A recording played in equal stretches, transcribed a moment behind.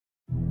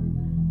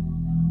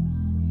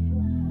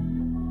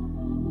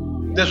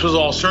this was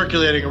all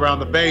circulating around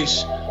the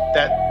base,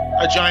 that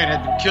a giant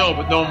had been killed,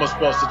 but no one was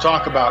supposed to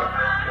talk about it.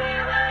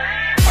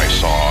 I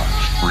saw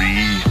 3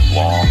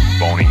 long,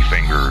 bony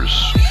fingers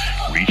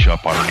reach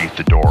up underneath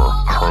the door,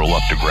 curl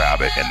up to grab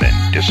it, and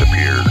then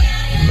disappeared.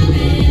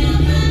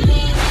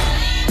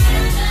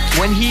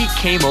 When he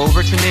came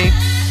over to me,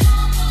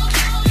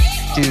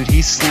 dude,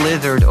 he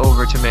slithered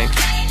over to me.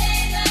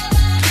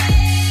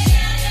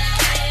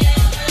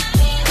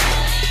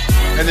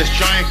 And this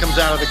giant comes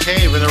out of the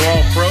cave, and they're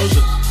all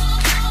frozen.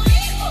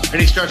 And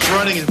he starts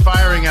running and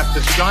firing at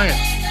this giant.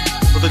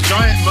 Well, the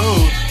giant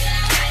moves.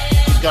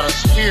 He's got a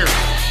spear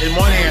in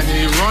one hand, and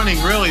he's running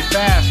really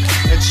fast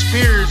and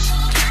spears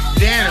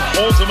Dan and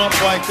holds him up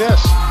like this.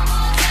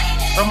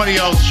 Somebody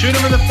yells, shoot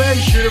him in the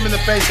face, shoot him in the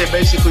face. They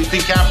basically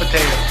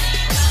decapitate him.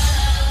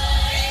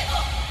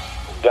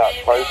 Got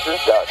closer.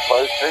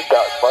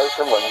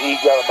 When he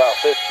got about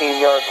 15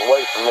 yards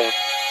away from me,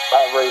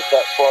 I raised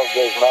that 12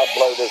 gauge and I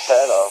blowed his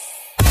head off.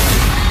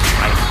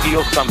 I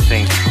feel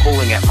something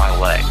pulling at my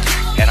leg,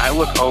 and I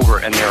look over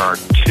and there are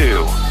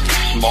 2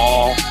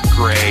 small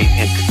gray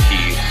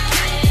entities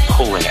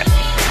pulling at me.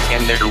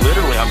 And they're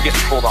literally, I'm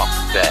getting pulled off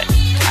the bed.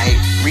 I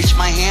reached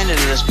my hand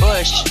into this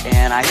bush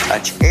and I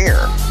touched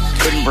air.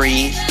 Couldn't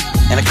breathe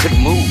and I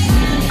couldn't move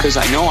because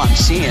I know I'm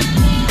seeing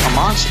a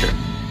monster.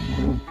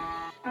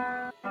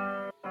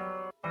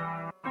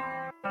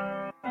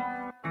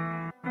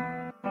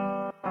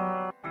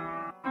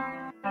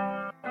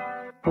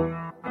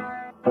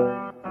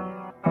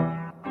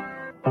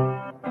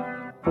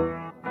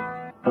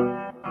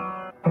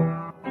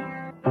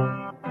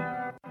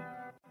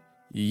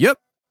 Yep.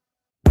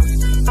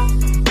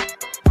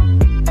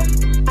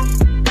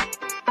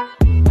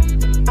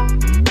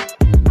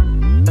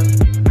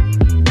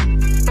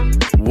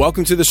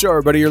 Welcome to the show,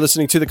 everybody. You're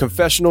listening to The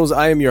Confessionals.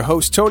 I am your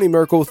host, Tony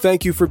Merkel.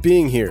 Thank you for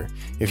being here.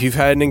 If you've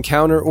had an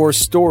encounter or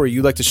story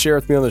you'd like to share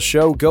with me on the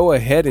show, go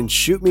ahead and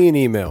shoot me an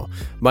email.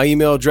 My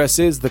email address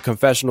is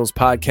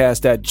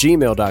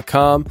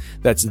theconfessionalspodcast@gmail.com.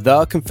 That's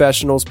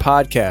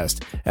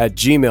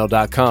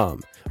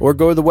theconfessionalspodcast@gmail.com. Or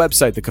go to the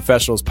website,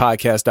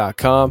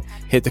 theconfessionalspodcast.com,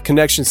 hit the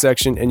connection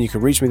section, and you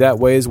can reach me that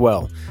way as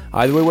well.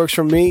 Either way works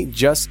for me,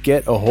 just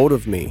get a hold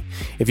of me.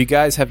 If you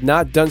guys have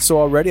not done so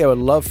already, I would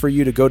love for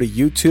you to go to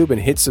YouTube and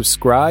hit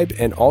subscribe,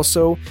 and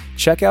also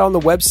check out on the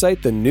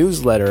website the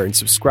newsletter and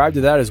subscribe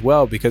to that as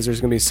well, because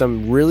there's going to be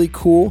some really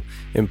cool,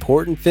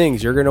 important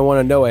things you're going to want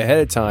to know ahead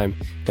of time,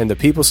 and the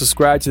people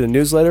subscribed to the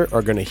newsletter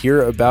are going to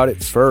hear about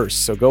it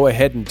first, so go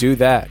ahead and do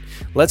that.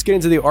 Let's get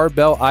into the Art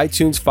Bell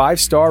iTunes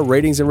 5-star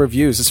ratings and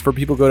reviews. This is for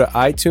people who go to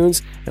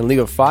iTunes and leave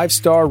a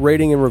 5-star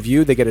rating and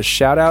review. They get a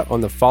shout out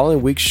on the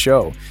following week's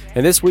show.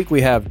 And this week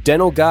we have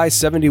Dental Guy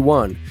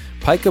 71,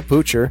 Pika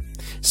Poocher,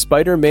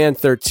 Spider-Man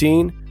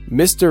 13,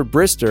 Mr.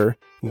 Brister,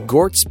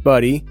 Gort's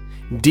Buddy,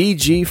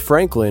 DG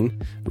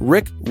Franklin,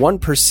 Rick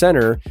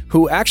 1%er,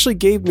 who actually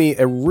gave me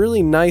a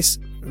really nice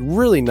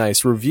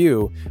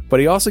review, but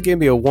he also gave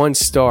me a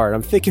 1-star.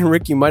 I'm thinking,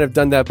 Rick, you might have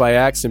done that by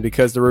accident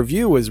because the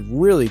review was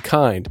really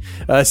kind.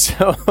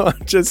 So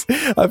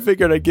I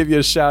figured I'd give you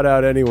a shout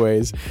out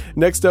anyways.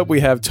 Next up,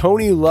 we have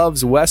Tony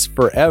Loves Wes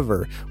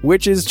Forever,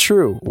 which is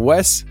true.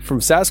 Wes from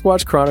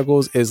Sasquatch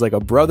Chronicles is like a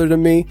brother to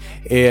me,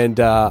 and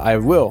I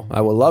will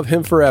love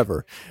him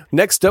forever.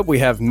 Next up, we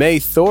have May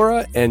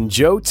Thora and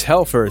Joe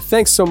Telfer.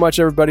 Thanks so much,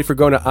 everybody, for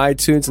going to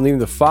iTunes and leaving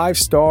the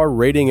 5-star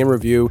rating and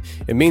review.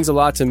 It means a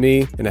lot to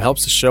me, and it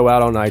helps the show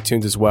out on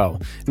iTunes as well.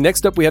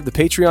 Next up, we have the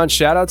Patreon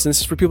shoutouts, and this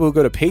is for people who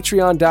go to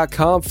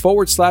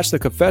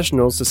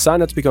patreon.com/theconfessionals to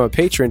sign up to become a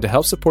patron to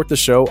help support the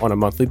show on a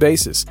monthly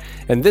basis.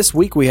 And this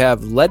week, we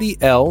have Letty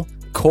L.,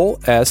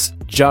 Cole S.,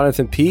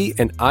 Jonathan P.,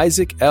 and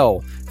Isaac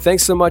L.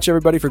 Thanks so much,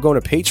 everybody, for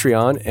going to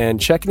Patreon and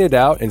checking it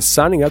out and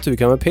signing up to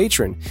become a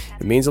patron.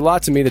 It means a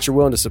lot to me that you're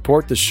willing to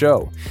support the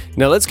show.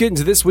 Now, let's get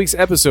into this week's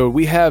episode.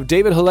 We have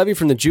David Halevi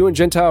from the Jew and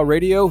Gentile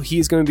Radio.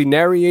 He's going to be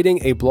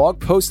narrating a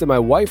blog post that my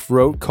wife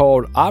wrote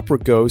called Opera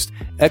Ghost,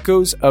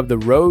 Echoes of the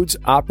Rhodes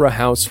Opera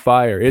House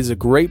Fire. It is a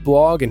great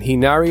blog, and he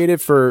narrated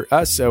for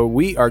us, so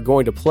we are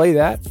going to play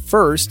that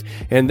first.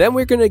 And then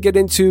we're going to get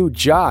into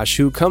Josh,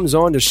 who comes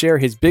on to share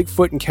his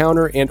Bigfoot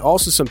encounter and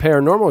also some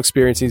paranormal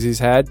experiences he's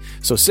had.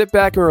 So sit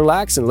back and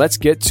relax, and let's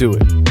get to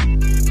it.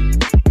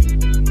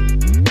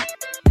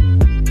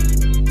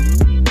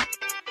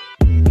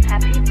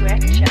 Happy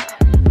breakfast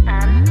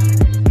and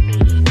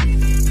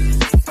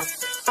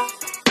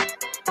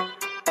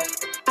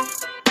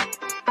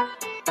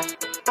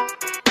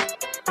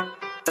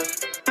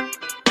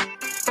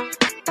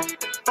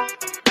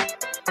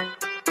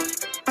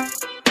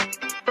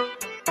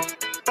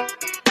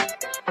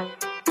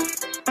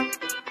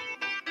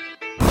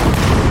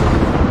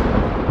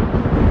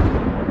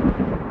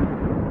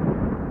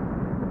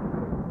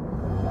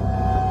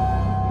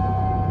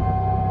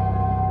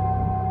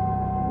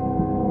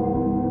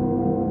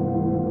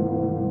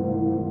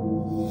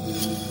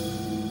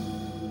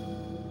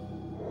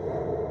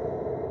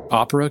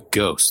Opera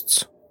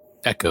Ghosts,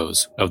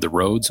 Echoes of the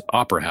Rhodes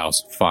Opera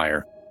House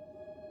Fire.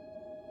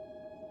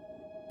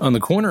 On the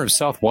corner of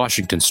South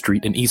Washington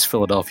Street and East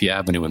Philadelphia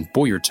Avenue in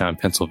Boyertown,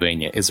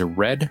 Pennsylvania, is a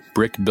red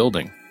brick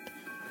building.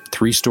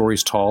 3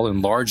 stories tall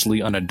and largely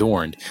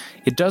unadorned,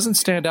 it doesn't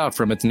stand out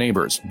from its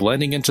neighbors,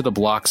 blending into the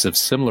blocks of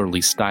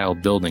similarly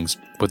styled buildings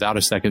without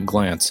a second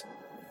glance.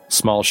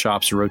 Small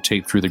shops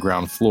rotate through the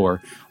ground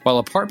floor, while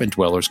apartment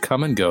dwellers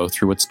come and go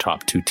through its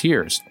top 2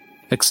 tiers.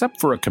 Except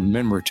for a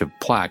commemorative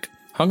plaque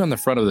hung on the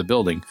front of the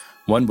building,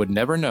 one would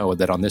never know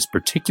that on this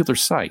particular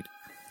site,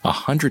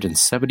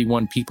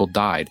 171 people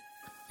died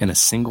in a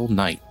single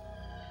night.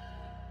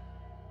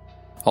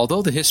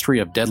 Although the history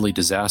of deadly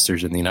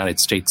disasters in the United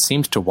States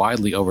seems to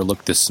widely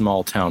overlook this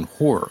small-town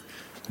horror,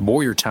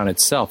 Boyertown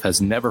itself has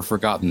never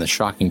forgotten the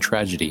shocking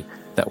tragedy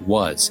that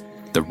was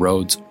the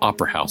Rhodes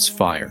Opera House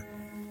fire.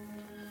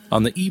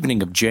 On the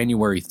evening of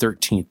January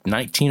 13,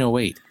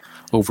 1908,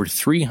 over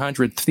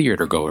 300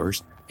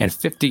 theatergoers and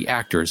 50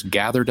 actors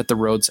gathered at the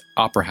Rhodes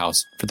Opera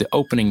House for the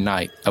opening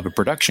night of a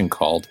production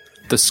called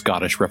The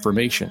Scottish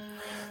Reformation.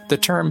 The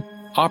term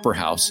Opera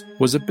House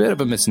was a bit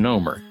of a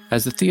misnomer,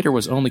 as the theater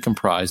was only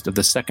comprised of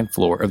the second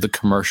floor of the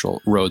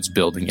commercial Rhodes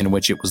building in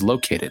which it was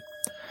located.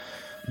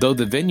 Though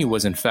the venue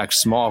was in fact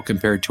small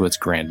compared to its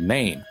grand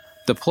name,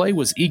 the play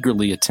was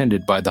eagerly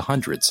attended by the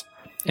hundreds,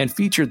 and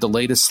featured the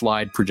latest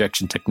slide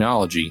projection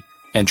technology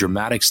and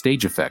dramatic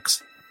stage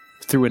effects.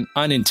 Through an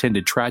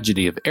unintended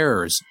tragedy of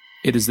errors,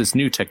 it is this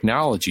new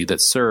technology that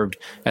served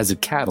as a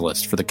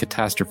catalyst for the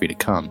catastrophe to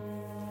come.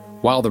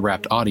 While the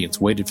rapt audience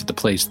waited for the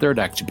play's third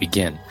act to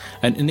begin,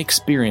 an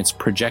inexperienced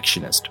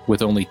projectionist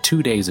with only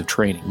 2 days of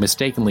training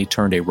mistakenly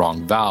turned a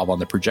wrong valve on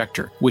the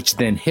projector, which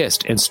then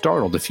hissed and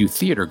startled a few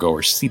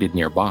theatergoers seated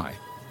nearby.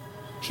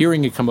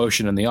 Hearing a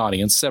commotion in the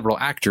audience, several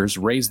actors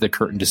raised the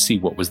curtain to see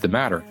what was the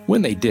matter.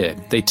 When they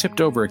did, they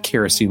tipped over a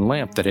kerosene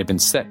lamp that had been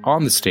set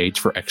on the stage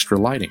for extra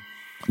lighting.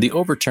 The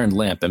overturned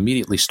lamp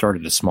immediately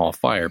started a small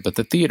fire, but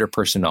the theater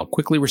personnel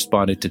quickly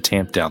responded to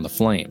tamp down the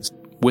flames.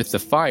 With the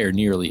fire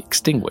nearly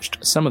extinguished,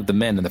 some of the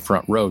men in the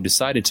front row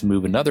decided to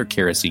move another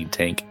kerosene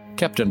tank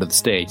kept under the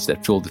stage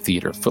that filled the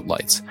theater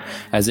footlights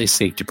as a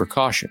safety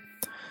precaution.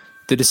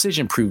 The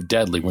decision proved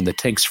deadly when the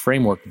tank's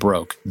framework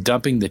broke,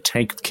 dumping the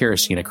tank of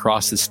kerosene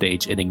across the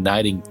stage and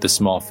igniting the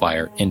small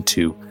fire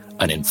into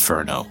an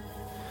inferno.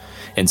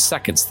 In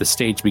seconds, the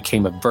stage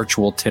became a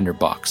virtual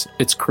tinderbox.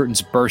 Its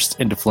curtains burst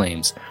into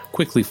flames,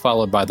 quickly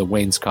followed by the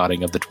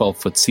wainscoting of the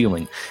 12-foot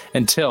ceiling,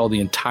 until the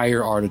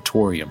entire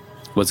auditorium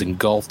was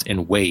engulfed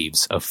in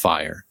waves of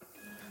fire.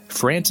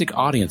 Frantic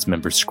audience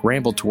members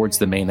scrambled towards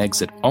the main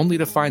exit, only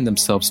to find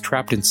themselves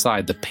trapped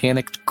inside the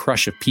panicked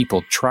crush of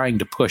people trying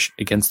to push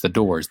against the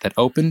doors that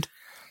opened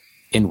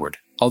inward.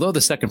 Although the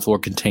second floor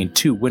contained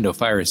 2 window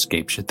fire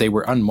escapes, they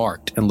were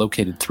unmarked and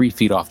located 3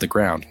 feet off the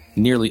ground,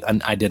 nearly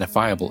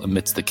unidentifiable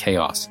amidst the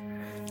chaos.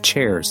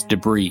 Chairs,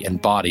 debris,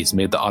 and bodies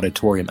made the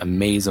auditorium a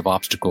maze of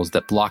obstacles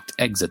that blocked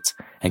exits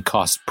and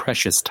cost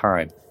precious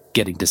time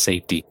getting to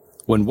safety.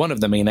 When one of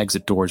the main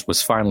exit doors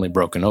was finally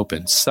broken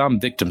open, some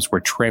victims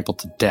were trampled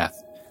to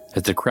death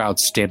as the crowd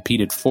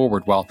stampeded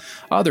forward, while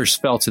others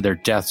fell to their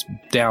deaths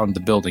down the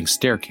building's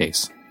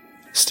staircase.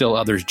 Still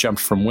others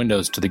jumped from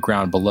windows to the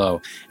ground below,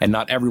 and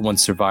not everyone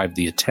survived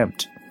the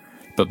attempt.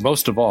 But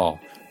most of all,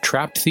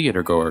 trapped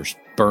theatergoers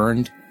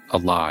burned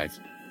alive.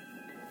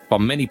 While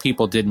many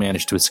people did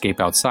manage to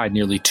escape outside,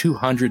 nearly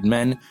 200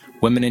 men,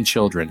 women, and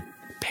children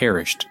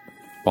perished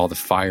while the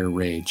fire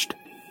raged.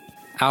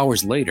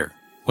 Hours later,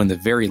 when the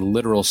very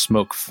literal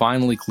smoke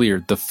finally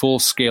cleared, the full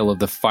scale of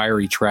the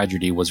fiery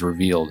tragedy was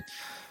revealed,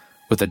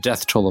 with a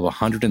death toll of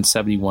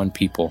 171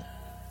 people,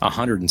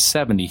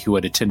 170 who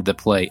had attended the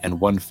play,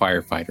 and 1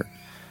 firefighter.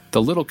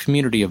 The little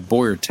community of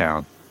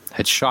Boyertown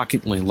had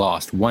shockingly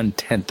lost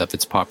 1/10 of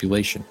its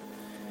population.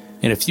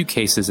 In a few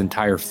cases,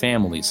 entire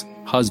families,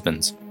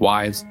 husbands,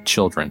 wives,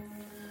 children,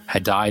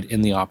 had died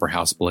in the Opera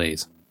House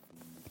blaze.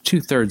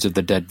 2/3 of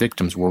the dead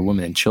victims were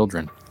women and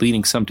children,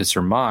 leading some to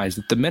surmise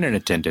that the men in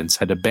attendance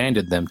had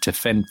abandoned them to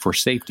fend for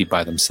safety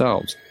by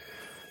themselves.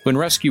 When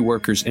rescue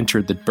workers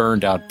entered the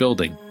burned-out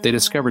building, they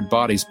discovered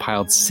bodies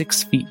piled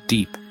 6 feet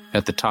deep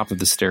at the top of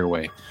the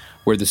stairway,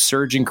 where the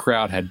surging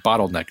crowd had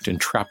bottlenecked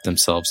and trapped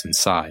themselves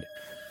inside.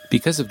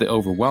 Because of the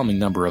overwhelming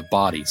number of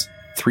bodies,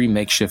 3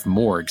 makeshift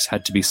morgues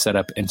had to be set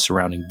up in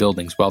surrounding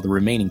buildings, while the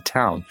remaining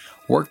town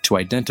worked to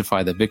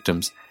identify the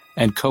victims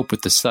and cope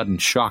with the sudden,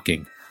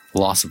 shocking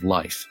loss of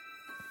life.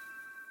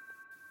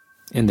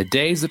 In the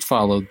days that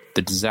followed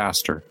the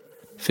disaster,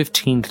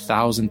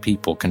 15,000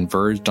 people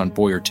converged on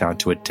Boyertown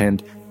to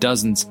attend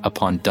dozens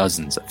upon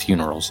dozens of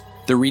funerals.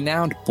 The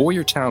renowned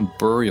Boyertown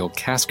Burial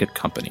Casket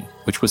Company,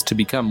 which was to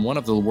become one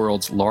of the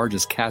world's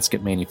largest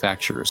casket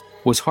manufacturers,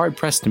 was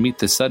hard-pressed to meet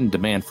the sudden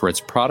demand for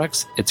its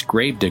products, its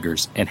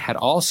gravediggers, and had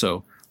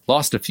also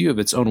lost a few of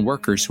its own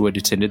workers who had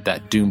attended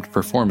that doomed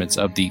performance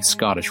of the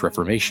Scottish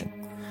Reformation.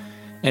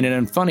 In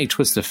an unfunny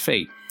twist of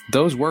fate,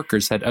 those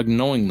workers had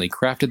unknowingly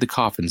crafted the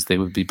coffins they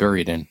would be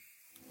buried in.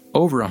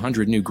 Over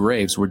 100 new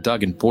graves were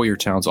dug in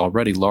Boyertown's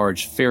already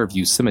large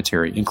Fairview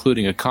Cemetery,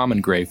 including a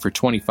common grave for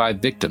 25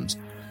 victims,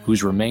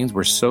 whose remains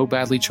were so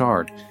badly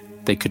charred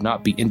they could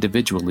not be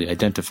individually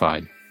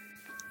identified.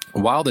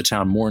 While the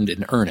town mourned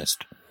in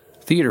earnest,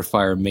 theater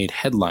fire made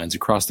headlines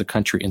across the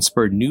country and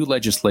spurred new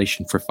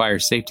legislation for fire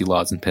safety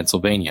laws in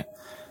Pennsylvania.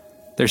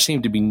 There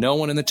seemed to be no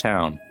one in the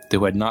town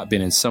who had not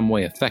been in some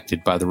way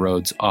affected by the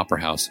Rhodes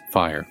Opera House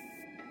fire.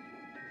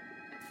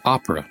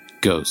 Opera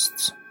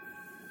ghosts.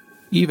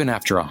 Even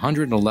after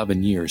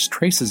 111 years,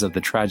 traces of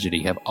the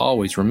tragedy have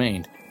always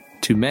remained.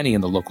 To many in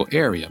the local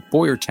area,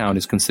 Boyertown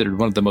is considered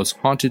one of the most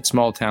haunted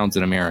small towns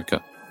in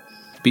America.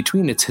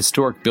 Between its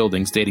historic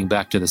buildings dating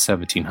back to the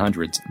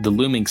 1700s, the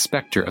looming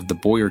specter of the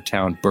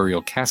Boyertown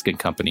Burial Casket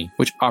Company,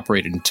 which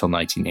operated until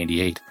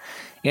 1988,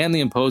 and the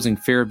imposing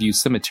Fairview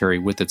Cemetery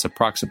with its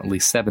approximately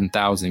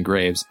 7,000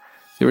 graves,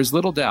 there is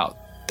little doubt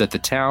that the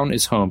town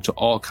is home to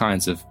all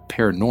kinds of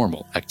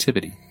paranormal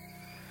activity.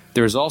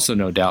 There is also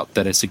no doubt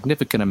that a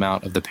significant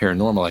amount of the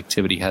paranormal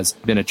activity has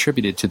been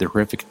attributed to the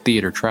horrific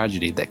theater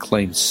tragedy that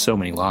claimed so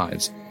many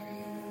lives.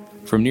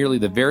 From nearly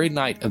the very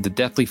night of the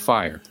deathly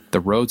fire, the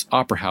Rhodes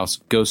Opera House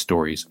ghost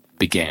stories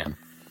began.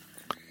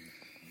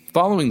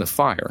 Following the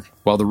fire,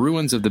 while the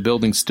ruins of the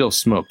building still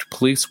smoked,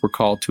 police were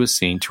called to a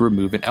scene to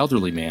remove an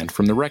elderly man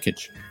from the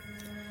wreckage.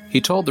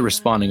 He told the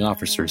responding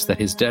officers that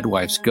his dead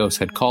wife's ghost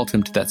had called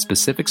him to that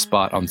specific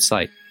spot on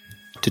site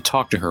to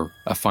talk to her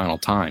a final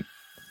time.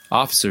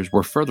 Officers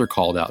were further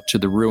called out to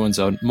the ruins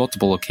on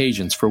multiple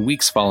occasions for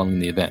weeks following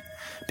the event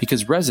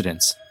because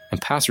residents and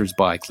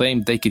passers-by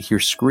claimed they could hear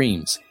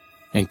screams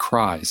and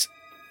cries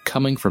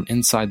coming from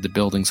inside the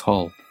building's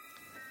hull.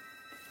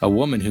 A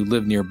woman who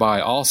lived nearby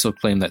also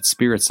claimed that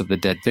spirits of the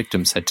dead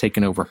victims had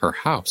taken over her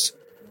house,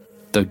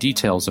 though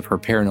details of her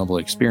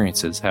paranormal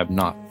experiences have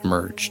not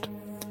emerged.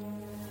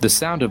 The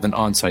sound of an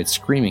on-site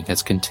screaming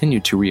has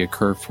continued to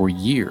reoccur for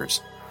years,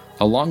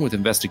 along with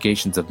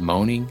investigations of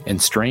moaning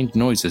and strange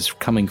noises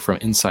coming from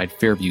inside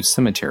Fairview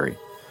Cemetery.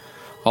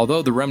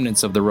 Although the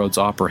remnants of the Rhodes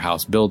Opera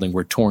House building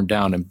were torn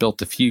down and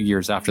built a few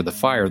years after the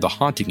fire, the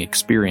haunting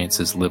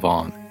experiences live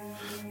on.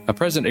 A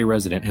present-day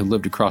resident who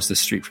lived across the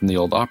street from the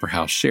old Opera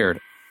House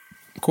shared,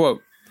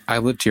 quote, "I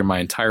lived here my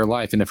entire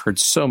life and have heard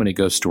so many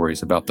ghost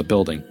stories about the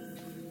building.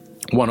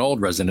 One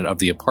old resident of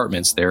the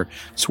apartments there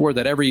swore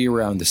that every year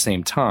around the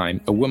same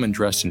time, a woman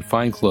dressed in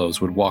fine clothes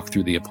would walk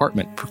through the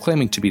apartment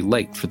proclaiming to be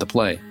late for the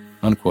play."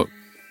 Unquote.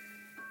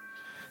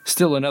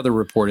 Still another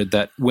reported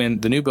that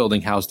when the new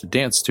building housed a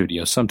dance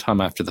studio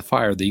sometime after the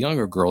fire, the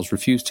younger girls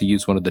refused to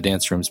use one of the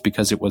dance rooms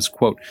because it was,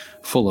 quote,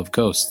 "full of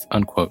ghosts,"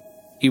 unquote.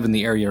 Even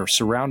the area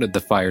surrounding the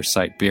fire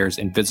site bears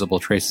invisible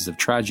traces of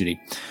tragedy,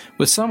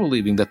 with some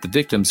believing that the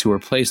victims who were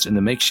placed in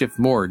the makeshift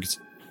morgues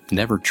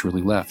never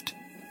truly left.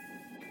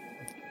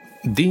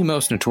 The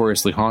most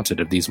notoriously haunted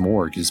of these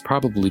morgues is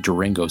probably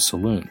Durango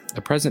Saloon,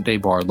 a present-day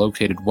bar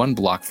located 1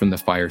 block from the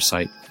fire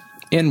site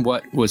in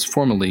what was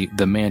formerly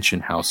the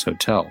Mansion House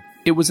Hotel.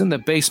 It was in the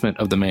basement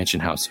of the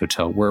Mansion House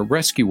Hotel where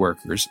rescue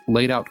workers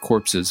laid out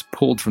corpses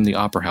pulled from the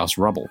Opera House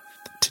rubble.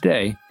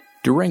 Today,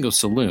 Durango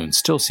Saloon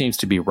still seems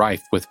to be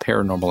rife with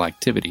paranormal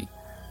activity,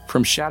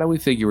 from shadowy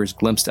figures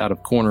glimpsed out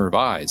of corner of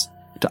eyes,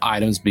 to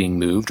items being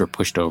moved or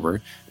pushed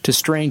over, to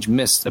strange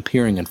mists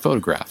appearing in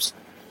photographs.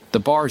 The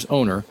bar's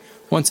owner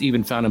once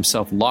even found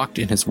himself locked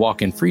in his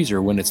walk-in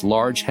freezer when its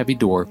large, heavy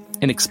door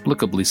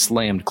inexplicably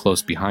slammed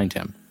close behind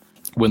him.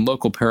 When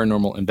local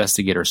paranormal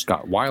investigator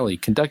Scott Wiley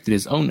conducted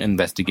his own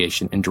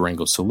investigation in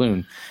Durango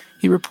Saloon,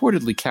 he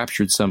reportedly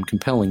captured some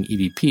compelling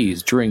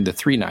EVPs during the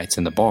 3 nights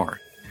in the bar.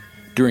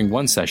 During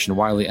one session,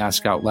 Wiley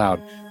asked out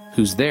loud,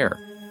 "Who's there?"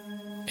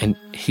 And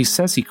he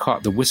says he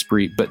caught the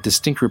whispery but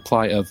distinct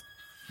reply of,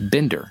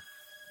 "Bender."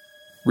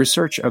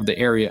 Research of the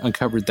area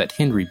uncovered that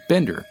Henry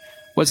Bender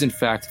was in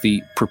fact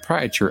the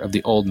proprietor of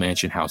the old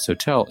Mansion House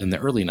Hotel in the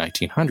early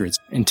 1900s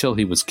until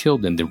he was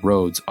killed in the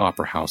Rhodes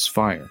Opera House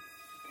fire.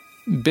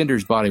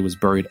 Bender's body was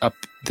buried up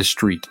the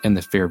street in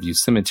the Fairview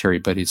Cemetery,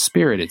 but his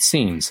spirit, it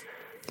seems,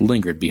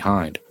 lingered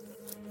behind.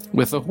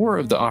 With the horror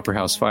of the Opera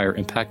House fire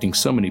impacting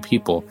so many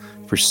people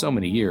for so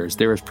many years,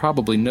 there is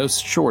probably no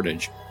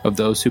shortage of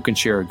those who can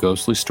share a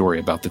ghostly story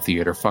about the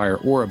theater fire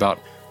or about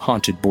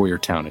haunted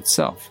Boyertown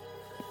itself.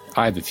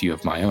 I have a few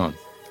of my own.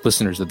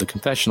 Listeners of the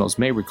Confessionals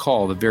may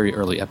recall the very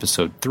early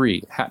episode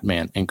 3,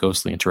 Hatman and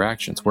Ghostly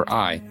Interactions, where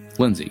I,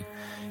 Lindsay,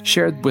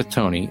 shared with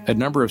Tony a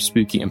number of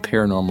spooky and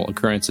paranormal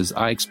occurrences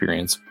I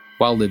experienced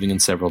while living in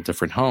several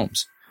different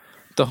homes.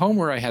 The home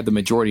where I had the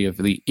majority of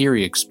the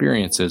eerie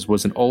experiences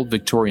was an old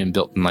Victorian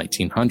built in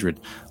 1900,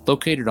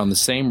 located on the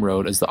same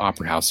road as the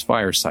Opera House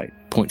fire site,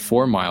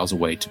 0.4 miles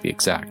away to be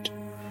exact.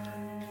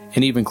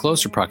 In even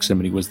closer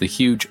proximity was the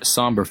huge,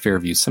 somber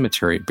Fairview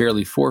Cemetery,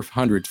 barely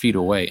 400 feet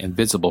away and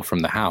visible from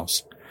the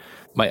house.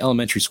 My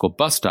elementary school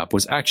bus stop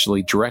was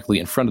actually directly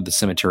in front of the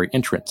cemetery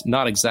entrance,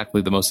 not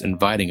exactly the most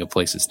inviting of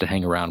places to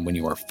hang around when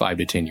you are 5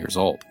 to 10 years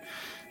old.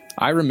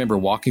 I remember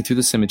walking through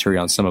the cemetery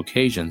on some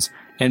occasions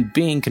and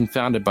being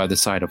confounded by the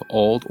sight of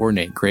old,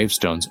 ornate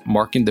gravestones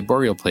marking the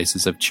burial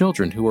places of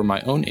children who were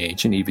my own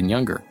age and even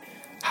younger.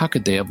 How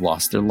could they have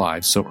lost their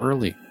lives so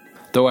early?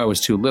 Though I was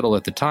too little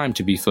at the time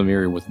to be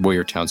familiar with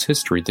Boyertown's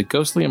history, the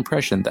ghostly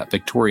impression that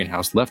Victorian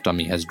house left on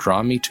me has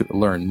drawn me to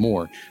learn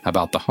more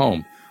about the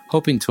home,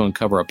 hoping to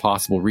uncover a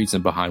possible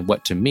reason behind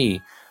what to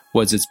me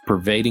was its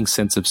pervading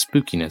sense of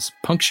spookiness,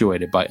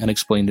 punctuated by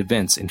unexplained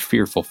events and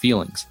fearful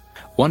feelings.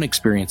 One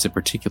experience in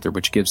particular,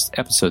 which gives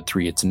Episode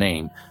 3 its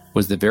name,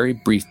 was the very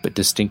brief but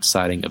distinct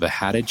sighting of a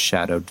hatted,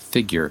 shadowed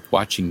figure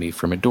watching me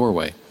from a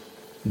doorway.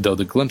 Though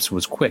the glimpse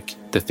was quick,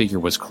 the figure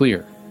was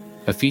clear.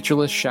 A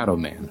featureless shadow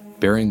man,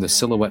 bearing the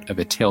silhouette of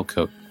a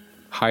tailcoat,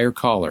 higher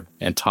collar,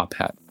 and top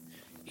hat.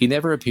 He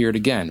never appeared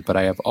again, but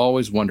I have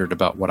always wondered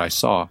about what I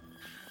saw.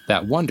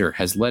 That wonder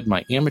has led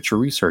my amateur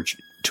research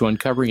to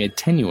uncovering a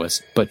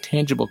tenuous but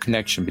tangible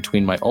connection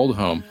between my old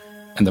home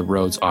and the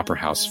Rhodes Opera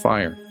House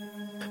fire.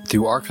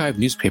 Through archived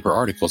newspaper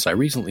articles, I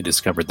recently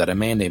discovered that a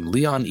man named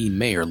Leon E.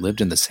 Mayer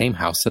lived in the same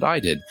house that I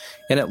did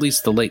in at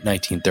least the late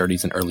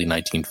 1930s and early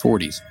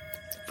 1940s.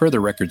 Further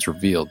records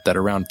revealed that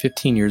around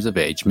 15 years of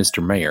age,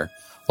 Mr. Mayer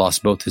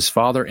lost both his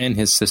father and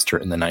his sister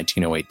in the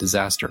 1908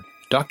 disaster.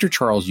 Dr.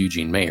 Charles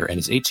Eugene Mayer and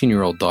his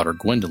 18-year-old daughter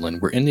Gwendolyn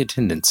were in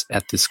attendance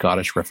at the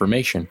Scottish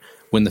Reformation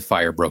when the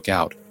fire broke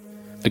out.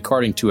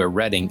 According to a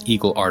Reading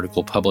Eagle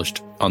article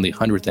published on the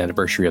 100th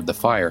anniversary of the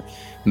fire,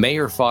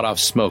 Mayer fought off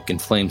smoke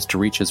and flames to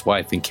reach his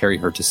wife and carry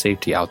her to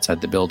safety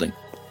outside the building.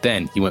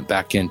 Then he went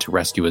back in to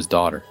rescue his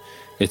daughter.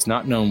 It's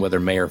not known whether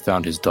Mayer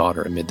found his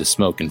daughter amid the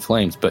smoke and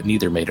flames, but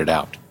neither made it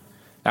out.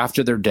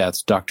 After their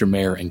deaths, Dr.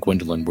 Mayer and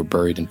Gwendolyn were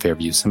buried in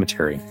Fairview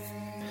Cemetery.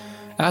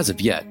 As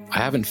of yet, I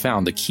haven't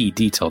found the key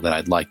detail that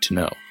I'd like to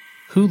know.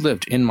 Who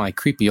lived in my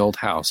creepy old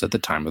house at the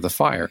time of the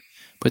fire?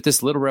 But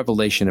this little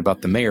revelation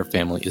about the Mayer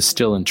family is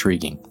still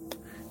intriguing.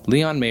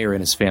 Leon Mayer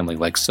and his family,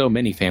 like so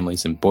many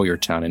families in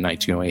Boyertown in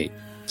 1908,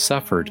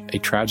 suffered a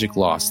tragic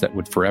loss that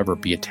would forever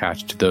be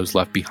attached to those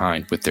left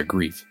behind with their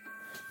grief.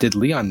 Did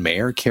Leon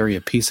Mayer carry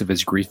a piece of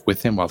his grief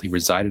with him while he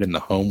resided in the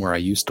home where I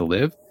used to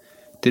live?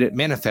 Did it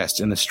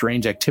manifest in the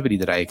strange activity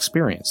that I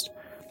experienced?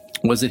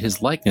 Was it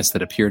his likeness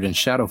that appeared in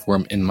shadow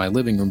form in my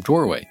living room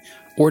doorway,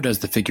 or does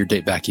the figure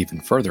date back even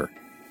further?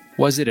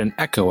 Was it an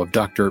echo of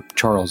Dr.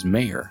 Charles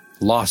Mayer,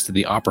 lost to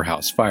the Opera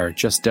House fire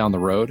just down the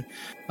road?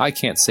 I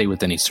can't say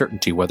with any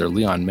certainty whether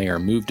Leon Mayer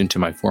moved into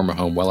my former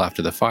home well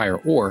after the fire,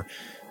 or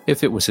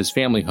if it was his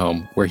family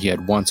home where he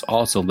had once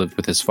also lived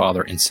with his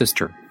father and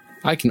sister.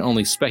 I can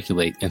only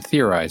speculate and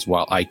theorize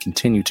while I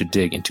continue to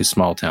dig into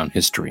small-town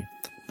history.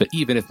 But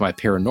even if my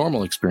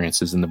paranormal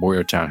experiences in the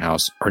Boyertown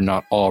house are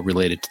not all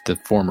related to the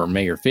former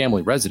Mayer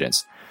family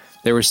residence,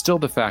 there is still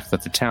the fact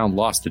that the town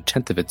lost a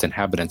tenth of its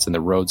inhabitants in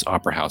the Rhodes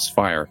Opera House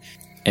fire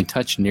and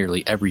touched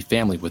nearly every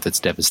family with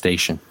its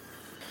devastation.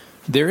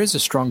 There is a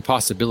strong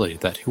possibility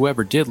that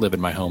whoever did live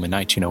in my home in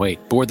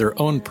 1908 bore their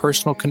own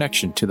personal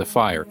connection to the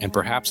fire and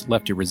perhaps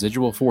left a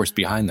residual force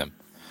behind them.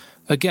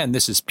 Again,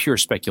 this is pure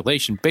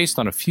speculation based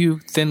on a few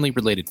thinly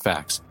related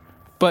facts.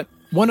 But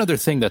one other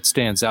thing that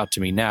stands out to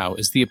me now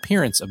is the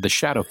appearance of the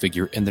shadow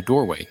figure in the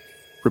doorway.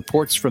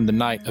 Reports from the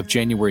night of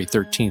January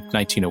 13,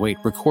 1908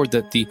 record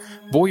that the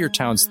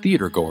Boyertown's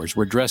theatergoers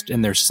were dressed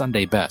in their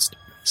Sunday best.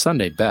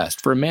 Sunday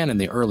best, for a man in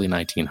the early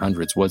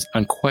 1900s, was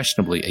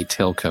unquestionably a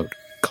tailcoat,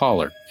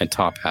 collar, and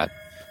top hat.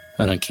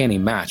 An uncanny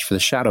match for the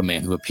shadow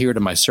man who appeared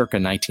in my circa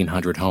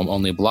 1900 home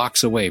only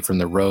blocks away from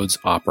the Rhodes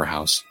Opera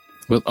House.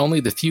 With only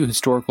the few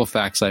historical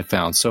facts I've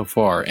found so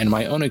far and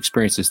my own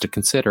experiences to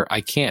consider,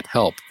 I can't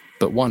help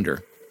but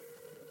wonder.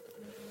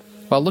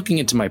 While looking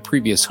into my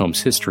previous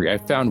home's history, I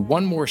found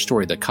one more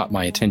story that caught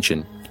my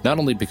attention, not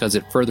only because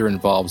it further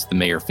involves the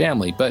Mayer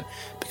family, but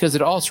because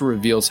it also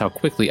reveals how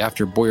quickly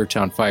after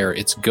Boyertown fire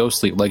its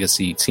ghostly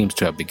legacy seems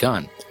to have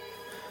begun.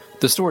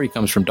 The story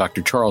comes from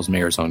Dr. Charles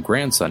Mayer's own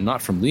grandson,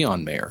 not from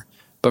Leon Mayer,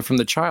 but from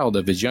the child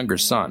of his younger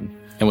son,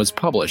 and was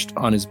published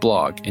on his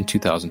blog in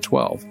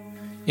 2012.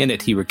 In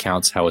it, he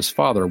recounts how his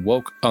father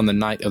woke on the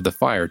night of the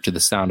fire to the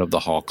sound of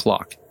the hall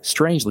clock.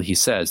 Strangely, he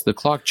says, the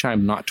clock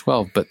chimed not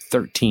 12 but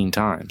 13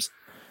 times.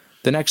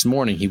 The next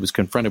morning, he was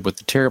confronted with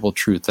the terrible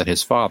truth that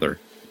his father,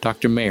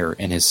 Dr. Mayer,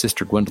 and his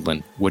sister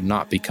Gwendolyn would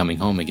not be coming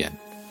home again.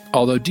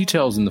 Although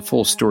details in the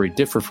full story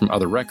differ from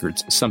other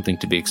records, something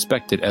to be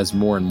expected as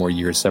more and more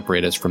years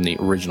separate us from the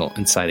original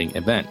inciting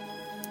event.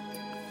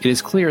 It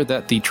is clear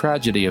that the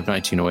tragedy of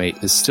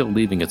 1908 is still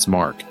leaving its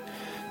mark.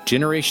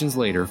 Generations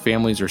later,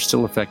 families are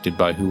still affected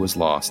by who was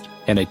lost,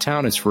 and a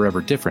town is forever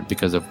different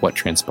because of what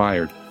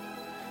transpired.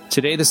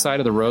 Today, the site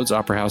of the Rhodes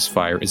Opera House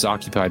fire is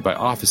occupied by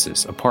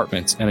offices,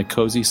 apartments, and a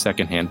cozy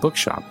second-hand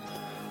bookshop.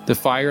 The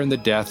fire and the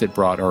death it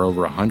brought are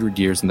over 100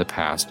 years in the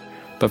past,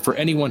 but for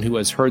anyone who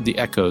has heard the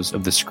echoes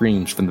of the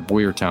screams from the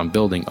Boyertown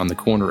building on the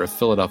corner of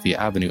Philadelphia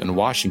Avenue and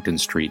Washington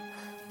Street,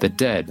 the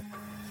dead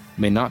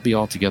may not be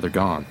altogether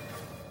gone.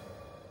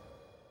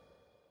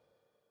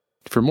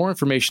 For more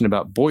information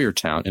about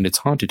Boyertown and its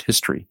haunted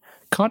history,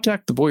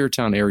 contact the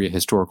Boyertown Area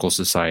Historical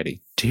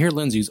Society. To hear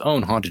Lindsay's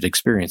own haunted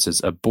experiences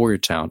of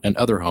Boyertown and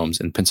other homes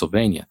in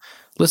Pennsylvania,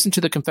 listen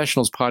to the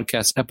Confessionals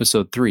Podcast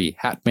Episode 3,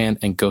 Hatman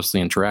and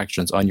Ghostly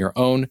Interactions, on your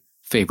own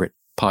favorite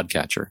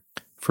podcatcher.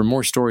 For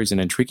more stories and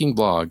intriguing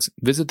blogs,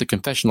 visit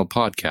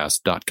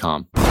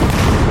theconfessionalpodcast.com.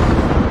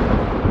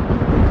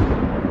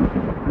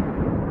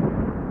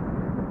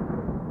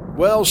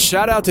 Well,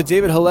 shout out to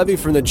David Halevi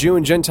from the Jew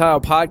and Gentile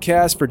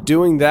podcast for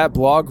doing that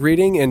blog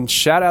reading, and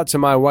shout out to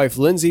my wife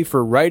Lindsay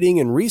for writing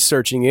and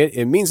researching it.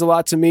 It means a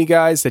lot to me,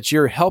 guys, that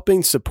you're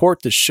helping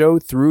support the show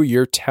through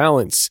your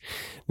talents.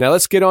 Now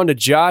let's get on to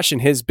Josh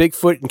and his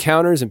Bigfoot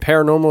encounters and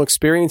paranormal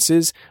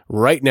experiences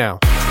right now.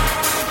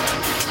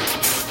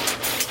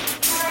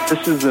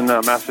 This is in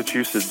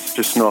Massachusetts,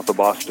 just north of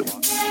Boston,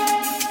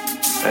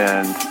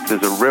 and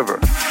there's a river.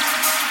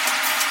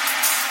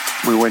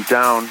 We went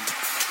down.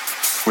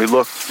 We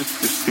looked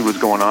just to see what's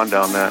going on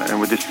down there,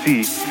 and we just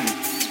see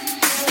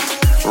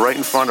right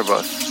in front of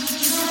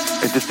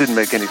us. It just didn't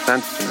make any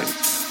sense to me.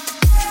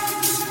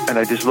 And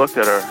I just looked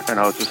at her, and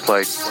I was just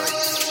like,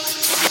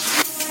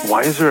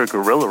 why is there a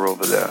gorilla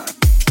over there?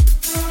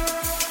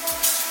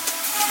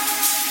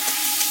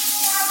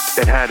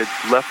 It had its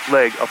left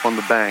leg up on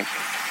the bank,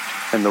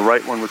 and the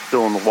right one was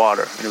still in the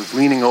water. And it was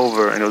leaning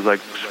over, and it was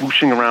like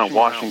swooshing around,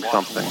 washing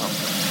something.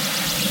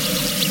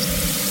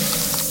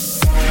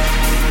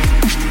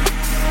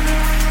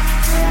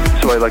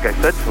 So I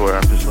said to her,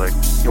 I'm just like,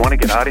 you want to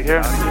get out of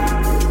here?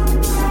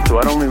 So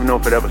I don't even know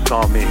if it ever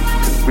saw me.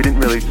 We didn't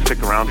really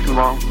stick around too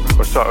long.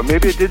 Or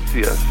maybe it did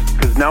see us.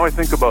 Because now I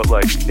think about,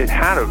 it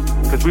had to,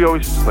 because we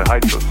always used to play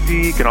hide and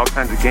seek and all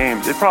kinds of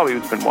games. It probably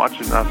has been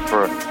watching us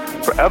for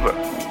forever.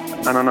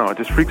 I don't know. It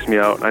just freaks me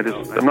out.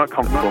 I'm not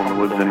comfortable in the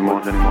woods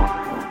anymore.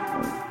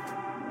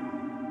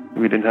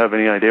 We didn't have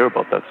any idea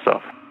about that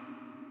stuff.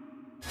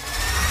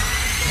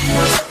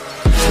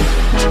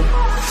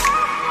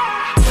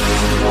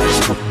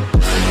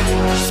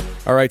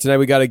 All right, tonight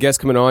we got a guest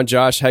coming on.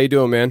 Josh, how you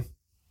doing, man?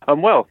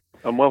 I'm well,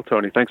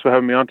 Tony. Thanks for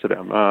having me on today.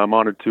 I'm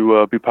honored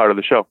to be part of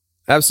the show.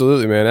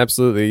 Absolutely, man.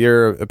 Absolutely.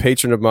 You're a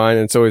patron of mine,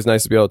 and it's always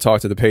nice to be able to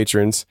talk to the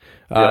patrons.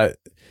 Yeah.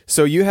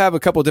 So you have a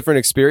couple different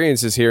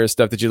experiences here and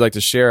stuff that you'd like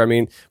to share. I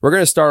mean, we're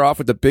going to start off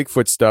with the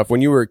Bigfoot stuff.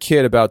 When you were a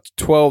kid, about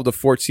 12 to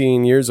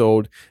 14 years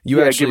old,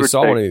 you actually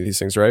saw one of these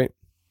things, right?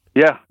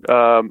 Yeah.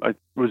 It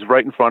was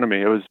right in front of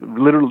me. It was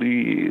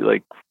literally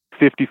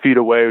 50 feet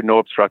away, no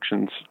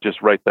obstructions,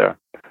 just right there.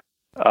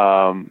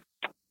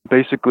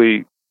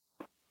 Basically,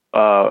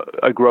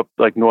 I grew up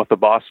north of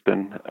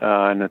Boston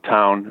in a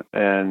town,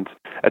 and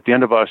at the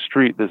end of our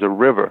street, there's a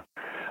river.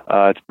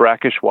 It's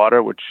brackish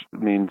water, which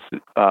means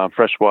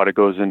fresh water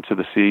goes into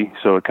the sea,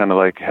 so it kind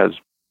of has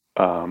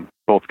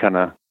both kind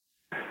of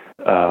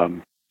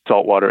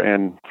saltwater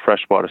and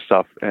freshwater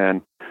stuff.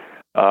 And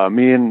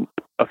me and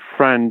a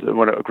friend,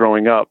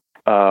 growing up,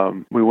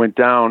 we went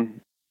down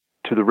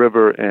to the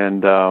river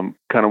and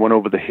kind of went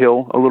over the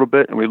hill a little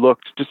bit, and we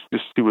looked just to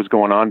see what's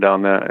going on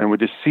down there, and we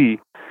just see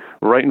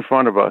right in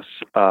front of us.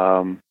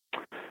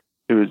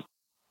 It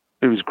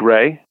was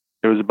gray.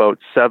 It was about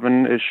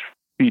 7-ish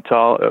feet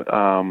tall.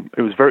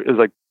 It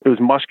was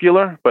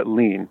muscular but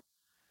lean.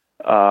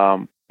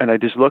 And I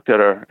just looked at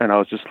her, and I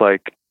was just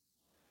like,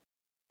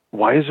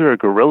 why is there a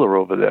gorilla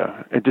over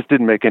there? It just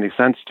didn't make any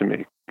sense to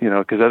me,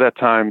 because at that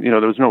time,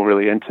 there was no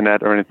really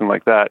internet or anything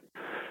like that.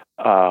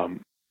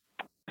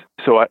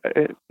 So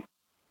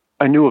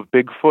I knew of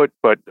Bigfoot,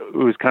 but it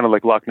was kind of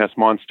like Loch Ness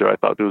Monster. I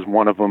thought there was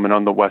one of them, and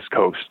on the West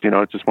Coast,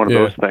 it's just one of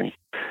those things.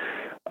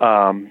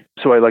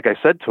 So I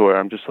said to her,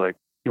 I'm just like,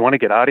 you want to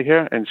get out of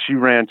here? And she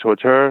ran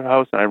towards her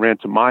house, and I ran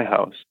to my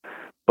house.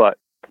 But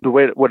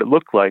what it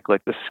looked like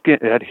the skin,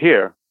 it had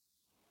hair.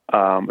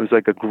 It was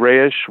like a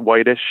grayish,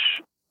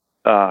 whitish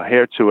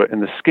hair to it,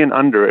 and the skin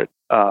under it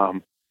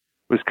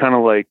was kind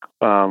of like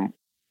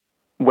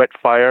wet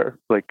fire,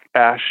 like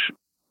ash.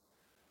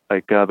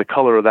 The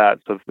color of that,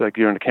 so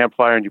you're in a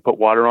campfire and you put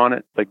water on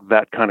it,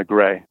 that kind of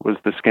gray was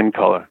the skin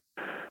color.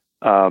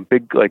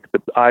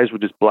 The eyes were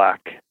just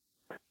black,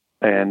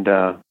 and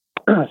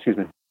excuse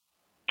me.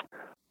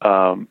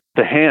 The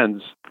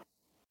hands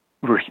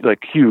were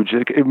huge.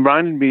 It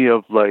reminded me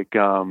of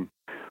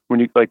when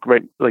you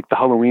the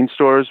Halloween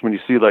stores when you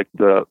see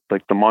the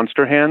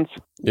monster hands.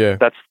 Yeah,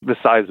 that's the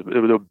size of it.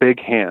 They were big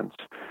hands,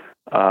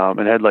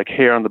 and it had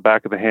hair on the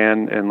back of the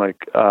hand and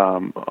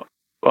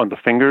on the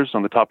fingers,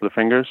 on the top of the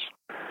fingers.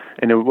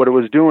 And what it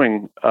was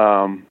doing,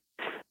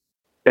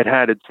 it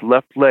had its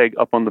left leg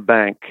up on the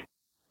bank,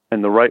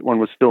 and the right one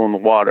was still in the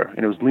water.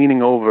 And it was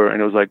leaning over,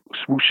 and it was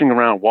swooshing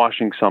around,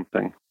 washing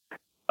something.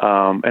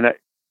 And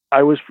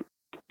I was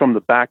from the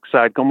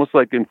backside, almost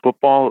like in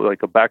football,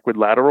 like a backward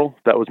lateral.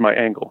 That was my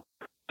angle.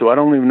 So I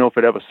don't even know if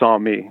it ever saw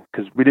me,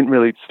 because we didn't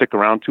really stick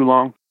around too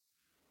long.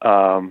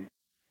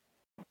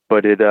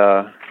 But it...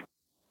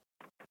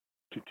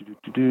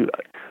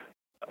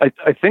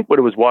 I think what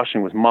it was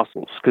washing was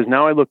mussels, because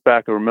now I look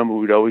back, I remember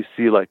we'd always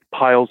see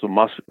piles of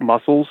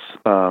mussels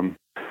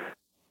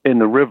in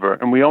the river,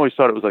 and we always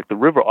thought it was the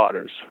river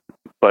otters,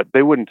 but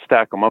they wouldn't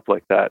stack them up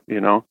like that,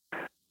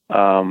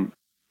 and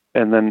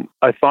then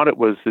I thought it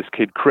was this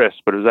kid Chris,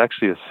 but it was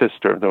actually a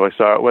sister that I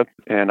saw it with,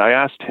 and I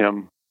asked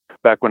him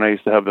back when I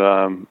used to have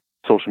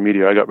social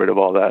media. I got rid of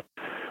all that,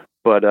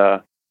 but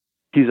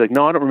he's like,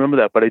 no, I don't remember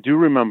that, but I do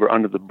remember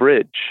under the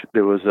bridge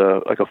there was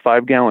a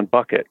 5-gallon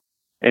bucket.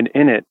 And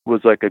in it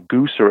was a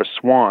goose or a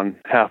swan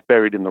half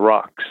buried in the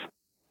rocks.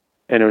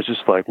 And it was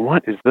just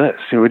what is this?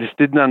 It just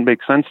did not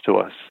make sense to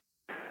us.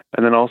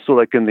 And then also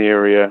like in the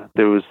area,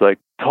 there was like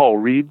tall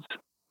reeds,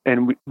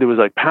 and there was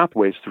like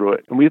pathways through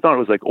it. And we thought it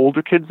was like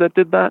older kids that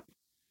did that.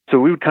 So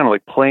we would kind of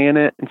like play in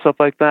it and stuff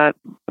like that.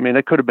 I mean,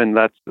 it could have been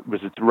that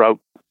was its route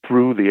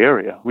through the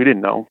area. We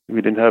didn't know.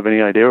 We didn't have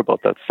any idea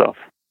about that stuff.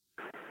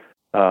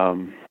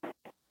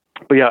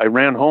 But yeah, I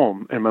ran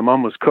home and my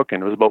mom was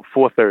cooking. It was about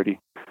 4:30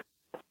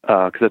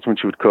 because that's when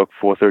she would cook,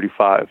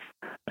 4:35.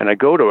 And I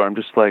go to her. I'm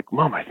just like,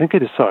 Mom, I think I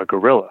just saw a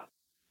gorilla.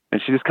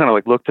 And she just kind of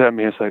like looked at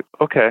me and it's like,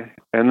 okay.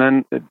 And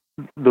then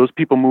those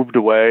people moved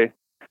away,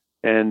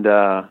 and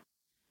I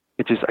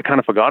kind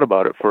of forgot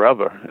about it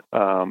forever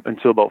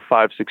until about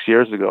 5-6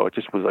 years ago. It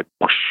just was like,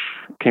 whoosh,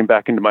 came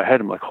back into my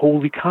head. I'm like,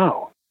 holy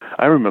cow.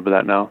 I remember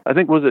that now. I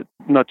think was it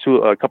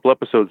a couple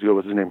episodes ago,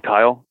 was his name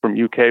Kyle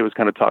from UK, was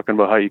kind of talking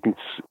about how you can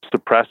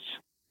suppress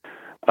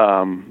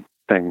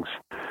things.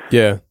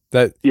 Yeah.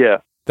 Yeah.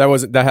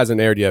 That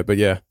hasn't aired yet, but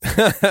yeah.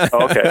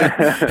 Oh,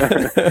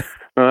 okay.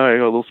 All right,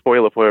 a little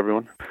spoiler for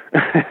everyone.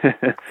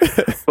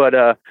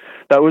 But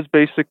that was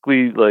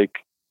basically like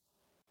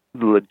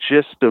the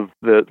gist of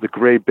the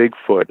gray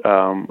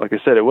Bigfoot. Like I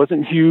said, it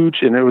wasn't huge,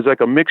 and it was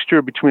like a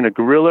mixture between a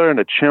gorilla and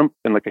a chimp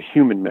and like a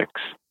human mix.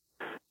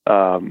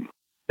 And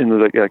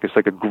it's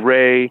like a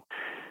gray.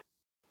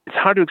 It's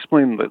hard to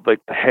explain like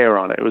the hair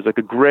on it. It was like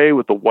a gray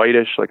with a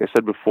whitish, like I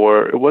said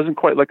before. It wasn't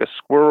quite like a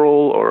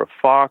squirrel or a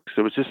fox.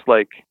 It was just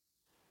like,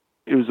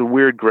 it was a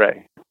weird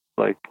gray.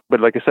 But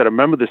like I said, I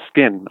remember the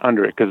skin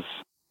under it because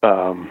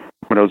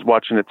when I was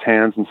watching its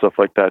hands and stuff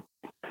like that,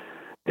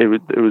 it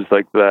was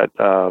like that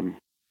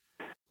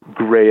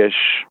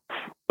grayish,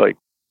 like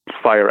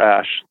fire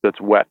ash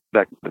that's wet,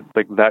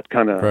 that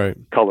kind of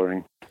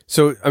coloring.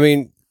 So, I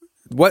mean,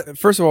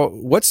 first of all,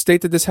 what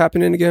state did this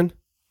happen in again?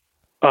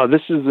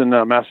 This is in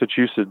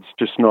Massachusetts,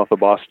 just north of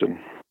Boston.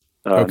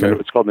 Okay.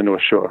 It's called the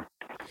North Shore.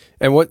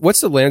 And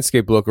what's the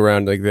landscape look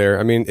around like there?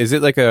 I mean, is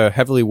it like a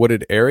heavily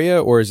wooded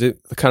area, or is it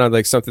kind of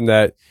like something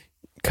that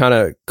kind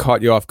of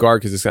caught you off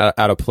guard because it's out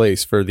of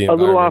place for the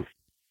environment?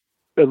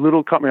 A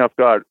little caught me off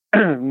guard.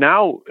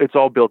 Now it's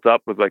all built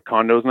up with like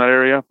condos in that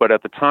area, but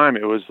at the time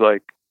it was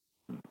like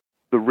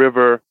the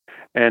river,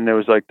 and there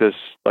was like this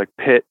like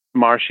pit,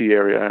 marshy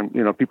area,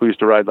 and people used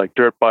to ride like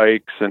dirt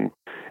bikes, and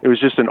it was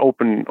just an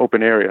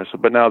open area. So,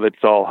 but now that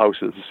it's all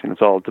houses,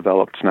 it's all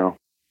developed now.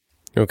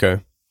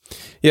 Okay.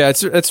 Yeah,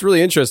 it's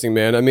really interesting,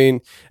 man. I mean,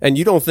 and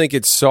you don't think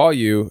it saw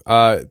you,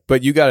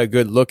 but you got a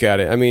good look at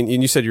it. I mean,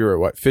 and you said you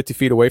were 50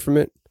 feet away from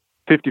it?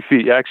 50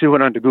 feet. Yeah, I actually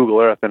went onto Google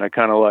Earth and I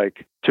kind of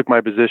like took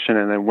my position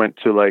and then went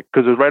to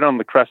because it was right on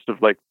the crest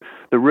of like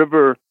the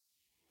river.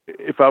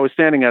 If I was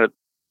standing at it,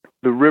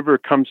 the river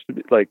comes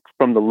to like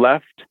from the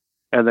left,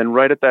 and then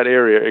right at that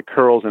area, it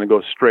curls and it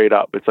goes straight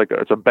up. It's like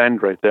it's a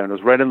bend right there. And it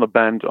was right in the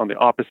bend on the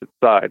opposite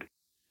side.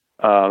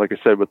 Like I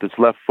said, with its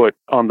left foot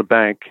on the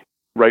bank,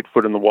 right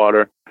foot in the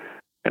water.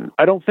 And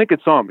I don't think it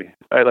saw me.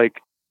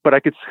 But I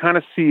could kind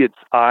of see its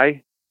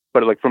eye,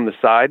 but like from the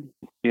side,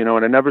 and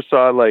I never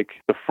saw like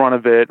the front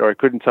of it, or I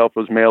couldn't tell if it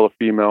was male or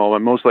female.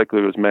 And most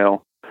likely it was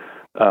male.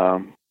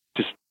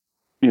 Just,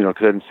 because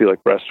I didn't see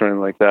like breasts or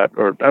anything like that.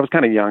 Or I was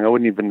kind of young. I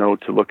wouldn't even know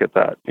to look at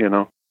that,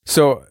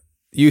 So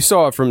you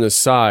saw it from the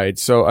side.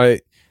 So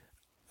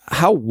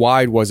how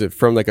wide was it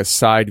from like a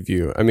side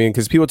view? I mean,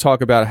 because people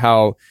talk about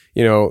how,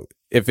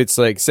 if it's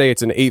like, say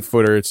it's an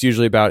 8-footer, it's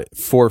usually about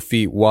 4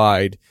 feet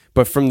wide.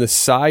 But from the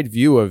side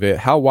view of it,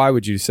 how wide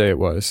would you say it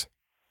was?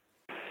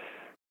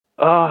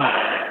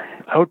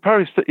 I would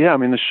probably say, I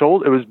mean, the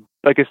shoulder, it was,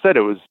 like I said,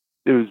 it was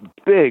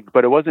big,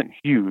 but it wasn't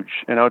huge.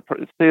 And I would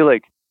say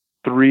like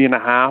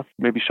 3.5,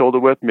 maybe shoulder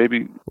width,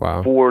 maybe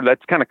 4.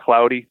 That's kind of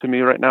cloudy to me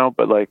right now,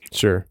 but like,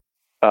 sure.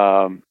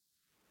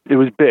 It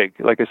was big.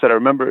 Like I said, I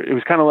remember it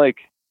was kind of like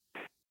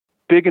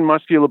big and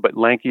muscular, but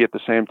lanky at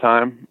the same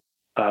time.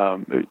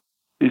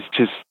 It's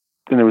just,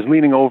 and it was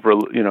leaning over,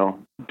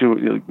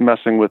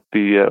 messing with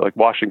the, like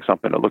washing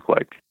something, it looked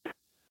like.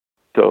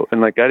 So,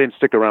 and like, I didn't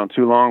stick around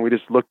too long. We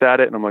just looked at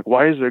it and I'm like,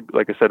 why is there,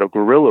 like I said, a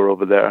gorilla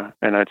over there?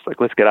 And I just like,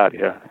 let's get out of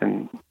here.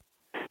 And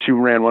she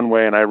ran one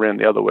way and I ran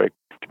the other way,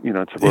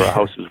 to where our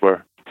houses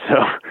were. So,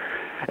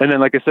 and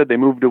then, like I said, they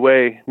moved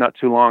away not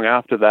too long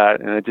after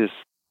that. And I just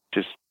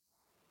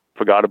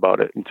forgot about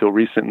it until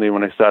recently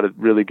when I started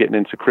really getting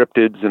into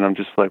cryptids. And I'm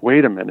just like,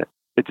 wait a minute.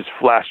 It just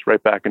flashed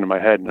right back into my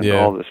head and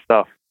all this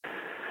stuff.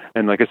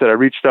 And like I said, I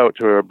reached out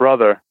to her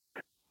brother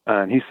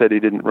and he said he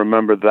didn't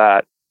remember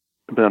that.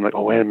 But I'm like,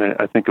 oh, wait a minute.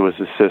 I think it was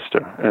his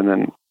sister. And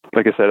then,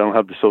 like I said, I don't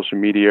have the social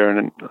media. And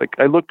then, like,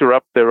 I looked her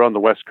up there on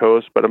the West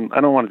Coast, but I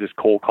don't want to just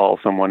cold call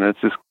someone.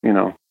 It's just,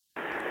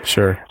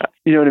 Sure.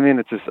 You know what I mean?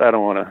 It's just, I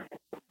don't want to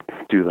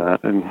do that.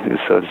 And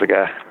so it's like,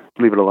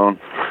 leave it alone.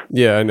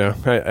 Yeah, I know.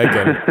 I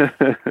get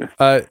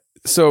it.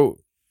 So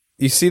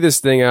you see this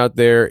thing out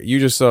there, you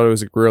just thought it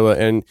was a gorilla.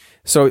 And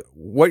so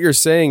what you're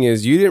saying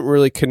is you didn't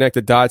really connect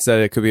the dots that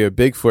it could be a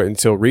Bigfoot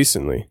until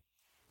recently.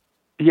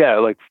 Yeah,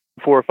 like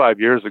 4 or 5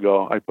 years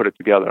ago, I put it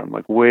together. I'm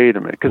like, wait a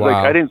minute. Because like,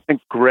 I didn't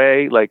think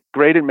gray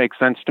didn't make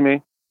sense to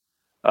me.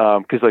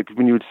 Because like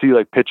when you would see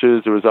like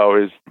pictures, there was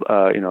always,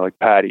 like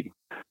Patty.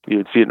 You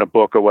would see it in a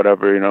book or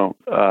whatever,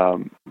 a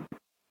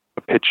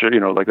picture,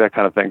 like that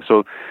kind of thing.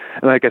 So,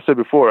 and like I said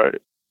before,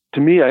 to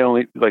me,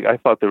 I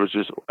thought there was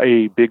just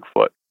a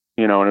Bigfoot,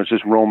 and it was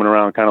just roaming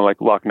around kind of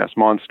like Loch Ness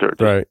Monster,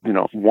 just, right.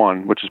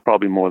 One, which is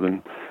probably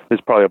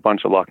there's probably a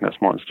bunch of Loch Ness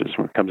Monsters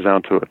when it comes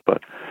down to it.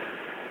 But,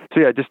 so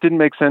yeah, it just didn't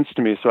make sense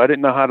to me. So I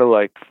didn't know how to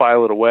like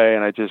file it away.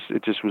 And it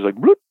just was like,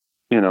 whoop,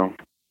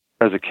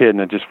 as a kid,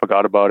 and I just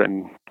forgot about it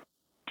and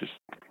just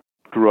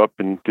grew up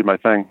and did my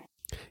thing.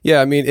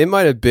 Yeah. I mean, it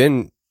might have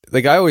been,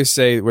 like I always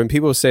say, when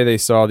people say they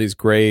saw these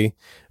gray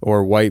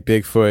or white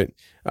Bigfoot,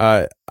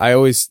 I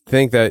always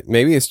think that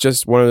maybe it's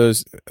just one of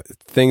those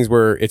things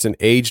where it's an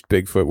aged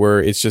Bigfoot, where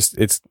it's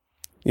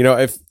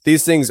if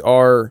these things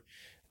are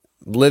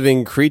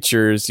living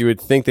creatures, you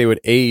would think they would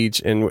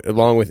age, and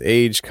along with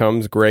age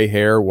comes gray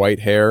hair,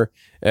 white hair.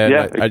 And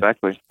yeah,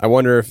 exactly. I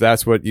wonder if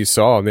that's what you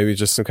saw. Maybe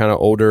just some kind of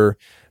older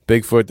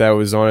Bigfoot that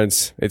was on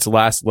its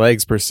last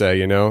legs per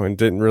se, and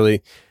didn't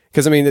really,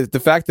 because I mean, the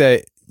fact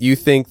that you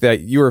think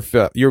that you were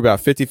about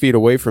 50 feet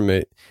away from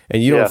it,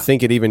 and you don't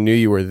think it even knew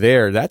you were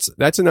there. That's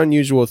an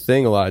unusual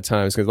thing a lot of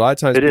times, because a lot of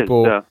times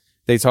people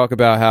they talk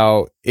about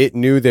how it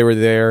knew they were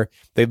there.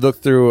 They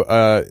look through,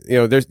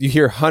 you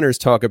hear hunters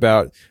talk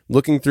about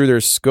looking through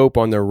their scope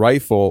on their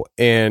rifle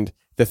and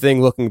the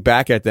thing looking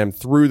back at them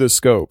through the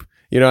scope.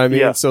 You know what I mean?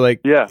 Yeah. So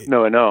like,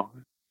 no, I know.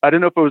 I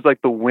didn't know if it was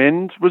like the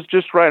wind was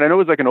just right. I know it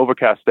was like an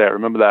overcast day. I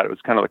remember that. It was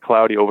kind of a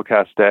cloudy,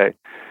 overcast day,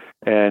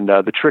 and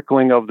the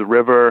trickling of the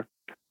river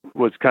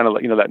was kind of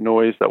like, that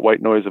noise, that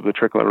white noise of the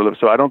trickling river.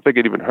 So I don't think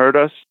it even heard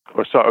us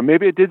or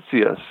maybe it did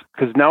see us.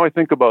 Because now I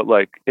think about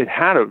like it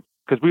had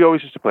because we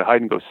always used to play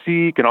hide and go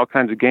seek and all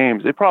kinds of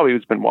games. It probably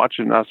has been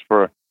watching us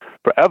for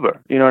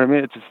forever. You know what I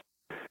mean?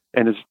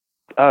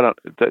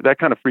 That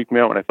kind of freaked me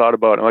out when I thought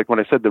about it. Like when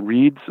I said the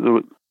reeds,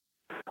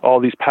 all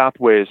these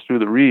pathways through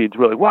the reeds,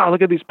 we're like, wow,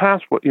 look at these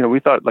pathways. We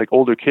thought like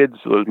older kids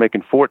was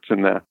making forts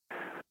in there,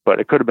 but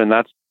it could have been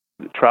that's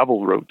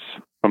travel routes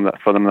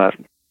for them.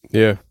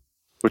 Yeah.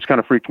 Which kind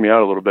of freaked me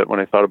out a little bit when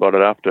I thought about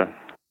it after.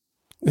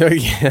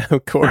 Yeah,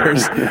 of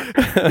course.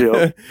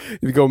 Yep.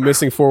 You go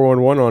missing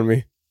 411 on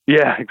me.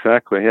 Yeah,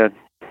 exactly. Yeah.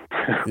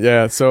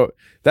 Yeah. So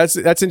that's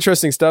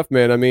interesting stuff,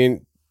 man. I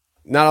mean,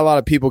 not a lot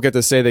of people get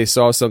to say they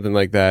saw something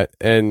like that.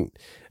 And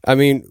I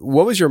mean,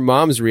 what was your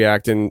mom's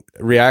reaction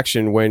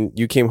when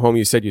you came home?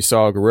 You said you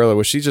saw a gorilla.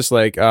 Was she just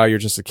like, "Oh, you're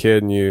just a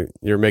kid and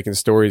you're making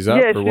stories up,"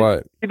 or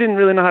what? She didn't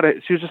really know how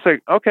to. She was just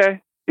like,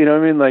 "Okay," you know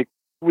what I mean? Like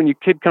when your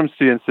kid comes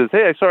to you and says,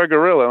 "Hey, I saw a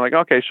gorilla," I'm like,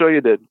 "Okay, sure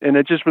you did," and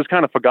it just was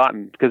kind of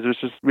forgotten because it was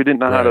just we didn't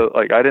know how to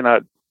like. I didn't know.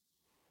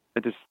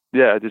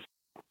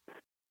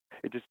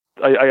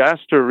 I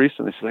asked her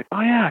recently. She's like,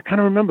 "Oh yeah, I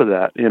kind of remember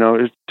that."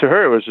 To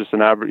her it was just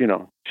an average.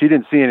 She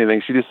didn't see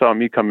anything. She just saw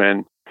me come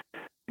in.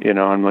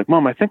 I'm like,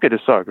 "Mom, I think I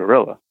just saw a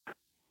gorilla."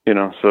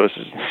 So it's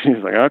just,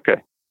 she's like,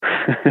 "Okay."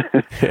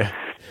 Yeah.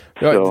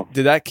 So,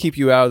 did that keep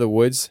you out of the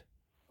woods?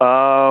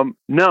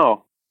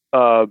 No.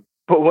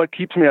 But what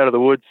keeps me out of the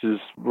woods is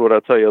what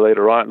I'll tell you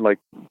later on. Like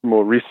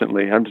more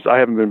recently, I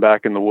haven't been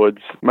back in the woods.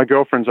 My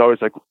girlfriend's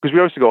always like, because we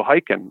always go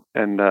hiking,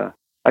 and I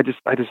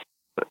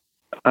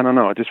don't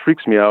know. It just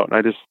freaks me out.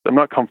 I'm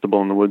not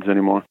comfortable in the woods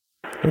anymore.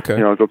 Okay.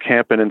 Go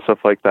camping and stuff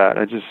like that.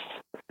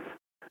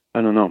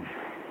 I don't know.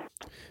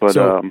 But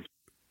so,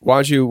 why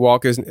don't you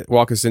walk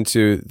us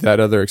into that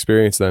other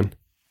experience then?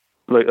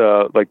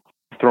 Like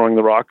throwing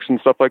the rocks and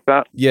stuff like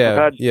that. Yeah.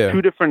 I've had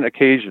two different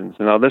occasions.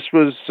 Now this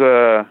was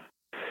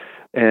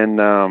in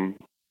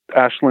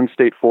Ashland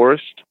State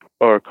Forest,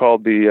 or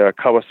called the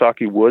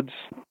Kawasaki Woods.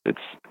 It's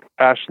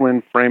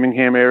Ashland,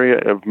 Framingham area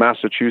of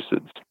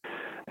Massachusetts,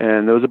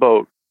 and there was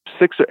about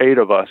 6 or 8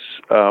 of us.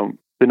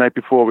 The night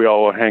before, we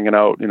all were hanging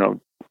out.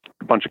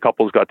 A bunch of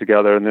couples got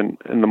together, and then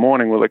in the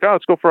morning, we're like, "Oh,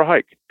 let's go for a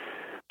hike."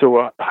 So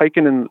we're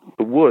hiking in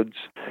the woods,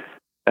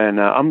 and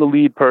I'm the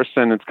lead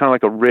person. It's kind of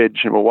like a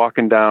ridge, and we're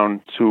walking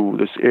down to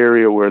this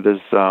area where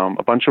there's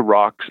a bunch of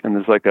rocks, and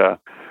there's like a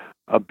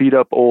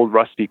beat-up old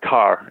rusty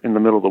car in the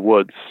middle of the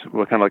woods.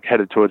 We're kind of like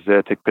headed towards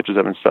there, take pictures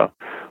of it and stuff.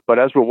 But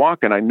as we're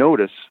walking, I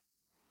notice,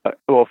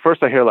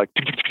 first I hear like,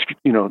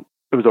 there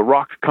was a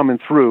rock coming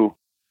through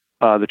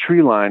the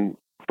tree line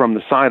from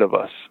the side of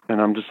us.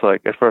 And I'm just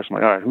like, at first I'm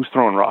like, all right, who's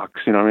throwing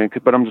rocks? You know what I mean?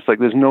 But I'm just like,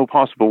 there's no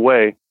possible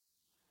way,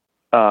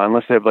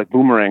 unless they have like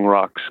boomerang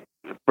rocks,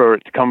 for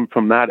it to come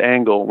from that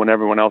angle when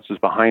everyone else is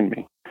behind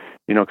me.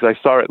 Because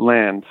I saw it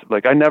land.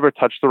 Like, I never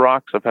touched the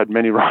rocks. I've had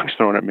many rocks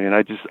thrown at me,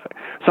 and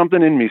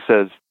something in me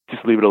says,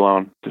 just leave it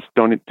alone. You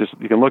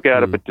can look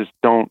at it, but just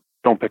don't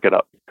pick it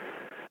up.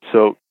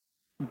 So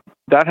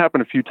that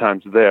happened a few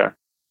times there.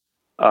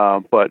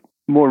 But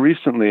more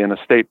recently in a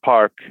state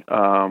park,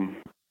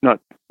 not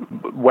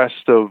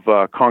west of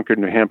Concord,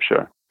 New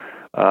Hampshire.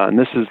 And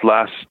this is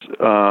last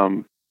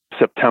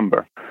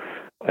September.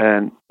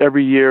 And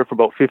every year for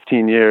about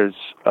 15 years,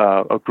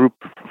 a group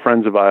of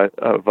friends of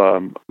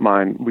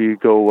mine, we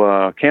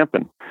go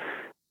camping.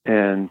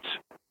 And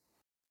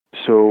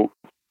so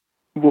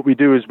what we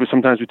do is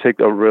sometimes we take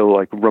a real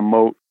like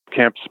remote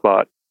camp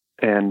spot,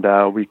 and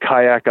we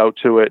kayak out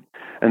to it.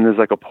 And there's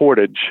like a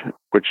portage,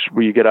 which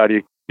where you get out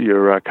of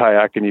your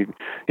kayak and you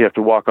have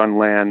to walk on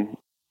land.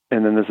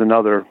 And then there's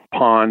another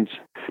pond,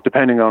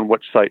 depending on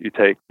which site you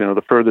take. You know,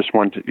 the furthest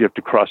one, you have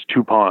to cross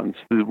 2 ponds.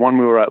 The one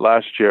we were at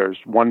last year is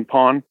 1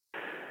 pond,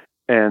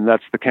 and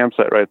that's the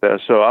campsite right there.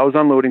 So I was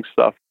unloading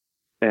stuff,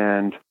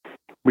 and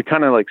we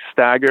kind of like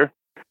stagger,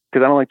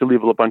 because I don't like to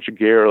leave a bunch of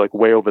gear like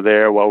way over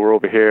there while we're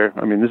over here.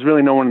 I mean, there's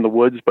really no one in the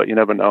woods, but you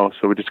never know.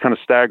 So we just kind of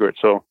stagger it.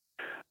 So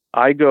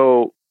I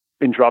go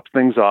and drop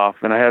things off,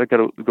 and I had to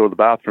go to the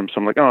bathroom. So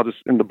I'm like, oh, just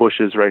in the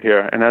bushes right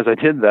here. And as I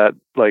did that,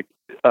 like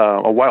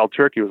a wild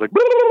turkey was like,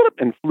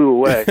 and flew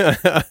away.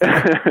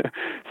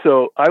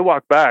 So I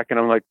walk back, and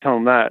I'm like, tell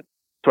him that.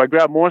 So I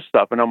grab more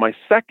stuff. And on my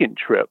second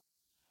trip,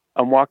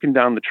 I'm walking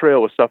down the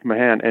trail with stuff in my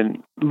hand,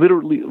 and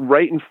literally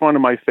right in front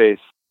of my face,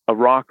 a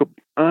rock,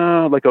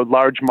 like a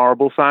large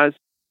marble size,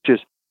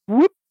 just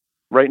whoop,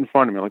 right in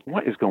front of me. I'm like,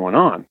 what is going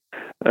on?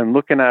 And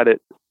looking at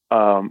it,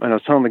 and I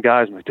was telling the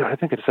guys, I'm like, dude, I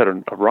think I just had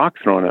a rock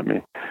thrown at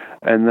me.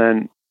 And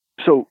then,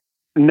 so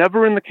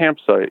never in the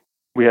campsite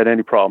we had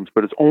any problems,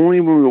 but it's only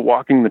when we were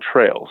walking the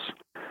trails.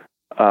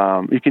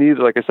 You can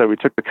either, like I said, we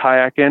took the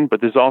kayak in,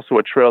 but there's also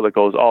a trail that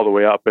goes all the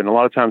way up. And a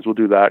lot of times we'll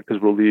do that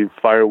because we'll leave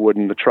firewood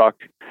in the truck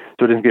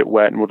so it doesn't get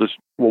wet, and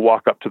we'll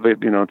walk up to the,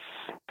 you know, it's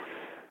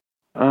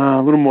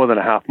a little more than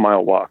a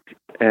half-mile walk.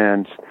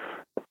 And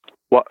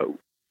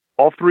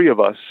all three of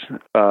us,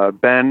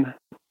 Ben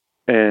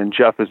and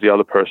Jeff is the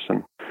other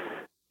person,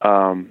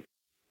 and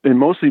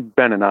mostly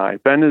Ben and I.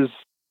 Ben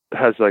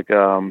has like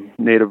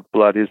native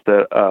blood. He's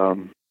the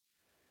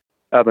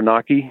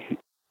Abenaki.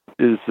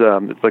 It's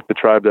like the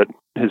tribe that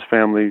his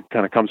family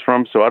kind of comes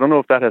from. So I don't know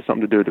if that has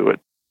something to do it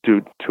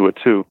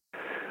too.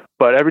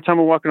 But every time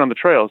we're walking on the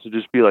trails, it'd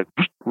just be like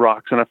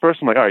rocks. And at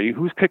first I'm like, all right,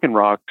 who's kicking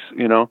rocks?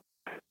 You know.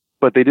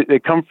 But they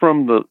come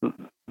from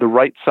the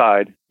right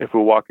side. If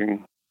we're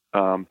walking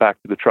back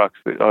to the trucks,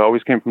 they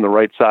always came from the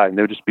right side, and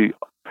they would just be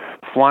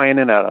flying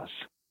in at us.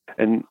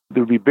 And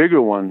there would be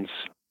bigger ones,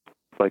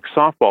 like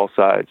softball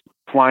size,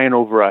 flying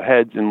over our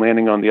heads and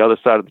landing on the other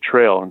side of the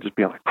trail, and just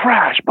being like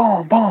crash,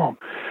 boom, boom.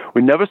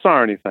 We never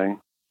saw anything,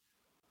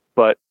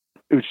 but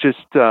it was just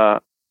for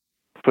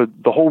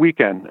the whole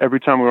weekend. Every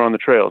time we were on the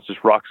trail, it's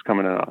just rocks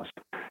coming at us.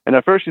 And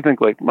at first you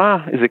think like,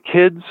 is it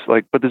kids?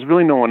 Like, but there's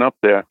really no one up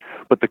there.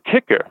 But the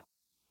kicker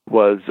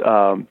was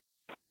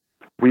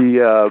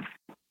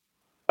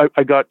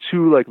I got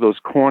 2 like those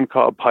corn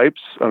cob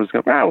pipes. I was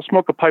going, we'll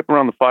smoke a pipe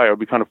around the fire. It'll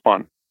be kind of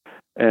fun.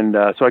 And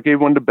so I gave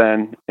one to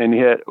Ben, and he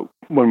had,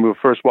 when we were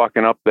first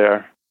walking up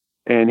there,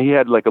 and he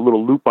had like a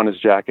little loop on his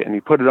jacket, and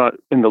he put it on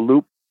in the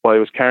loop while he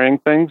was carrying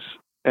things.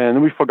 And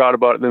then we forgot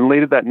about it. Then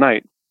later that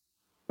night,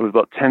 it was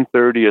about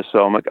 10:30 or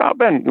so. I'm like, oh,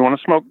 Ben, you want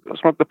to smoke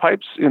the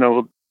pipes? You know,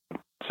 we'll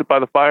sit by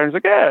the fire. And he's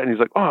like, yeah. And he's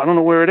like, oh, I don't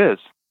know where it is.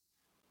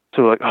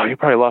 So we're like, oh, you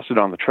probably lost it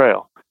on the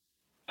trail.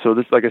 So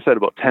this, like I said,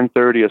 about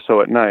 10:30 or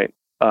so at night,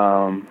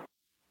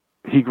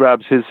 he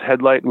grabs his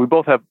headlight, and we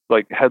both have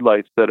like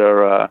headlights that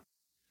are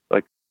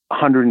like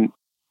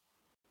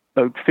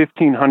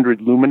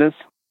 1,500 luminous,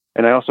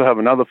 and I also have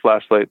another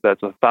flashlight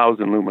that's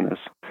 1,000 luminous.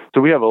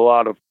 So we have a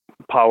lot of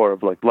power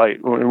of like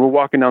light. When we're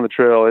walking down the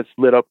trail, it's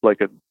lit up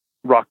like a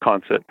rock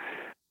concert,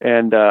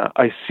 and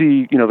I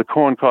see, you know, the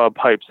corn cob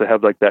pipes that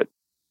have like that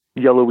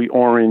yellowy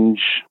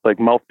orange like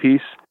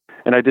mouthpiece,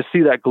 and I just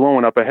see that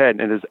glowing up ahead.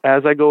 And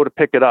as I go to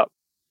pick it up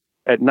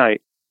at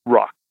night,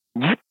 rock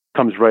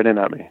comes right in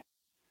at me.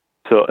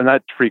 So, and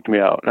that freaked me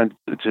out. And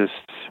it just,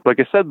 like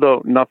I said,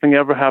 though, nothing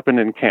ever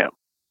happened in camp.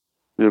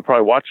 They were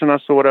probably watching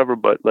us or whatever,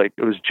 but like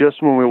it was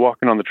just when we were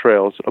walking on the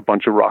trails, a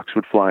bunch of rocks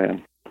would fly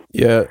in.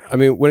 Yeah, I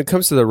mean, when it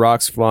comes to the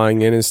rocks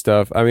flying in and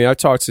stuff, I mean, I've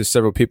talked to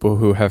several people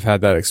who have had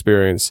that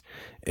experience.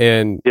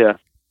 And yeah,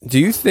 do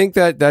you think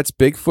that that's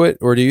Bigfoot,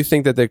 or do you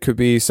think that there could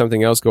be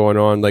something else going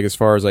on, like as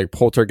far as like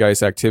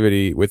poltergeist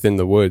activity within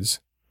the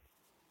woods?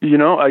 You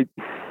know, it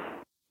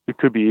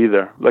could be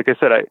either. Like I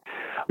said,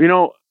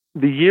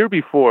 the year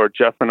before,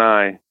 Jeff and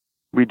I,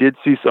 we did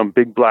see some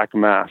big black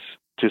mass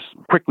just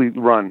quickly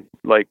run,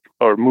 like,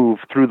 or move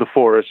through the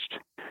forest.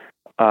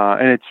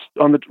 And it's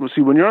on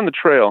when you're on the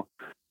trail,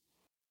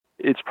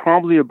 it's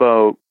probably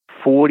about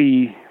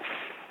 40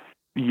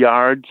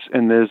 yards,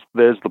 and there's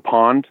the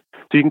pond.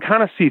 So you can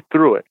kind of see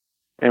through it.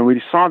 And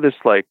we saw this,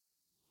 like,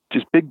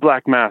 just big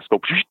black mass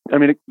go, I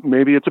mean,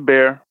 maybe it's a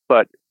bear,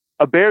 but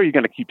a bear you're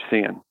going to keep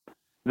seeing.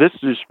 This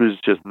was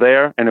just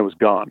there, and it was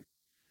gone.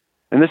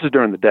 And this is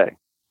during the day.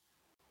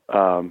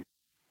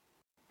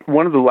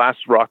 One of the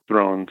last rock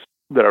throws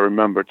that I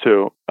remember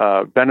too,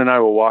 Ben and I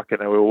were walking,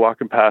 and we were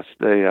walking past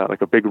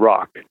a big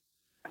rock,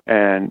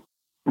 and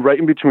right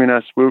in between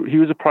us, he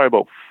was probably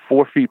about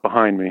 4 feet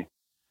behind me,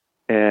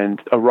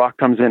 and a rock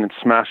comes in and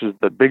smashes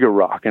the bigger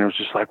rock, and it was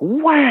just like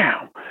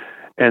wham!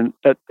 And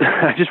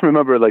I just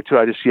remember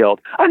I just yelled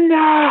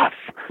enough,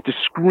 just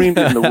screamed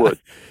in the woods.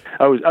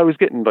 I was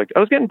getting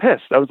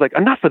pissed. I was like,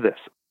 enough of this.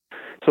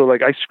 So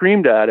like I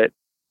screamed at it.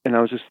 And I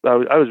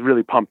was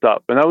really pumped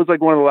up. And that was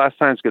like one of the last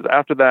times, because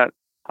after that,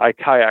 I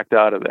kayaked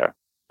out of there.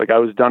 Like I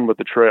was done with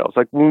the trails.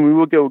 Like when we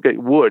would go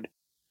get wood,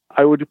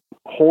 I would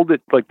hold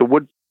it, like the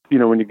wood, you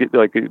know, when you get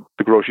like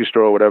the grocery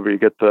store or whatever, you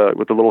get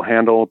with the little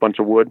handle, a bunch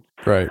of wood.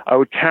 Right. I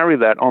would carry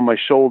that on my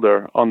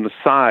shoulder on the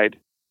side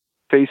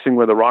facing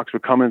where the rocks were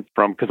coming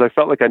from because I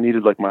felt like I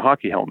needed like my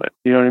hockey helmet.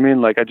 You know what I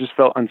mean? Like I just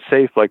felt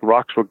unsafe. Like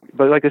rocks were,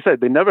 but like I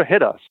said, they never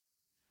hit us.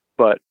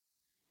 But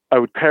I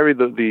would carry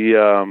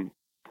the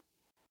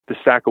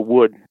sack of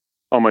wood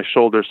on my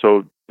shoulder,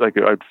 so like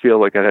I'd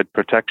feel like I had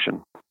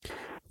protection.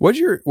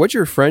 What'd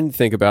your friend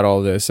think about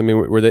all this? I mean,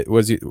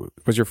 was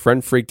your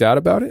friend freaked out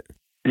about it?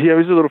 Yeah, he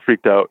was a little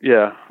freaked out.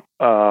 Yeah.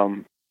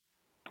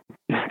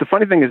 The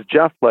funny thing is,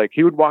 Jeff, like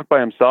he would walk by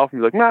himself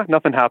and be like, "Nah,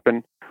 nothing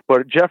happened."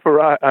 But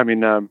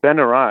Ben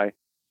or I,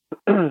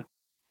 it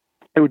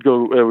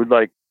would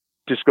like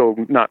just go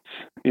nuts.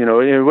 You know,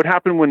 it would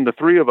happen when the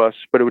three of us,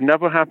 but it would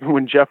never happen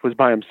when Jeff was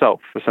by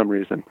himself for some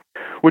reason,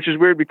 which is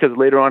weird because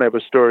later on I have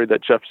a story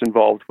that Jeff's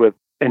involved with,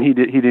 and he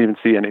didn't even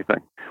see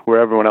anything where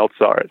everyone else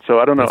saw it. So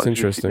I don't know. That's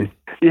interesting.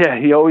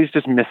 He always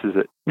just misses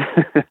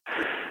it.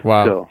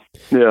 Wow.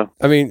 So, yeah.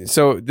 I mean,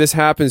 so this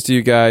happens to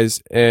you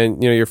guys,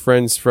 and your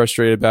friend's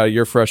frustrated about it.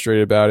 You're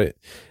frustrated about it.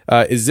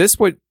 Is this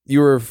what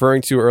you were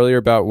referring to earlier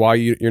about why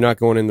you're not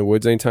going in the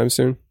woods anytime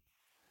soon?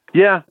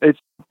 Yeah, it's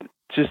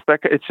just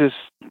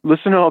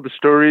listen to all the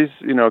stories,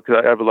 because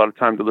I have a lot of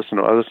time to listen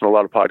to. I listen to a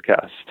lot of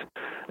podcasts,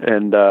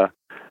 and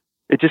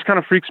it just kind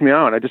of freaks me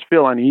out. I just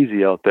feel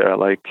uneasy out there.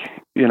 Like,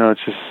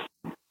 it's just,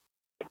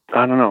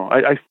 I don't know.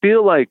 I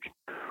feel like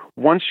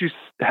once you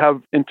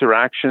have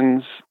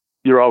interactions,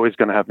 you're always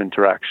going to have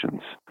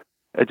interactions.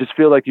 I just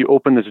feel like you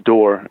open this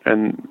door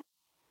and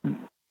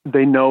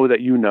they know that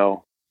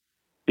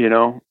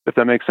if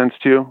that makes sense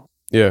to you.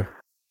 Yeah.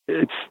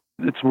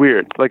 It's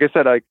weird. Like I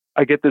said,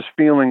 I get this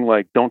feeling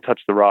like don't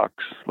touch the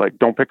rocks, like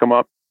don't pick them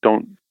up,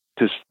 don't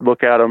just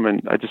look at them.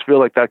 And I just feel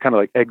like that kind of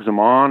like eggs them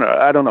on.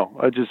 I don't know.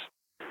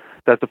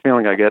 That's the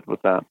feeling I get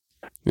with that.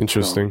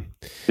 Interesting.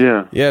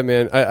 So, yeah,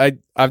 man.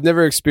 I've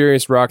never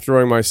experienced rock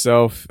throwing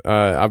myself.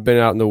 I've been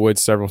out in the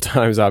woods several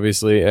times,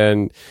 obviously,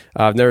 and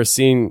I've never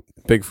seen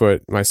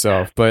Bigfoot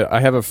myself. But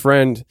I have a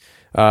friend,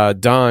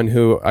 Don,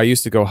 who I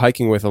used to go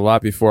hiking with a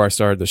lot before I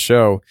started the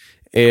show,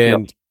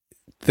 and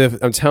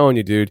I'm telling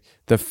you, dude,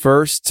 the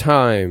first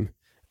time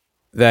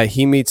that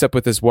he meets up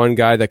with this one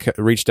guy that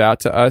reached out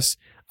to us,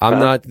 I'm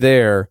not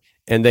there.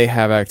 And they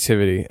have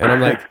activity. And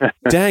I'm like,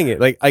 dang it.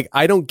 Like,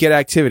 I don't get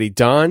activity.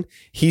 Don,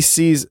 he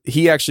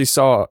actually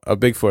saw a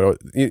Bigfoot.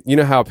 You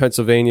know how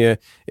Pennsylvania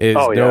is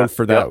known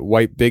for that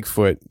white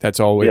Bigfoot that's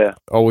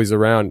always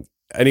around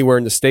anywhere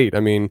in the state.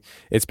 I mean,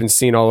 it's been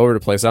seen all over the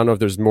place. I don't know if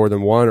there's more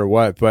than one or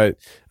what, but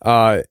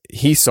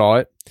he saw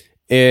it.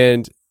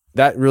 And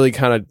that really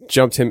kind of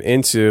jumped him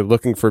into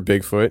looking for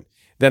Bigfoot.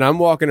 Then I'm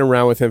walking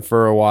around with him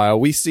for a while.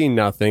 We see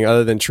nothing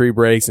other than tree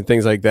breaks and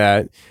things like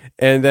that.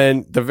 And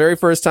then the very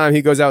first time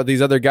he goes out with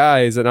these other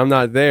guys and I'm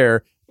not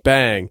there,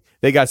 bang,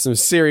 they got some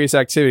serious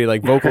activity,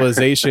 like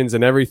vocalizations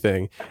and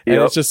everything. And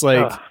it's just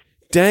like,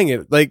 dang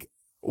it. Like,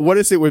 what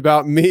is it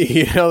about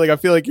me? Like I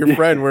feel like your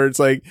friend where it's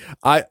like,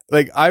 I've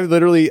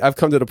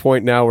come to the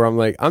point now where I'm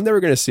like, I'm never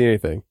going to see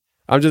anything.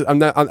 I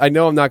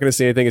know I'm not going to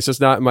see anything. It's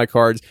just not in my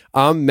cards.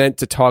 I'm meant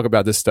to talk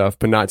about this stuff,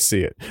 but not see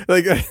it.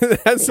 Like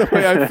that's the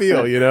way I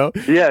feel, Yeah,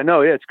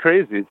 it's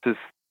crazy. It's just,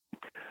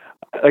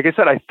 like I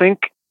said, I think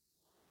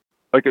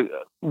like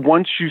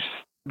once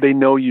they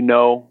know,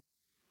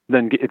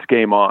 then it's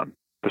game on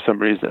for some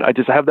reason. I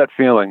just have that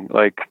feeling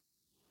like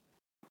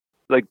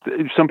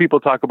some people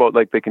talk about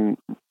like they can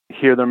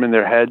hear them in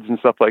their heads and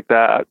stuff like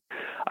that.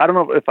 I don't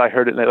know if I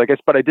heard it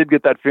but I did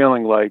get that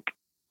feeling like,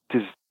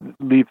 just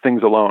leave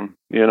things alone,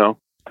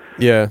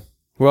 Yeah.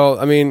 Well,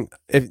 I mean,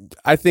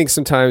 I think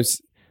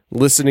sometimes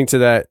listening to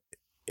that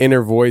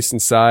inner voice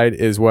inside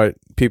is what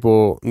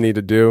people need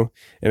to do.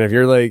 And if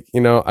you're like,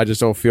 I just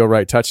don't feel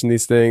right touching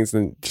these things,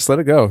 then just let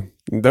it go.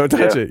 Don't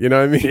touch it. You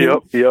know what I mean?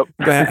 Yep.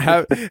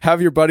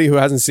 Have your buddy who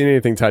hasn't seen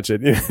anything touch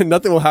it.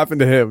 Nothing will happen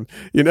to him.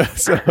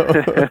 So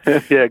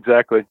yeah,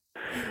 exactly.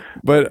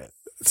 But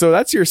so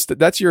that's your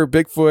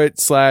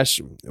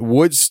Bigfoot /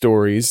 wood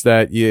stories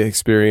that you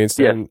experienced.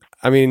 Yeah. And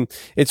I mean,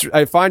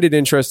 I find it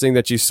interesting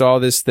that you saw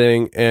this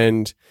thing.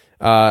 And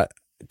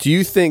do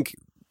you think,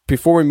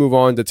 before we move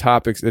on to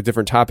a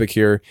different topic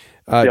here,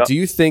 do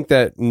you think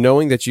that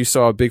knowing that you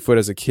saw a Bigfoot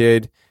as a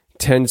kid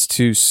tends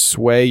to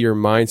sway your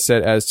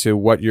mindset as to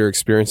what you're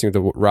experiencing with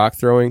the rock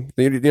throwing?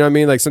 You know what I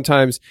mean? Like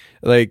sometimes,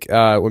 like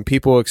when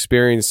people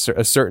experience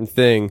a certain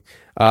thing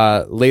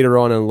later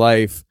on in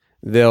life,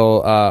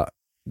 they'll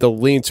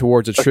lean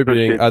towards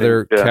attributing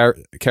other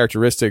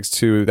characteristics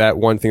to that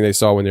one thing they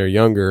saw when they were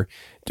younger.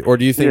 Or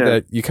do you think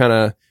that you kind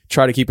of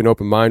try to keep an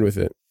open mind with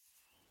it?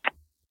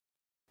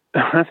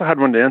 That's a hard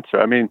one to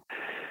answer. I mean,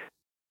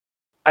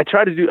 I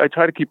try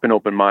to keep an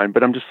open mind,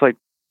 but I'm just like,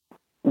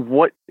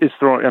 what is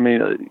throwing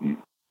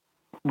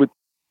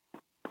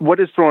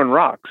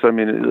rocks? I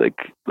mean,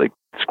 like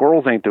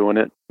squirrels ain't doing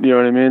it. You know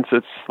what I mean? So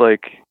it's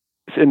like,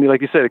 and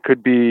like you said, it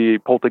could be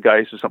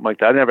poltergeist or something like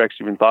that. I never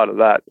actually even thought of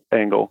that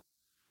angle.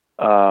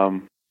 I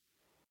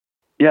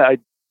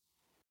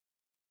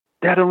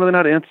don't really know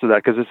how to answer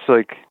that because it's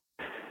like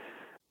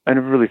I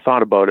never really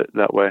thought about it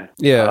that way.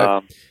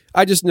 Yeah,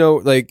 I just know,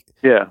 like,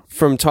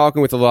 from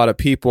talking with a lot of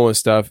people and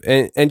stuff,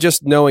 and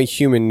just knowing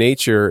human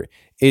nature,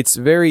 it's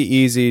very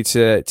easy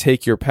to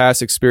take your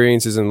past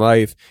experiences in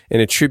life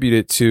and attribute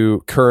it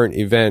to current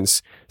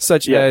events,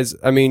 such as,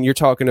 I mean, you're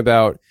talking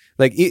about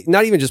like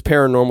not even just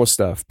paranormal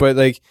stuff, but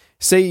like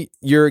say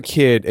you're a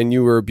kid and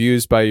you were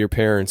abused by your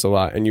parents a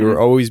lot and you were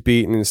always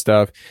beaten and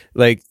stuff,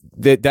 like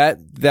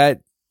that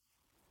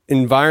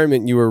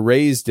environment you were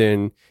raised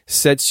in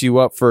sets you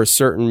up for a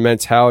certain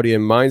mentality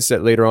and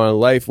mindset later on in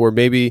life, where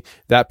maybe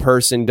that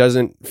person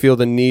doesn't feel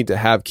the need to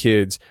have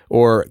kids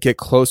or get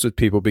close with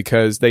people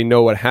because they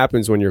know what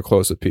happens when you're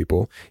close with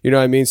people. You know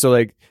what I mean? So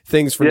like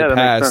things from the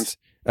past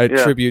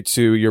attribute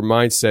to your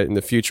mindset in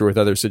the future with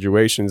other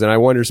situations. And I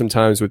wonder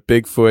sometimes with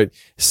Bigfoot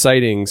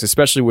sightings,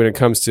 especially when it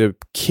comes to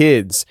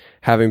kids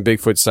having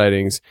Bigfoot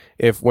sightings,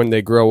 if when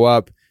they grow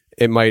up,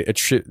 it might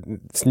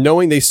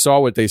knowing they saw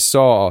what they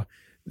saw,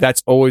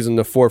 that's always in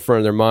the forefront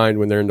of their mind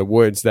when they're in the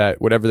woods,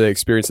 that whatever they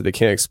experience that they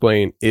can't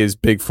explain is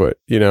Bigfoot,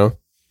 you know?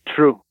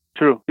 True.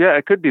 Yeah,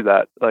 it could be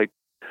that. Like,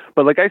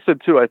 but like I said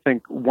too, I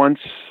think once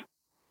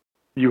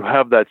you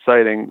have that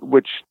sighting,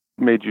 which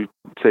made you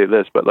say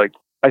this, but like,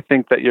 I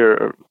think that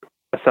you're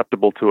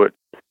acceptable to it.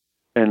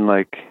 And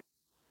like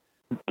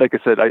I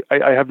said,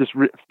 I have this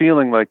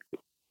feeling like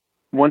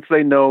once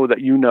they know that,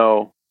 you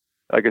know,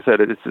 like I said,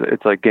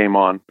 it's like game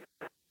on.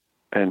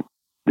 And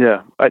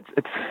yeah,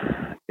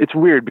 it's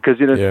weird because,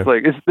 you know, it's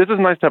like, this is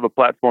nice to have a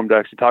platform to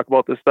actually talk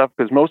about this stuff,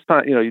 because most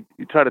time, you know, you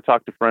try to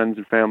talk to friends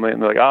and family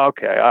and they're like, oh,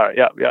 okay, all right,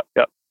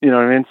 yeah. You know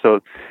what I mean? So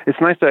it's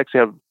nice to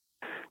actually have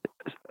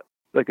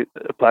like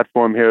a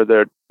platform here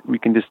that we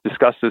can just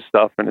discuss this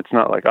stuff, and it's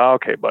not like, oh,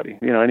 okay, buddy.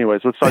 You know,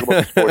 anyways, let's talk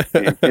about the sports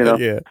team, you know?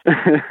 Yeah.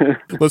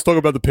 Let's talk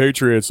about the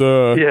Patriots.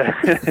 Yeah.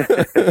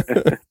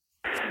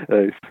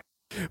 Nice.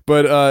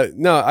 But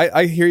no,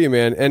 I hear you,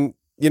 man. And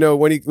you know,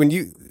 when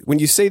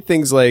you say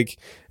things like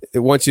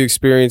once you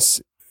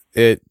experience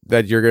it,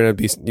 that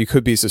you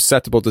could be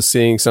susceptible to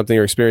seeing something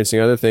or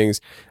experiencing other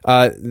things,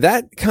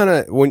 that kind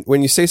of,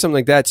 when you say something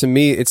like that, to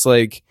me, it's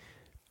like,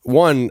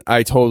 one,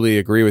 I totally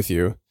agree with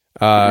you.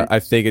 I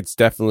think it's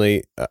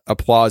definitely a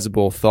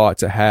plausible thought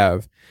to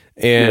have.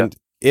 And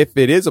if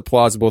it is a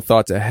plausible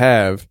thought to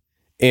have,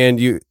 and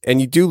you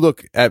do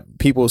look at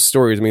people's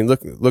stories, I mean,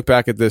 look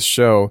back at this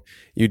show,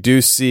 you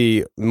do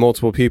see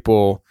multiple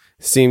people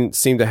seem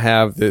to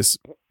have this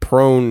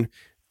prone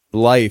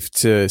life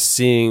to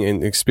seeing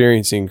and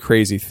experiencing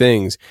crazy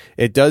things.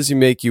 It does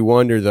make you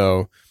wonder,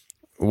 though,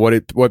 what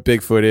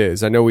Bigfoot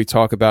is. I know we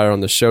talk about it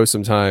on the show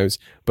sometimes,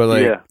 but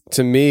like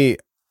to me,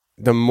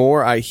 the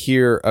more I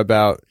hear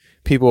about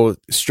people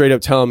straight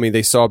up telling me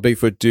they saw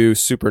Bigfoot do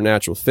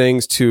supernatural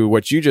things, to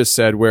what you just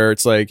said, where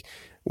it's like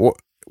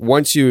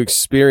once you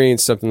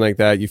experience something like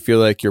that, you feel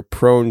like you're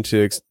prone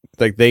to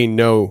like they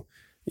know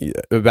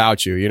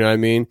about you. You know what I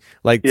mean?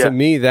 Like to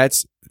me,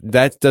 that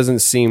doesn't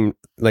seem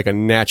like a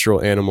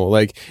natural animal.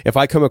 Like if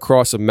I come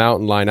across a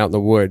mountain lion out in the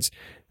woods,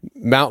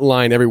 mountain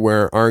lion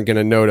everywhere aren't going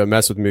to know to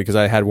mess with me because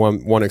I had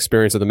one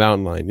experience of the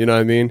mountain lion. You know what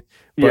I mean?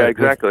 But yeah,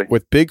 exactly.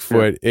 With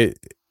Bigfoot,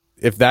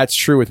 if that's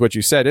true with what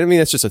you said, I mean,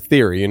 that's just a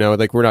theory, you know,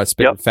 like we're not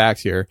spitting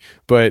facts here,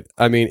 but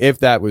I mean, if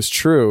that was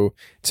true,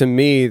 to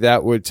me,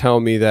 that would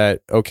tell me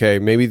that, okay,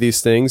 maybe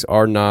these things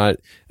are not,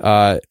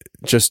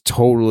 just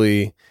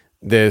totally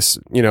this,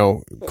 you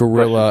know,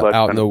 gorilla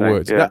out in the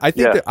woods. Yeah.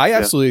 I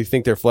absolutely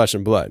think they're flesh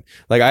and blood.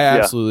 Like I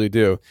absolutely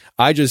do.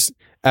 I just,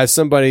 as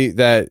somebody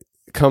that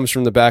comes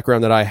from the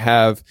background that I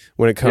have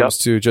when it comes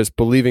to just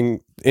believing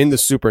in the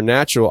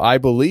supernatural, I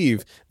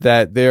believe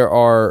that there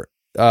are,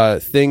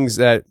 things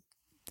that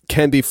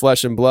can be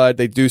flesh and blood.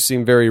 They do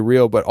seem very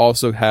real, but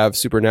also have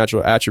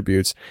supernatural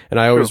attributes. And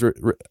I always,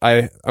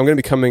 I'm going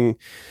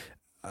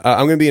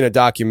to be in a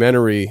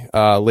documentary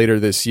later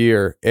this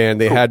year, and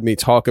they had me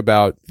talk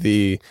about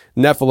the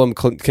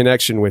Nephilim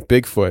connection with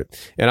Bigfoot.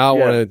 And I don't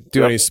want to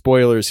do any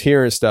spoilers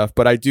here and stuff,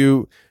 but I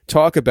do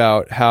talk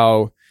about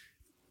how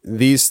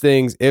these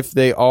things, if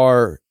they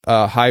are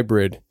a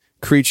hybrid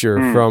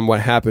creature from what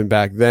happened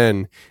back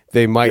then,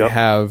 they might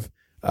have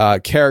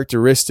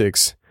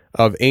characteristics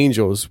of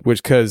angels,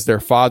 which because their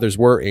fathers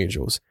were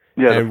angels.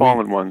 Yeah, the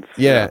fallen ones.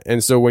 Yeah.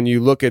 And so when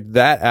you look at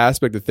that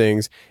aspect of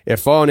things,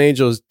 if fallen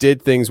angels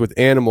did things with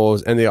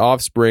animals and the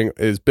offspring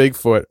is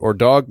Bigfoot or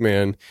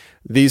Dogman,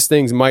 these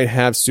things might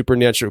have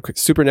supernatural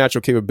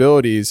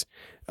capabilities,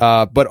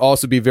 but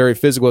also be very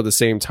physical at the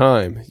same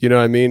time. You know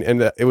what I mean?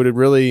 And it would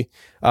really,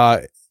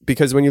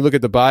 because when you look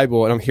at the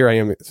Bible, and I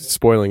am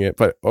spoiling it,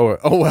 but oh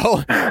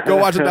well, go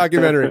watch a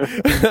documentary.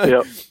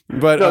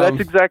 But no,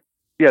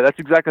 that's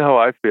exactly how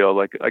I feel.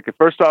 Like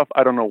first off,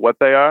 I don't know what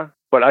they are,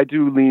 but I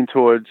do lean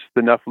towards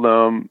the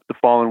Nephilim, the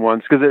fallen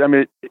ones, because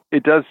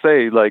it does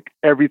say like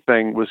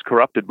everything was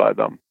corrupted by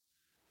them.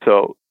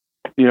 So,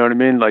 you know what I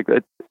mean? Like,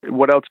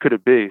 what else could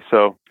it be?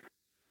 So,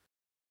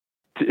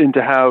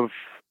 to have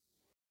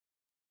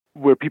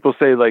where people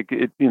say like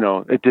it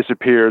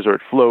disappears or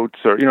it floats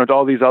or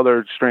all these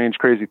other strange,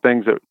 crazy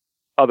things that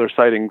other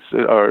sightings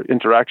or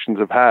interactions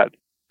have had.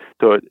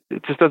 So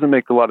it just doesn't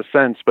make a lot of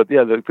sense. But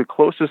yeah, the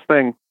closest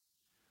thing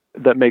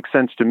that makes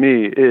sense to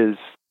me is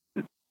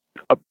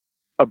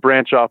a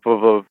branch off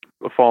of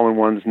a fallen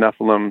ones,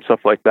 Nephilim, stuff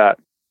like that.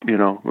 you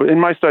know, in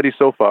my study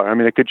so far. I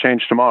mean, it could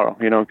change tomorrow,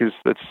 you know, because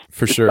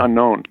it's sure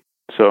unknown.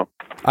 So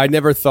I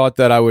never thought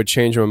that I would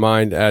change my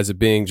mind as it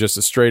being just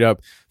a straight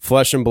up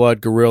flesh and blood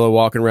gorilla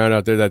walking around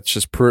out there that's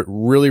just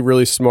really,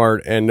 really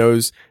smart and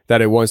knows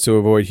that it wants to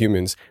avoid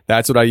humans.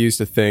 That's what I used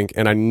to think,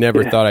 and I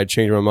never thought I'd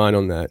change my mind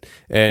on that.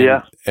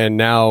 And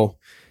now,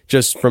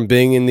 just from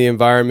being in the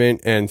environment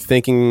and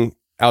thinking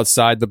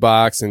outside the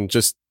box and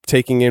just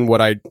taking in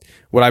what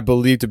I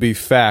believe to be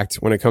fact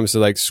when it comes to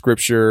like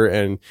scripture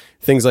and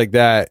things like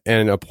that,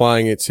 and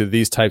applying it to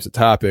these types of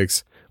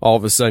topics, all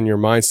of a sudden your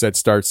mindset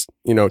starts,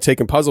 you know,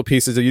 taking puzzle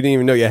pieces that you didn't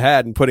even know you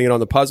had and putting it on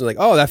the puzzle, like,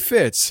 oh, that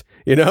fits,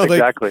 you know,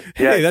 exactly. Like,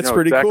 hey, that's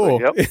pretty cool.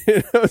 Yep.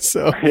 You know,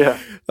 so,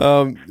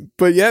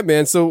 but yeah,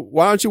 man. So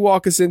why don't you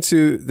walk us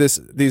into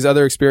these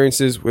other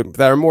experiences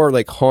that are more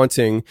like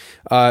haunting,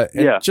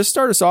 and just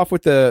start us off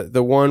with the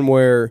one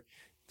where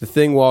the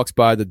thing walks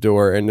by the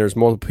door and there's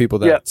multiple people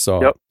that saw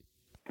it.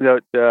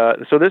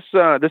 So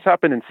this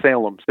happened in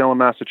Salem,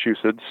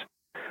 Massachusetts.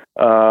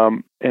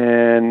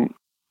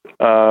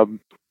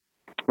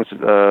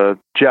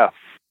 Jeff,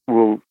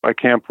 who I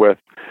camp with,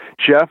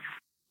 Jeff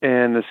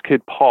and this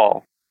kid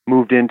Paul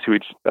moved into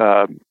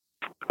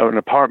an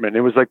apartment.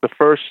 It was like the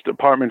first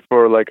apartment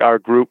for like our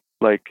group.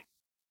 Like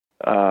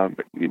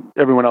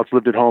everyone else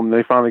lived at home, and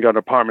they finally got an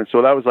apartment.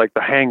 So that was like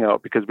the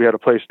hangout because we had a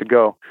place to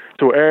go.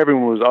 So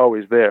everyone was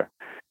always there.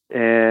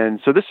 And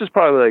so this is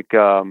probably like,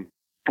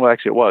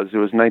 it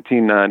was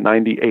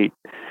 1998.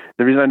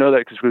 The reason I know that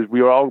is because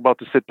we were all about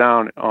to sit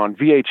down on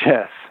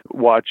VHS,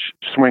 watch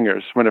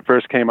Swingers when it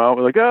first came out.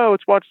 We're like, oh,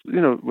 let's watch, you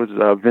know, was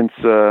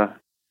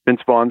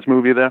Vince Vaughn's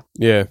movie there.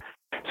 Yeah.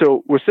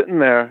 So we're sitting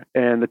there,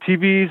 and the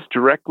TV's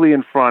directly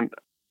in front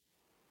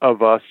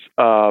of us.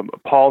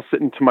 Paul's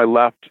sitting to my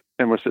left,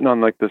 and we're sitting on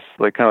like this,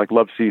 like kind of like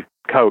love-seat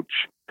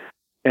couch.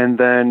 And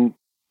then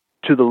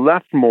to the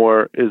left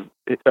more is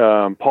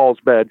Paul's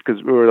bed,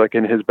 because we were like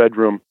in his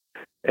bedroom,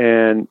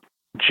 and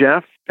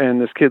Jeff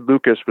and this kid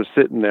Lucas was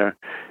sitting there.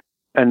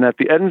 And at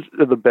the ends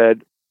of the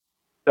bed,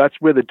 that's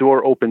where the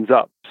door opens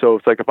up. So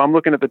it's like if I'm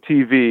looking at the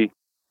TV,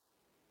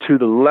 to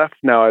the left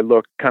now I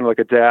look kind of like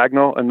a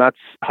diagonal, and that's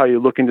how you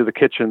look into the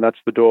kitchen. That's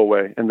the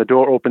doorway. And the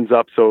door opens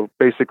up, so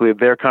basically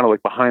they're kind of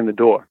like behind the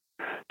door.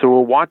 So we're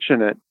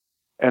watching it,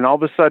 and all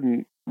of a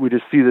sudden we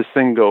just see this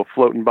thing go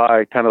floating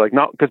by, kind of like,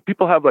 not because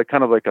people have like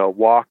kind of like a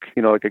walk,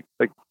 you know,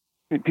 like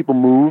people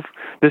move.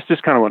 This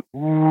just kind of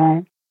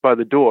went by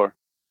the door.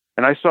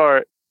 And I saw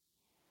it,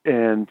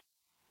 and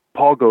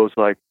Paul goes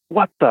like,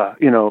 what the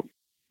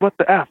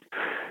F?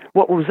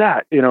 What was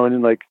that? You know, and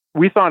then like,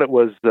 we thought it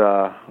was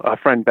our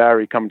friend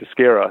Barry coming to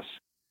scare us,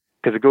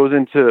 because it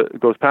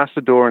goes past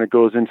the door and it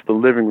goes into the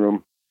living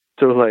room.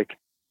 So like,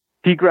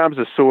 he grabs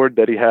a sword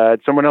that he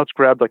had. Someone else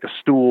grabbed like a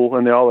stool,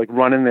 and they all like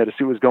run in there to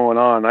see what was going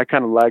on. I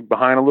kind of lagged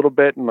behind a little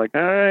bit and like,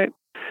 all right.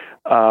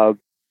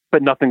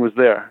 But nothing was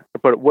there.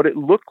 But what it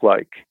looked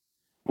like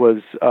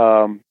was,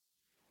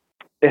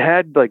 it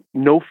had like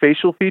no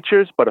facial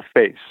features, but a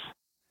face.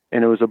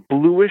 And it was a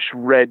bluish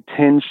red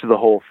tinge to the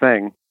whole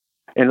thing.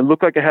 And it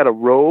looked like it had a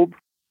robe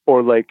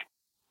or like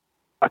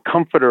a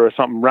comforter or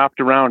something wrapped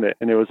around it.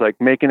 And it was like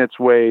making its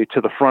way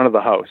to the front of the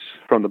house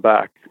from the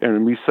back.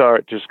 And we saw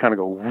it just kind of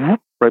go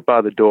whoop right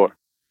by the door.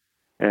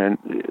 And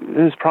it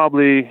was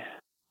probably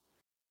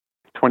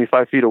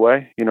 25 feet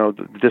away, you know,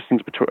 the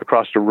distance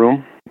across the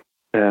room.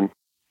 And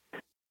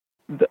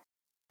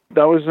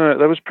that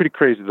was pretty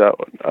crazy, that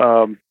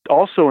one.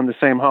 Also in the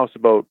same house,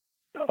 about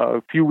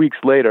a few weeks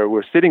later,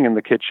 we're sitting in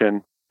the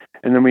kitchen,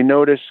 and then we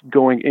noticed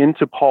going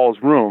into Paul's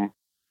room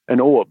an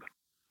orb.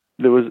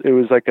 It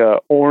was like a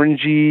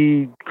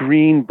orangey,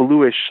 green,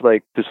 bluish,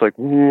 like just like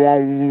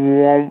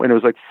and it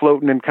was like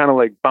floating and kind of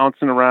like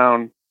bouncing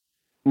around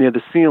near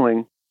the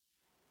ceiling,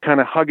 kind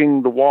of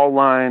hugging the wall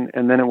line,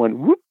 and then it went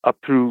whoop up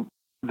through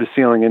the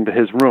ceiling into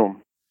his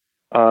room.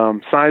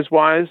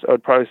 Size-wise, I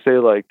would probably say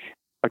like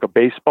a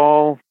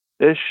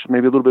baseball-ish,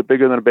 maybe a little bit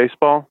bigger than a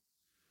baseball.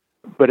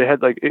 But it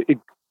had like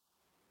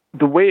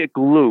the way it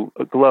glowed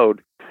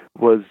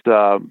was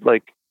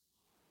like,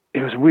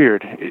 it was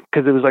weird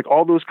because it was like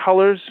all those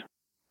colors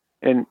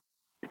and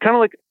kind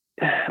of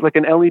like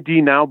an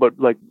LED now, but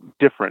like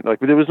different. Like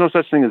there was no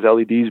such thing as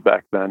LEDs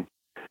back then,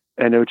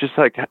 and it would just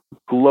like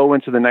glow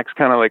into the next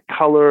kind of like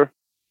color.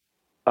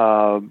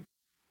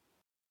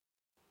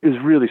 It was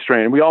really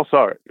strange. We all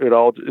saw it.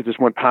 It just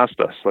went past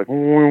us, like,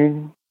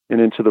 and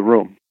into the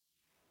room.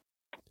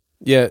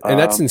 Yeah, and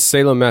that's in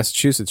Salem,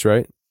 Massachusetts,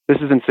 right? This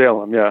is in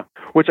Salem, yeah.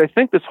 Which I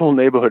think this whole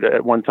neighborhood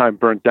at one time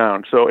burnt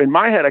down. So in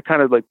my head, I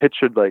kind of like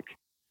pictured like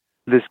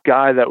this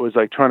guy that was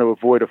like trying to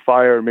avoid a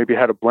fire, maybe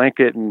had a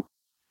blanket and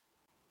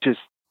just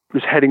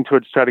was heading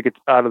try to get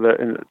out of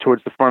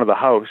towards the front of the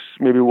house.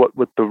 Maybe what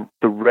the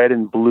red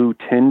and blue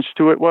tinge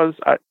to it was.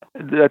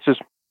 That's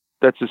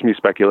just me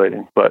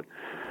speculating, but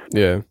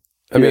yeah.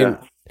 I mean,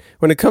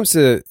 when it comes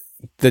to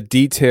the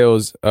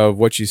details of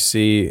what you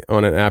see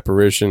on an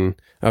apparition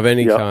of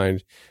any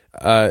kind,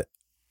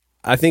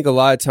 I think a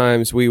lot of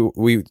times we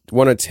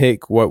want to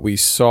take what we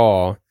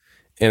saw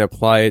and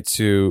apply it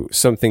to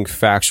something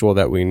factual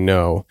that we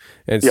know.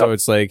 And so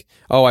it's like,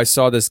 oh, I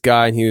saw this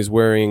guy and he was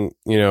wearing,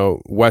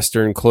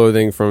 Western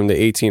clothing from the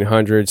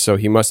 1800s. So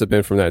he must have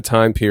been from that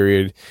time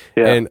period.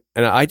 Yeah.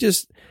 And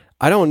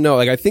I don't know.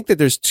 Like, I think that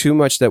there's too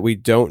much that we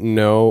don't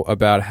know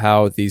about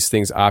how these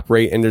things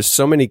operate. And there's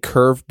so many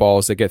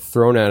curveballs that get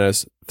thrown at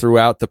us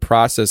throughout the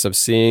process of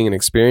seeing and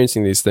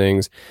experiencing these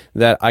things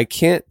that I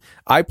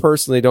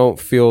personally don't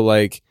feel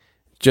like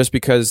just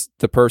because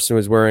the person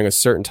was wearing a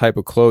certain type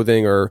of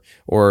clothing or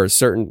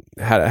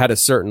had a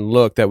certain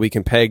look that we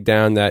can peg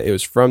down that it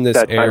was from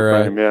this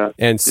era. Frame,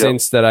 and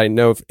since that I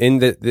know in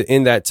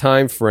that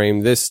time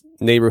frame, this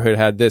neighborhood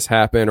had this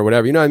happen or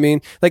whatever, you know what I mean?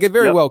 Like it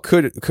very well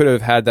could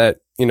have had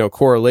that,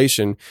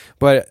 correlation,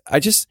 but I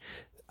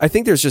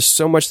think there's just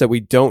so much that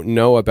we don't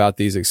know about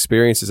these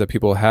experiences that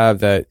people have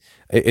that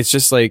it's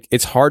just like,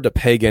 it's hard to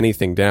peg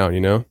anything down,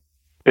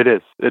 It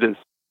is.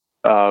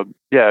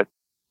 Yeah.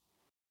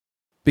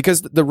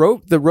 Because the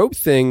rope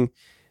thing,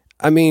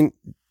 I mean,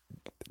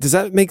 does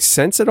that make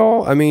sense at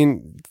all? I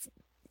mean,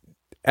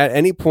 at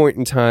any point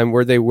in time,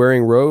 were they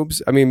wearing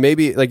robes? I mean,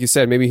 maybe, like you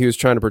said, maybe he was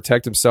trying to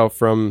protect himself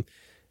from,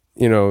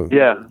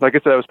 Yeah, like I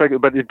said, I was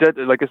speculating, but it did.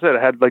 Like I said,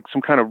 it had like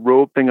some kind of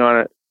robe thing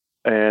on it,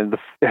 and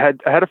it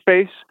had a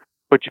face,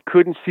 but you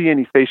couldn't see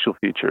any facial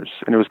features,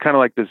 and it was kind of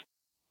like this.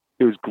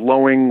 It was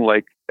glowing,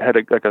 like had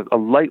a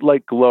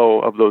light glow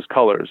of those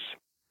colors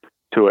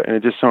to it, and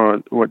it just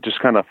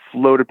kind of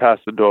floated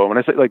past the door. When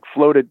I say like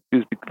floated,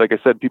 is like I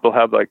said, people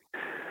have like,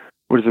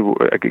 what is it,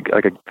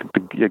 like a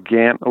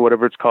gant or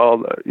whatever it's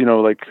called,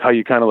 like how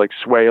you kind of like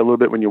sway a little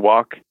bit when you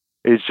walk.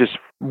 It's just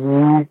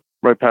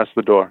right past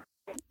the door.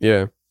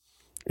 Yeah,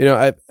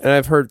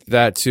 I've heard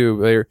that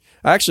too.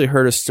 I actually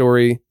heard a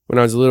story when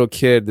I was a little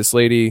kid. This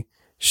lady,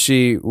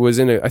 she was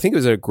I think it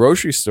was at a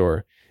grocery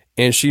store,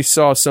 and she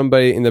saw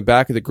somebody in the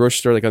back of the grocery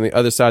store, like on the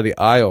other side of the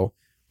aisle,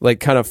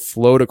 like kind of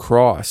float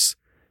across.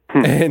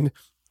 And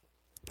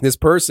this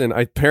person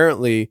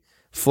apparently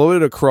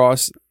floated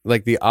across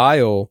like the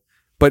aisle,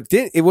 but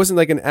it wasn't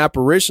like an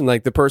apparition.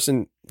 Like the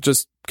person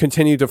just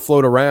continued to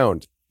float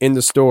around in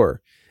the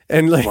store.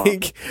 And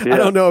like, I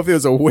don't know if it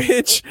was a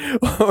witch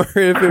or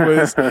if it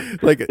was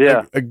like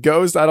a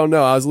ghost. I don't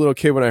know. I was a little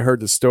kid when I heard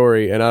the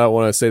story, and I don't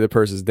want to say the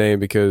person's name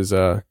because,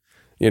 I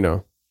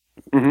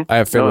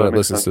have family that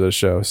listens to the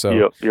show.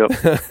 So,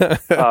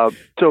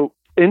 so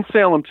in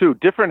Salem too,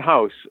 different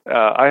house.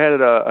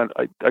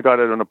 I got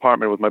an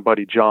apartment with my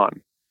buddy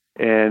John,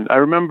 and I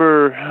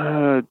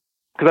remember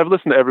because I've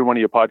listened to every one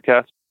of your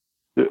podcasts.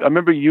 I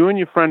remember you and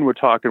your friend were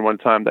talking one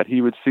time that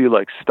he would see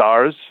like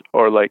stars,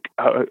 or like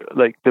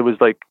there was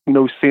like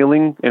no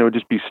ceiling and it would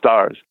just be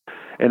stars.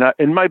 And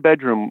in my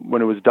bedroom,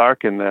 when it was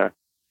dark in there,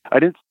 I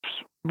didn't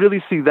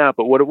really see that,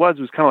 but what it was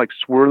kind of like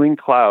swirling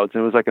clouds,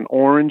 and it was like an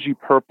orangey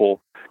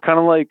purple, kind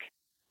of like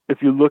if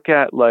you look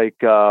at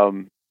like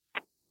when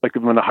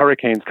the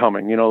hurricane's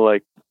coming,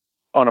 like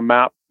on a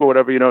map or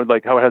whatever,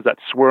 like how it has that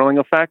swirling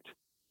effect.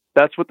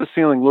 That's what the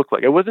ceiling looked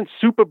like. It wasn't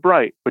super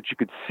bright, but you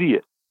could see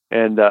it.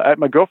 And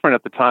my girlfriend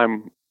at the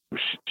time,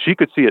 she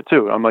could see it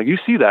too. I'm like, you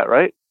see that,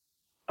 right?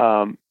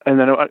 And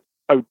then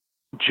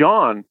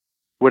John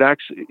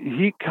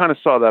he kind of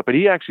saw that, but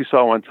he actually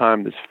saw one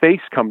time this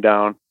face come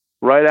down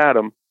right at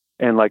him,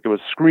 and like it was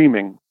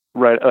screaming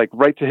right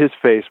to his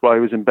face while he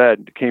was in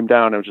bed. It came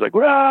down and it was just like,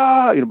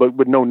 "Rah!" but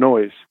with no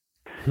noise.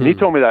 And he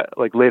told me that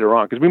like later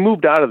on, because we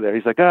moved out of there.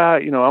 He's like, I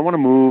want to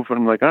move. And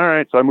I'm like, all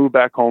right. So I moved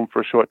back home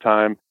for a short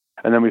time,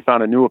 and then we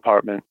found a new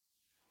apartment.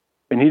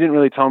 And he didn't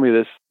really tell me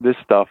this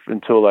stuff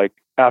until like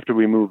after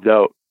we moved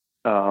out.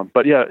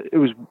 But yeah, it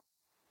was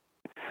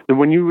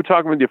when you were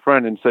talking with your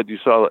friend and said he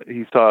saw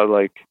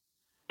like,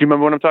 do you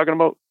remember what I'm talking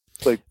about?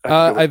 Like,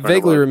 I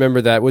vaguely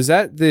remember that. Was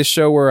that the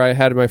show where I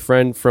had my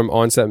friend from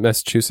Onset,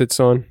 Massachusetts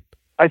on?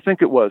 I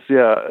think it was.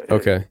 Yeah.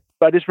 Okay.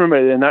 But I just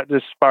remember, and that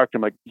just sparked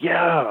him. Like, yeah,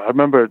 I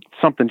remember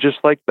something just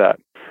like that,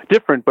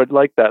 different, but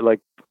like that.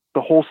 Like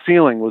the whole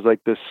ceiling was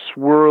like this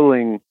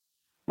swirling,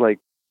 like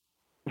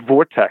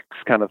vortex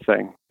kind of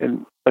thing,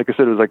 and like I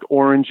said, it was like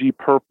orangey,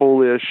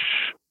 purplish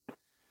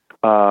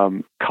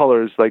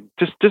colors, like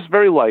just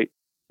very light.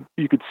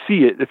 You could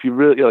see it if you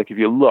really if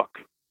you look.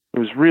 It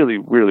was really,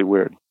 really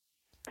weird.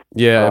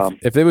 Yeah,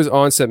 if it was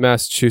Onset,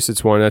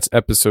 Massachusetts one, that's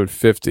episode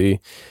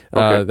 50.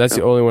 That's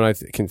the only one I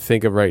can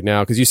think of right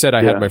now, because you said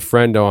I had my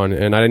friend on,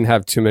 and I didn't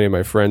have too many of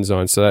my friends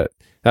on, so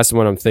that's the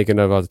one I'm thinking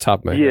of off the top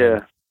of my head. Yeah,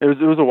 it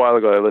was a while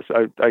ago. I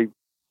listened.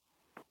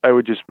 I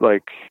would just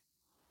like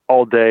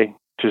all day,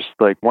 just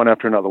like one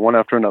after another,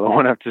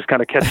 just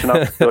kind of catching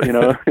up. So,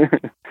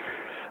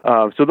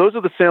 so those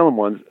are the Salem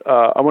ones.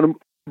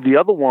 The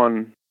other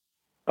one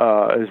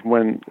is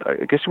when,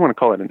 I guess you want to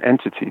call it an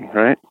entity,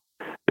 right?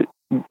 It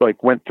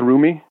like went through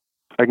me.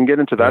 I can get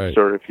into that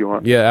story if you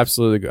want. Yeah,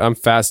 absolutely. I'm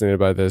fascinated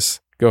by this.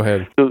 Go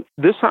ahead. So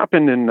this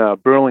happened in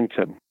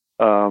Burlington,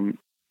 Mass.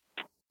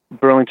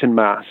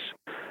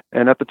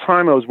 And at the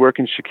time I was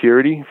working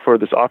security for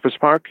this office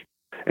park,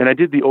 and I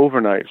did the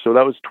overnight. So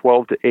that was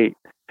 12 to 8.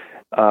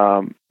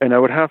 And I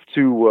would have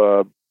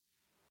to,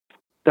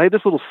 I had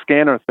this little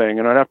scanner thing,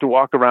 and I'd have to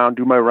walk around,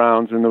 do my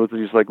rounds, and there was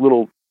these like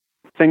little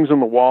things on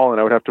the wall, and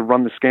I would have to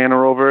run the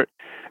scanner over it,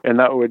 and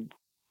that would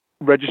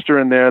register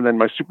in there. Then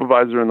my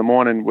supervisor in the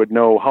morning would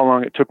know how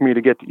long it took me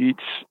to get to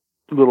each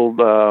little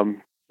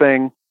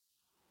thing,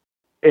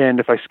 and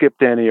if I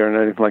skipped any or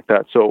anything like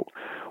that. So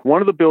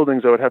one of the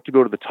buildings, I would have to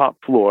go to the top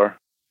floor,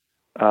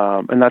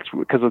 and that's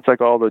because it's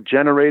like all the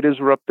generators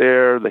were up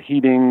there, the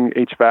heating,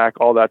 HVAC,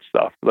 all that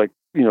stuff, like,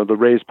 you know, the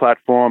raised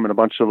platform and a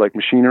bunch of like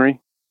machinery.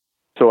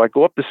 So I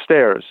go up the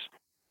stairs,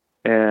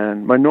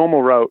 and my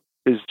normal route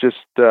is just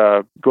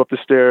go up the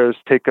stairs,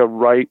 take a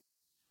right,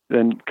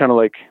 then kind of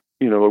like,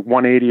 you know,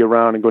 180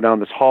 around and go down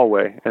this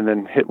hallway, and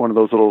then hit one of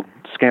those little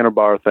scanner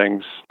bar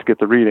things to get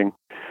the reading.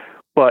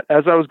 But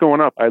as I was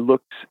going up, I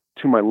looked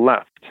to my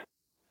left,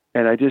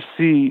 and I just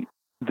see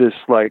this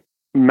like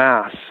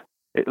mass.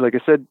 Like I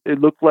said, it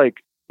looked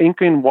like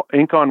ink in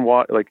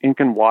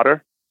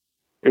water.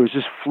 It was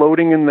just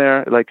floating in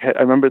there. Like, I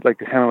remember like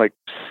kind of like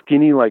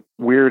skinny, like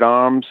weird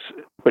arms,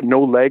 but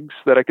no legs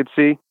that I could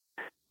see.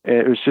 And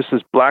it was just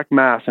this black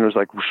mass, and it was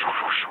like whoosh,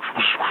 whoosh,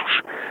 whoosh,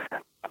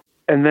 whoosh.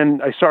 And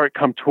then I saw it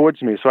come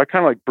towards me. So I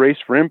kind of like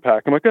braced for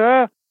impact. I'm like,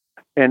 ah.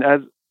 And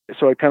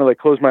so I kind of like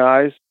closed my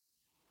eyes.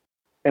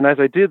 And as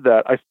I did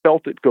that, I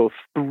felt it go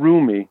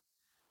through me.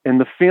 And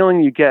the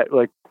feeling you get,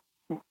 like,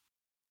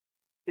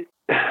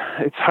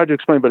 it's hard to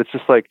explain, but it's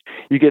just like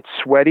you get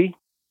sweaty.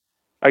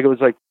 Like, it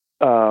was like,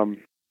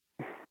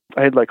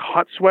 I had like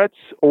hot sweats,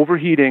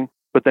 overheating,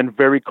 but then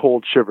very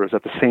cold shivers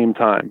at the same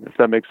time, if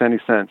that makes any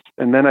sense.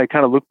 And then I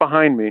kind of looked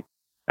behind me,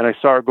 and I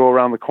saw it go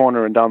around the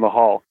corner and down the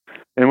hall.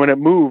 And when it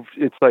moved,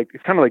 it's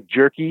kind of like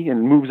jerky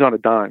and moves on a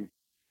dime.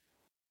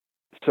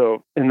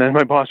 So, and then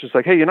my boss was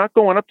like, "Hey, you're not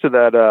going up to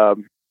that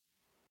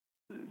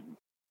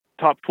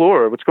top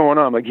floor. What's going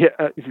on?" I'm like,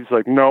 "Yeah." He's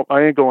like, "No,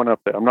 I ain't going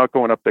up there. I'm not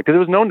going up there." Because it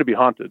was known to be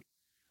haunted.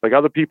 Like,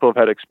 other people have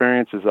had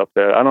experiences up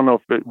there. I don't know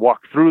if it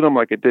walked through them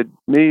like it did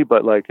me,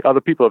 but like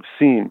other people have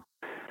seen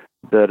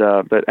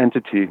that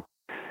entity.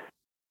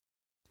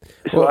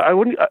 So I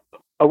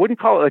wouldn't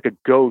call it like a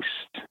ghost,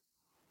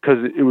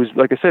 because it was,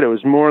 like I said, it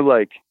was more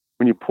like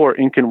when you pour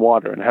ink in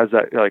water and it has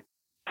that like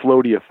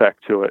floaty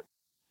effect to it.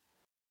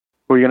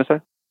 What were you gonna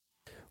say?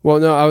 Well,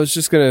 no, I was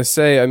just gonna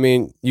say, I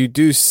mean, you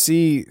do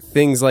see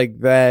things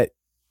like that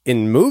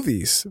in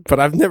movies, but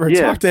I've never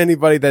talked to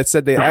anybody that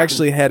said they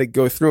actually had to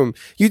go through them.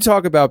 You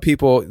talk about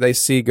people, they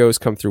see ghosts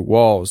come through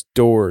walls,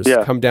 doors,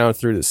 come down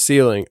through the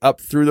ceiling,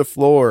 up through the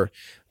floor,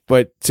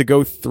 but to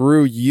go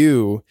through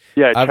you.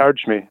 Yeah, it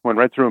charged me, went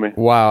right through me.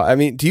 Wow. I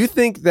mean, do you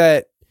think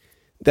that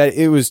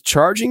it was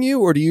charging you,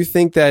 or do you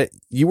think that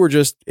you were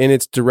just in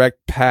its direct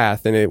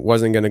path and it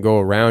wasn't going to go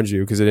around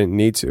you because it didn't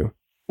need to?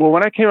 Well,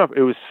 when I came up,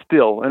 it was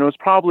still, and it was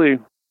probably,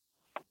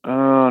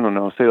 I don't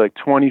know, say like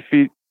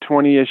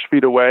 20-ish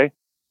feet away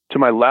to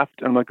my left.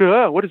 And I'm like,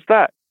 oh, what is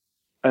that?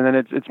 And then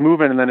it's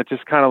moving, and then it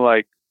just kind of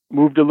like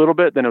moved a little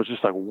bit. Then it was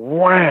just like,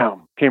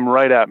 wham, came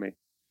right at me.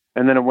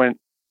 And then it went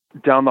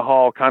down the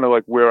hall, kind of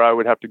like where I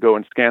would have to go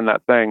and scan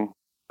that thing.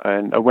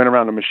 And I went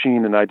around the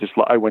machine, and I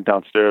went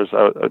down the stairs,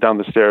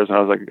 and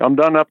I was like, I'm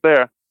done up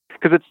there.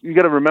 Because you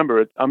got to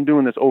remember, I'm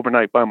doing this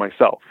overnight by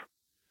myself.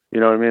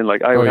 You know what I mean?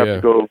 Like, I would have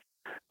to go.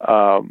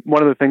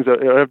 One of the things I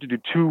have to do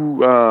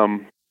two, I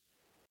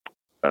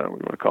don't know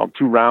what you want to call them,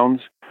 2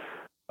 rounds.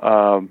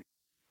 I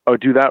would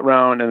do that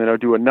round, and then I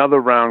would do another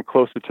round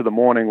closer to the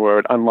morning where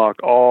I'd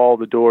unlock all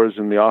the doors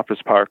in the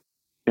office park,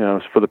 you know,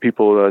 for the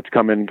people to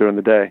come in during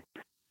the day.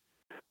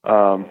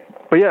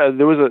 But yeah,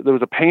 there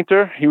was a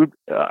painter. He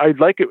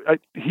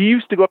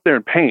used to go up there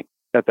and paint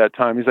at that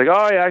time. He's like,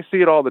 "Oh yeah, I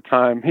see it all the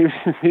time."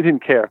 He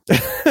didn't care.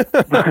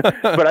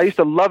 But I used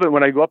to love it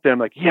when I go up there. I'm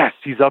like, "Yes,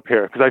 he's up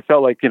here," because I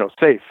felt like, you know,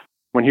 safe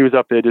when he was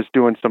up there just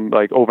doing some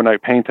like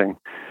overnight painting.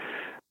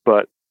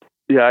 But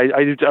yeah,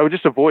 I would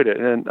just avoid it.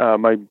 And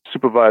my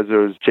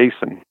supervisor was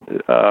Jason,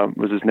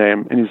 was his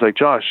name, and he's like,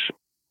 "Josh,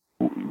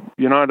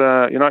 you're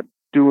not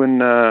doing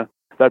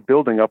that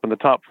building up on the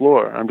top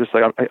floor." I'm just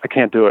like, I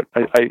can't do it.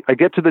 I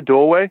get to the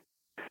doorway,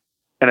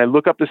 and I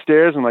look up the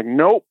stairs, and I'm like,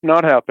 nope,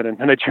 not happening.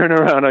 And I turn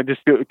around, I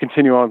just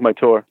continue on with my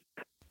tour.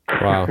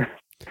 Wow.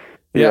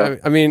 Yeah,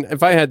 I mean,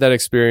 if I had that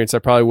experience, I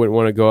probably wouldn't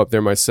want to go up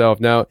there myself.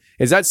 Now,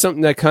 is that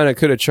something that kind of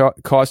could have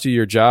cost you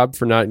your job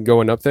for not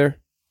going up there?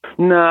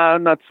 No,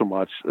 not so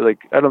much. Like,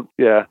 I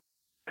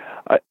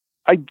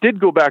did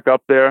go back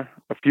up there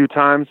a few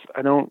times.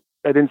 I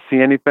didn't see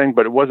anything,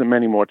 but it wasn't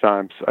many more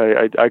times.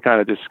 I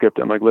kind of just skipped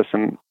it. I'm like,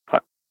 listen,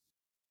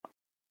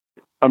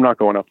 I'm not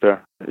going up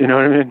there. You know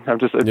what I mean?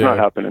 It's not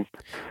happening.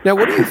 Now,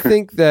 what do you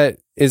think that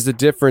is the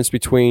difference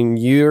between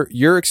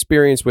your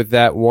experience with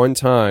that one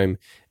time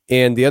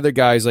and the other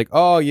guy's like,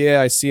 "Oh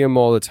yeah, I see him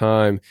all the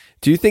time"?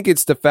 Do you think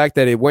it's the fact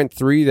that it went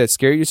through you that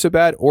scared you so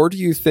bad, or do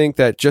you think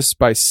that just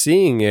by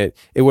seeing it,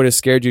 it would have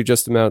scared you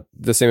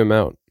the same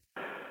amount?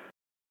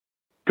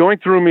 Going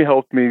through me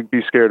helped me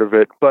be scared of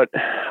it, but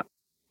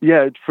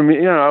yeah, for me,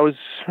 you know, I was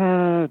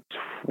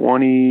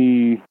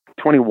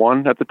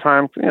 21 at the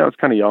time. You know, it's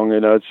kind of young,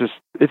 and it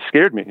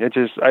scared me.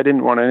 I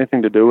didn't want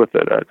anything to do with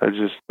it. I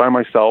just by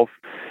myself.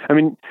 I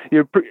mean,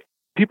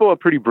 people are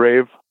pretty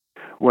brave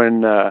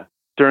when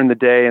during the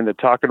day and they're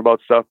talking about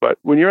stuff. But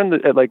when you're in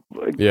the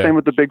same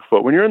with the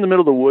Bigfoot, when you're in the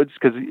middle of the woods,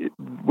 because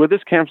where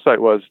this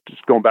campsite was,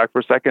 just going back for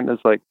a second, is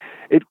like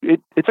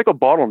it's like a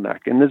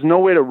bottleneck, and there's no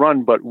way to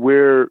run but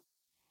where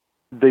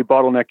they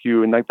bottleneck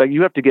you, and like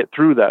you have to get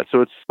through that.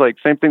 So it's like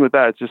same thing with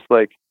that. It's just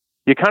like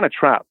you're kind of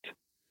trapped,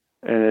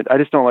 and I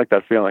just don't like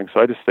that feeling. So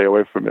I just stay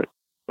away from it.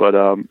 But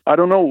I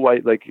don't know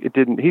why. Like it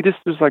didn't. He just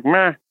was like,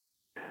 meh.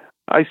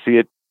 I see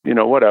it.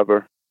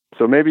 Whatever.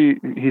 So maybe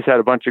he's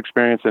had a bunch of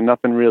experience and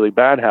nothing really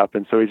bad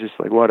happened. So he's just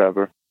like,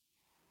 whatever.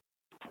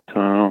 So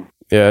I don't know.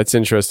 Yeah, it's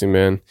interesting,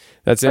 man.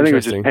 That's interesting. I think he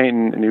was just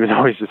painting, and he was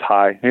always just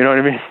high. You know what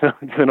I mean?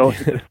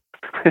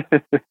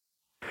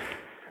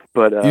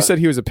 But you said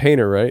he was a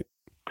painter, right?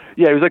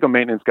 Yeah, he was like a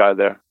maintenance guy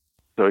there.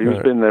 So he was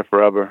been there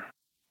forever.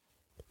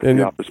 In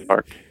the office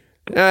park.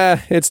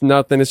 It's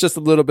nothing. It's just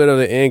a little bit of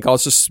the ink. All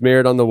just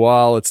smeared on the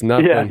wall. It's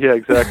nothing. Yeah,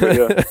 exactly.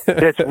 Yeah.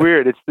 It's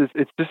weird. It's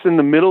just in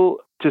the middle,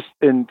 just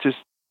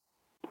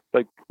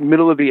like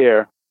middle of the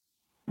air,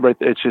 right?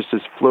 It's just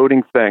this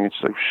floating thing.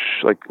 It's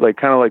like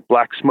kind of like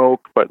black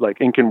smoke, but like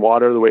ink and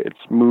water. The way it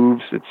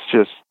moves, it's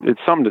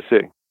something to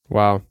see.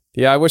 Wow.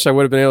 Yeah, I wish I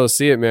would have been able to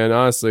see it, man.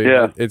 Honestly,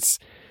 yeah.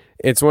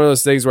 It's one of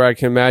those things where I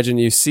can imagine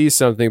you see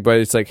something, but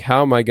it's like,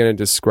 how am I going to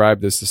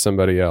describe this to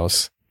somebody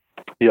else?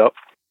 Yep.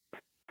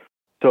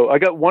 So I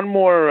got one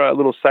more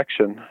little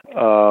section.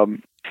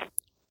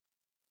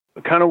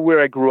 Kind of where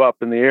I grew up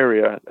in the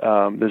area,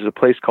 there's a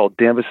place called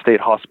Danvers State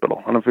Hospital.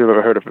 I don't know if you've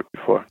ever heard of it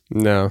before.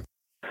 No.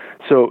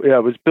 So, yeah,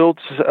 it was built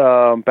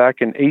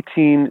back in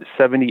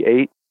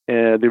 1878.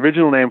 The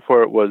original name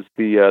for it was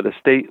the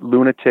State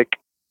Lunatic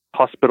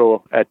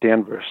Hospital at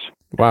Danvers.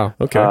 Wow,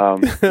 okay.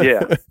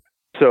 Yeah.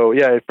 So,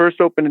 yeah, it first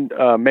opened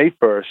May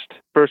 1st.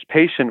 First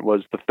patient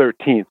was the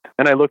 13th.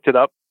 And I looked it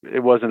up.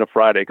 It wasn't a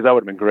Friday, because that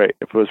would have been great.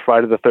 If it was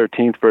Friday the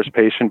 13th, first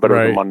patient, but it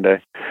was a Monday.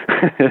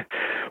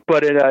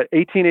 But in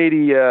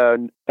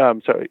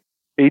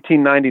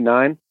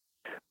 1899,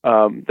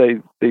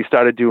 they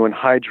started doing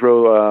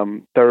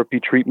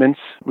hydrotherapy treatments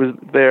was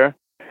there.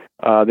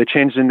 They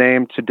changed the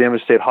name to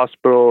Danvers State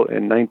Hospital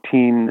in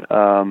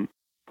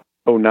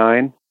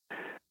 1909.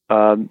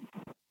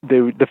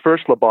 The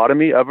first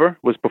lobotomy ever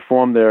was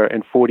performed there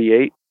in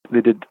 1948. They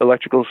did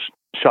electrical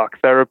shock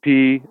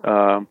therapy,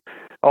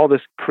 all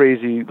this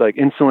crazy, like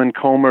insulin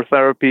coma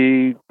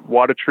therapy,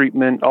 water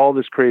treatment, all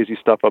this crazy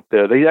stuff up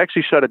there. They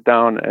actually shut it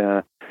down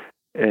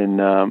in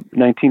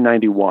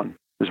 1991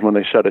 is when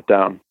they shut it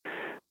down.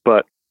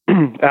 But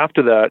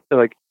after that,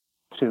 like,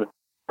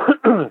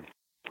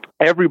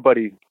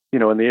 everybody,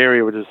 in the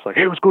area was just like,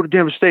 hey, let's go to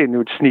Danvers State. And they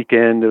would sneak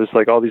in. There was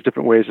like all these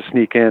different ways to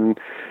sneak in.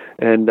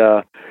 And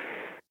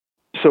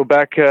so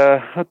back,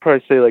 I'd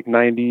probably say like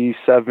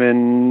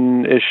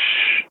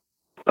 97-ish,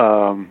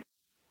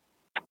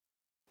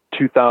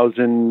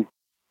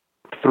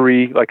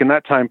 2003, like in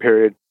that time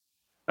period,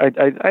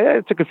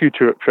 I took a few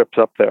trips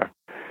up there,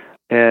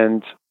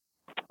 and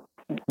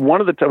one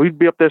of the we'd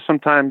be up there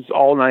sometimes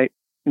all night,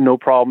 no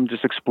problem,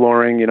 just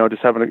exploring,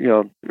 just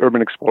having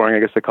urban exploring, I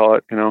guess they call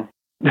it.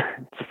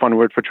 It's a fun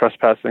word for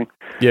trespassing.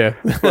 Yeah.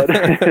 But,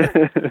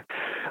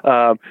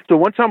 so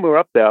one time we were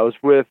up there, I was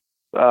with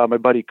my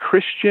buddy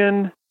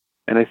Christian,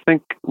 and I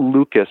think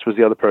Lucas was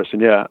the other person.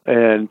 Yeah,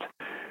 and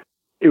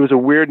it was a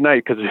weird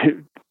night because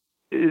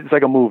it's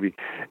like a movie.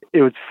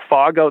 It was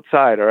fog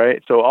outside, all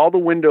right? So all the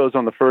windows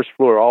on the first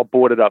floor are all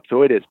boarded up.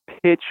 So it is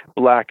pitch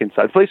black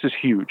inside. The place is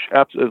huge.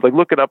 Absolutely. Like,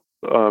 look it up,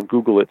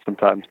 Google it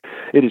sometimes.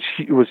 It's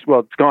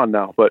gone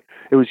now, but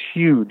it was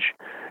huge.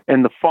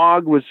 And the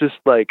fog was just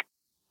like,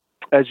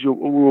 we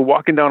were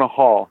walking down a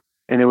hall,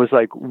 and it was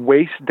like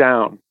waist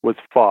down with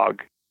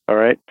fog, all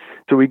right?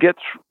 So we get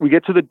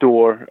to the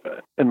door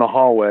in the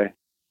hallway,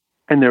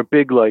 and they're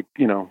big, like,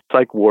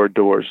 psych ward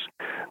doors,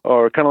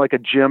 or kind of like a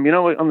gym,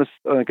 on this,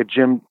 like a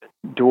gym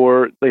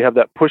door, they have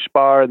that push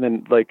bar, and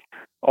then like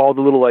all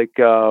the little like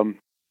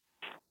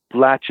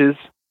latches,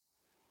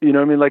 what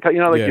I mean? Like,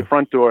 your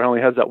front door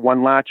only has that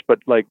one latch, but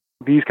like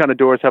these kind of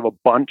doors have a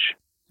bunch.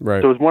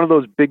 Right. So it's one of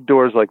those big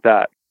doors like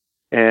that.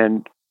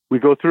 And we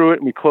go through it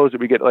and we close it.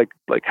 We get like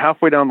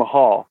halfway down the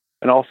hall,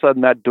 and all of a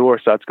sudden that door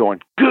starts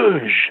going,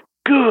 goosh,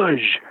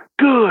 goosh,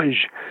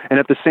 goosh. And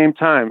at the same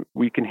time,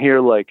 we can hear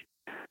like,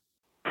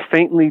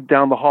 faintly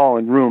down the hall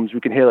in rooms, we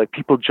can hear like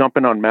people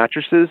jumping on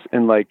mattresses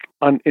and like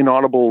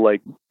inaudible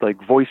like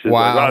voices.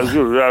 Wow. Like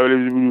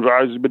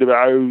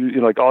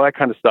all that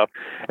kind of stuff.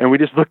 And we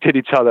just looked at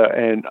each other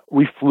and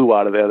we flew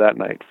out of there that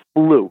night.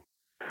 Flew.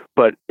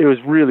 But it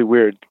was really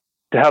weird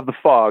to have the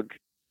fog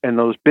and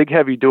those big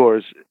heavy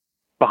doors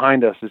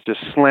behind us is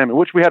just slamming,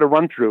 which we had to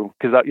run through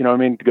because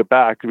to get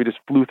back, we just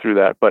flew through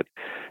that. But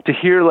to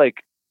hear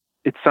like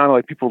it sounded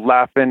like people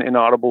laughing,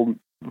 inaudible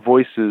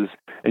voices,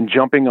 and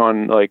jumping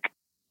on like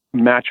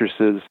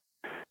mattresses,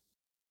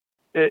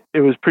 it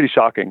was pretty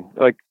shocking.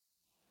 Like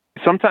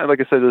sometimes,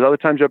 like I said, there's other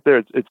times up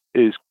there,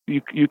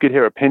 you could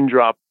hear a pin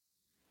drop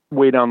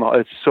way down the hall.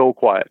 It's so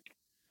quiet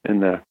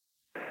in there.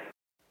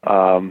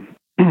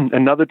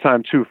 Another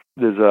time too,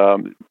 there's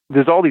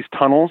all these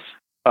tunnels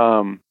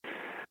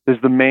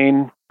there's the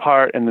main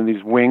part and then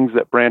these wings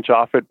that branch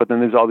off it, but then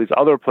there's all these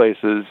other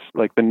places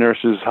like the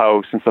nurse's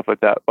house and stuff like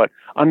that. But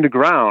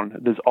underground,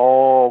 there's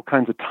all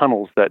kinds of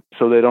tunnels that,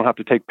 so they don't have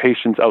to take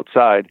patients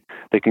outside.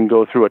 They can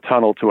go through a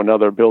tunnel to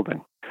another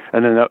building.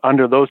 And then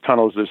under those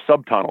tunnels, there's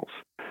sub-tunnels.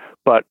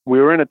 But we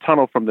were in a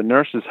tunnel from the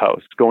nurse's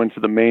house going to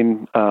the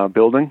main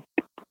building.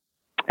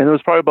 And there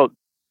was probably about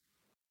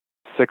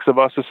 6 of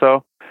us or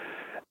so.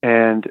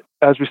 And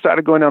as we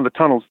started going down the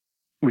tunnels,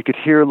 we could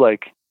hear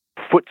like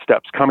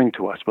footsteps coming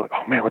to us. We're like,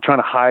 oh man, we're trying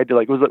to hide.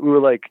 Like, we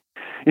were like,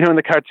 you know, in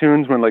the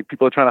cartoons when like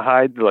people are trying to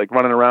hide, they're like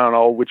running around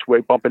all which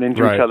way, bumping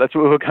into each other. That's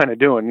what we were kind of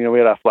doing. You know, we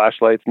had our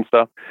flashlights and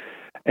stuff.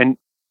 And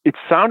it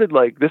sounded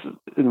like this,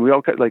 we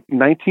all like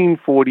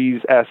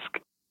 1940s-esque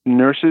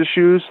nurses'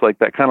 shoes, like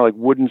that kind of like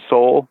wooden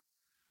sole.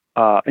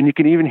 And you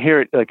can even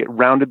hear it, like it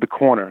rounded the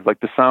corner,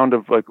 like the sound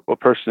of like a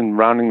person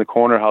rounding the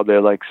corner, how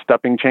their like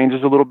stepping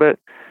changes a little bit.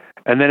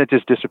 And then it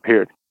just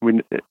disappeared.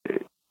 We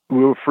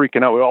were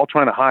freaking out. We were all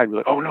trying to hide. We're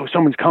like, oh no,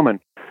 someone's coming.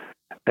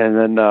 And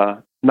then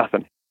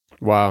nothing.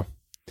 Wow.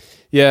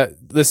 Yeah,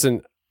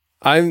 listen,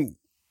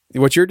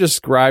 what you're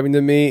describing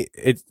to me,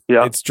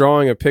 it's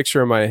drawing a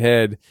picture in my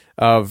head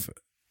of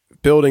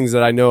buildings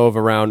that I know of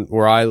around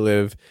where I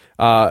live.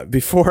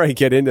 Before I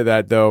get into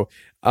that though,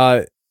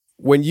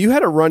 when you had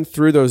to run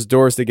through those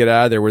doors to get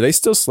out of there, were they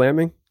still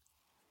slamming?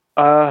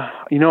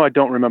 You know, I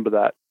don't remember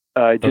that.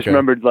 I just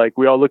remembered, like,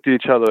 we all looked at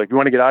each other, like, you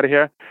want to get out of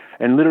here?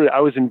 And literally, I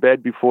was in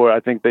bed before I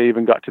think they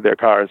even got to their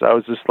cars. I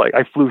was just like,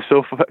 I flew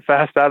so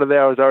fast out of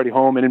there. I was already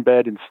home and in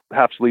bed and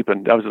half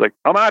sleeping. I was just like,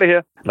 I'm out of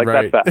here. Like,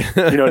 that fast.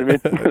 You know what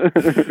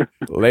I mean?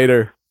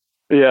 Later.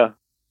 Yeah.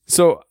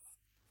 So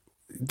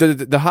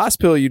the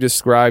hospital you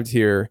described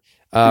here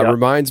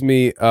reminds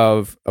me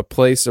of a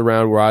place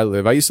around where I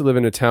live. I used to live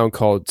in a town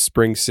called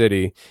Spring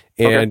City,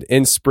 and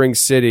in Spring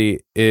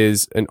City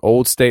is an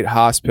old state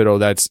hospital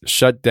that's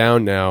shut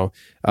down now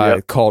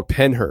called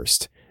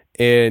Pennhurst.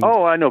 And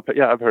I know.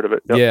 Yeah, I've heard of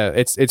it. Yep. Yeah,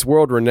 it's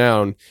world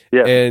renowned.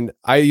 Yeah. And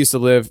I used to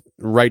live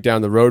right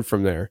down the road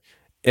from there.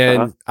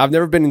 And I've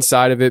never been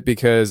inside of it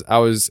because I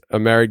was a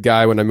married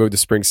guy when I moved to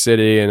Spring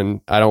City,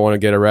 and I don't want to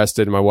get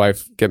arrested and my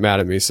wife get mad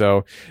at me.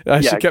 So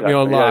she kept me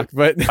on lock.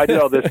 Yeah. But I did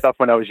all this stuff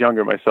when I was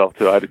younger myself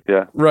too.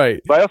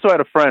 Right. But I also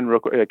had a friend, real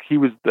quick, like, he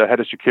was the head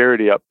of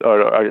security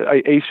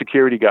a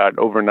security guard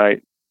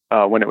overnight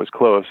when it was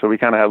closed. So we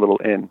kind of had a little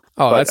in.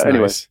 Oh, but that's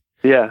anyway, nice.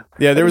 Yeah.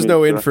 Yeah, there was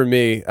no in for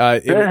me.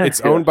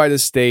 It's owned by the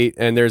state,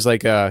 and there's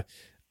like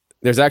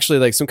there's actually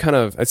like some kind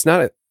of,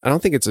 I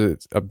don't think it's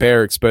a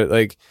barracks, but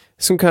like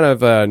some kind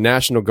of a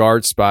National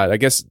Guard spot. I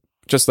guess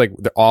just like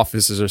the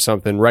offices or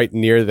something right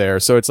near there.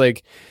 So it's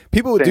like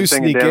people do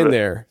sneak in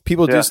there.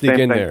 People do sneak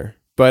in there.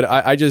 But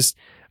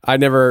I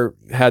never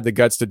had the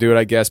guts to do it,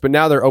 I guess. But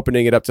now they're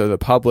opening it up to the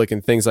public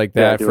and things like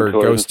that for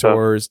ghost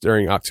tours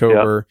during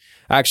October.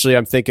 Yeah. Actually,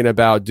 I'm thinking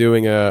about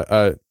doing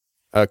the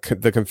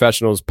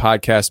Confessionals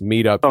podcast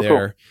meetup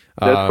there.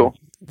 Cool. That's cool.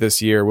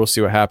 This year. We'll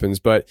see what happens.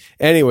 But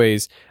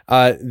anyways,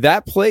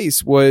 that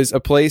place was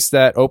a place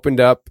that opened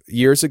up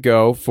years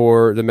ago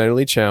for the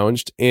mentally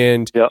challenged,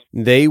 and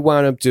they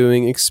wound up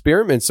doing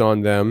experiments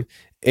on them,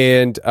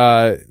 and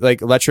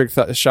like electric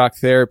shock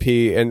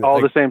therapy and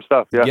all the same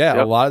stuff.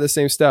 Yeah. A lot of the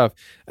same stuff.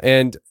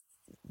 And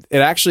it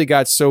actually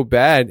got so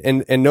bad,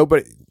 and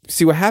nobody,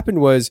 see, what happened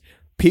was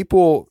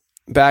people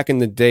back in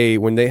the day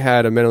when they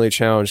had a mentally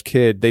challenged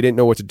kid, they didn't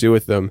know what to do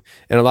with them,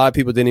 and a lot of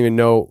people didn't even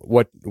know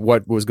what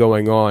was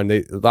going on.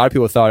 A lot of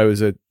people thought it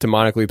was a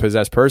demonically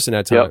possessed person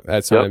at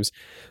times,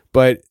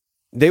 but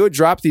they would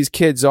drop these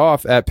kids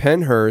off at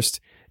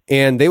Pennhurst,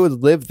 and they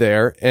would live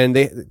there. And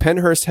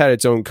Pennhurst had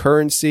its own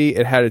currency,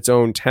 it had its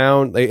own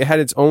town, it had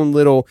its own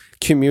little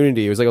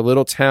community. It was like a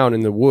little town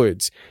in the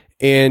woods,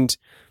 and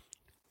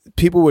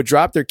people would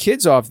drop their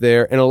kids off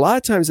there, and a lot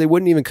of times they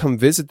wouldn't even come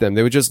visit them.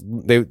 They would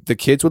the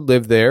kids would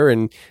live there,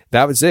 and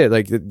that was it.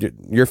 Like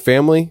your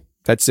family,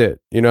 that's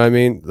it. You know what I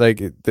mean?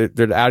 Like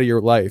they're out of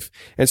your life.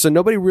 And so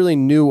nobody really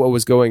knew what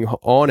was going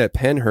on at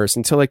Pennhurst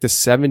until like the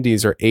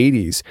 70s or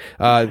 80s.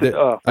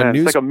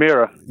 It's like a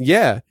mirror.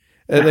 Yeah.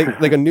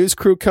 Like a news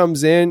crew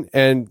comes in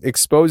and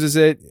exposes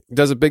it,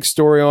 does a big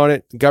story on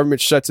it, the government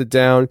shuts it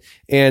down,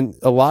 and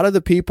a lot of the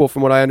people,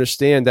 from what I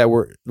understand, that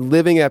were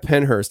living at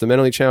Pennhurst, the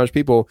mentally challenged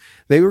people,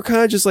 they were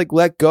kind of just like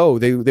let go.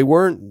 They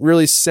weren't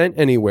really sent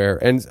anywhere.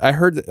 And I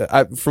heard,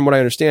 from what I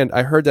understand,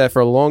 I heard that for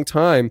a long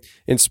time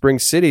in Spring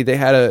City, they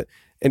had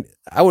and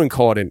I wouldn't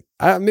call it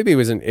maybe it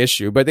was an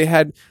issue, but they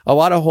had a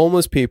lot of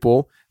homeless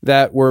people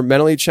that were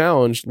mentally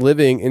challenged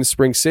living in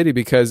Spring City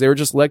because they were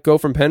just let go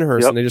from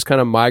Pennhurst and they just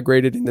kind of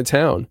migrated into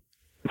town.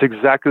 It's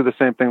exactly the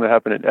same thing that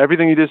happened.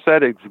 Everything you just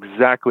said is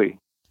exactly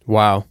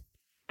what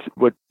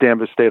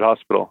Danvers State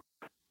Hospital.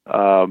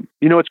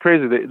 You know, it's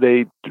crazy.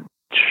 They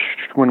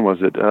when was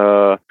it?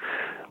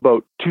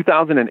 About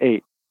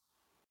 2008.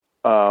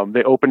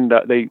 They opened.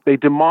 They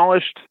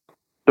demolished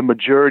the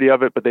majority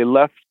of it, but they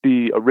left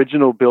the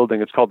original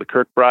building. It's called the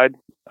Kirkbride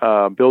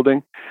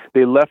building.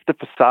 They left the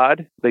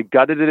facade. They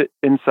gutted it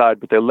inside,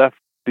 but they left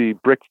the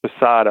brick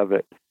facade of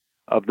it,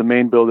 of the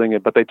main building.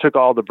 But they took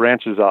all the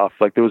branches off.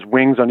 Like there was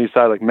wings on each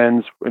side, like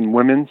men's and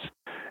women's,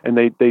 and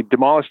they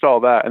demolished all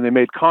that and they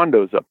made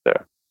condos up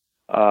there.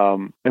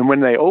 And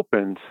when they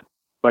opened,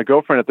 my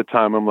girlfriend at the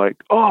time, I'm like,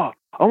 oh,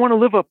 I want to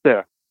live up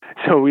there.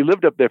 So we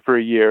lived up there for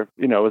a year.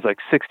 You know, it was like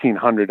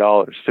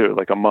 $1,600 too,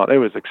 like a month. It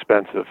was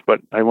expensive,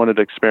 but I wanted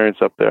to experience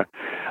up there.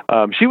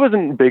 She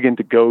wasn't big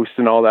into ghosts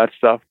and all that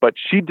stuff, but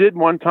she did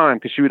one time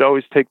because she would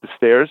always take the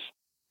stairs,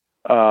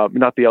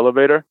 not the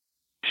elevator.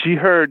 She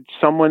heard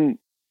someone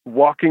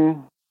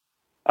walking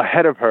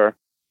ahead of her,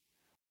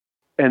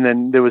 and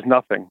then there was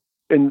nothing.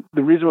 And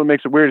the reason what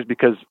makes it weird is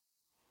because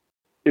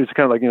it was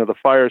kind of like, you know, the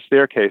fire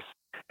staircase.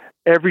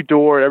 Every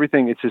door,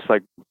 everything, it's just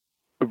like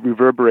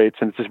reverberates,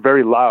 and it's just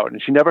very loud.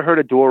 And she never heard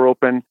a door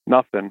open,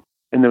 nothing.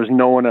 And there was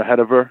no one ahead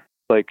of her.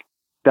 Like,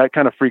 that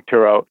kind of freaked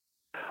her out.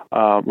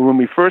 When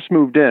we first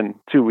moved in,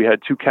 too, we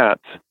had 2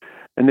 cats.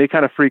 And they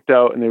kind of freaked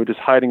out, and they were just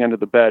hiding under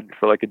the bed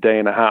for like a day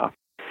and a half.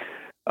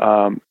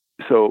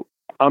 So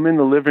I'm in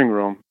the living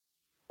room,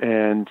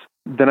 and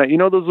then you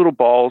know those little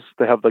balls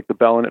that have like the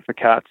bell in it for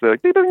cats? They're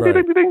like, ding, ding, ding,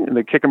 ding, ding, and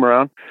they kick them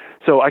around.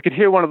 So I could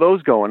hear one of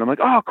those going. I'm like,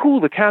 oh, cool,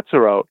 the cats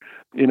are out,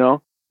 you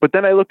know? But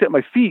then I looked at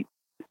my feet.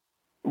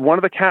 One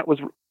of the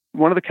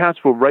cats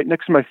were right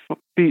next to my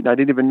feet, and I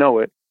didn't even know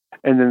it.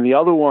 And then the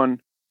other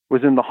one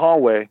was in the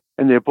hallway,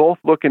 and they're both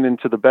looking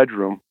into the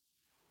bedroom,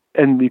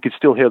 and you could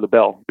still hear the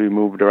bell being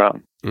moved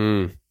around.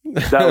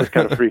 That was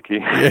kind of freaky.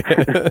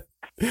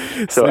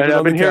 So and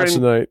I've been hearing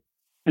tonight.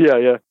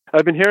 Yeah.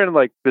 I've been hearing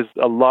like there's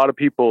a lot of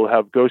people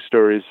have ghost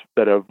stories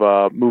that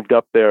have moved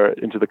up there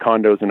into the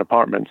condos and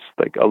apartments.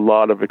 Like a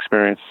lot of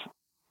experience,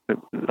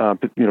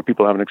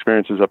 people having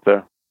experiences up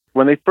there.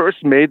 When they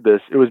first made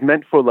this, it was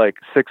meant for like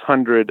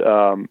 600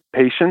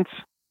 patients,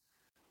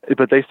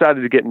 but they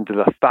started to get into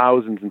the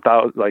thousands and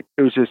thousands. Like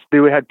it was just, they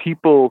had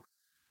people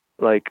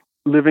like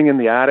living in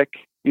the attic,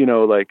 you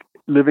know, like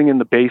living in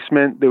the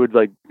basement.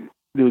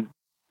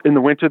 In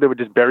the winter, they would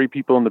just bury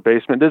people in the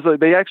basement.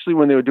 They actually,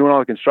 when they were doing all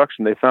the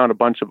construction, they found a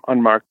bunch of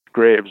unmarked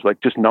graves, like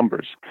just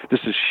numbers.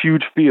 Just this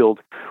huge field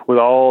with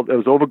it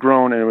was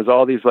overgrown, and it was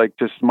all these like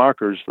just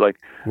markers, like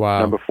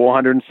number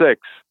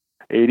 406,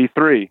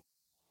 83.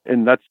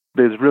 And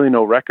there's really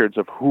no records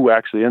of who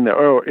actually in there.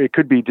 Or it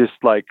could be just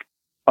like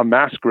a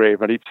mass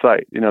grave at each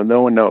site. You know,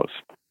 no one knows.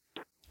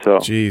 So,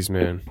 jeez,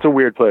 man, it's a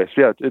weird place.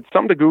 Yeah, it's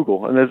something to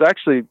Google. And there's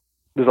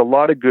a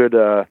lot of good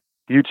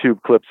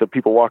YouTube clips of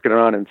people walking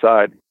around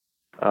inside.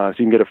 So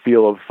you can get a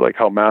feel of like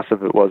how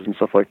massive it was and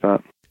stuff like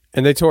that.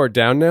 And they tore it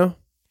down now?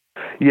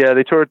 Yeah,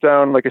 they tore it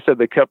down. Like I said,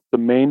 they kept the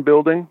main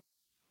building,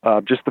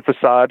 just the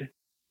facade,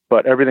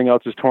 but everything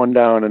else is torn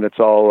down, and it's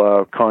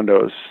all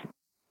condos.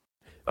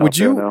 Would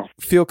you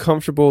feel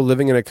comfortable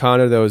living in a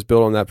condo that was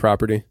built on that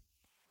property?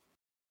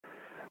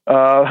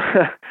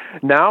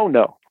 Now,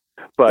 no.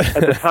 But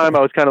at the time, I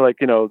was kind of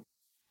like, you know,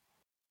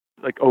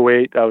 like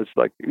 2008, I was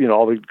like, you know,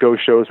 all the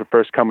ghost shows were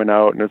first coming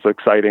out, and it's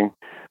exciting,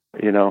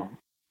 you know.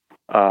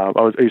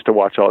 I used to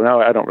watch all.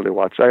 Now I don't really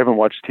watch. I haven't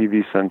watched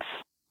TV since.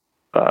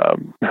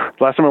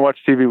 Last time I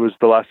watched TV was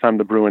the last time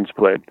the Bruins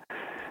played.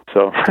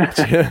 So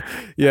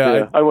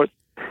yeah.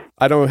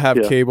 I don't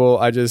have cable.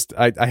 I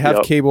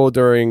have cable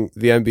during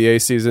the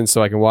NBA season,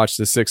 so I can watch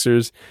the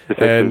Sixers.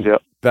 And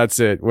that's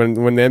it. When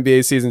the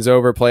NBA season's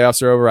over,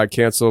 playoffs are over, I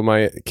cancel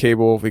my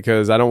cable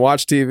because I don't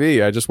watch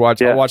TV. I just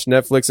watch. I'll watch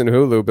Netflix and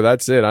Hulu, but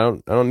that's it. I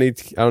don't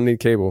need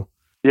cable.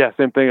 Yeah,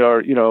 same thing.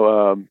 Or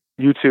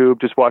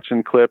YouTube, just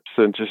watching clips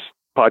and just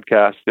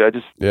podcasts.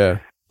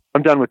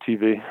 I'm done with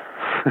TV.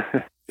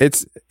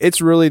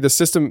 It's really the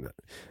system.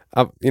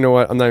 You know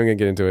what? I'm not even gonna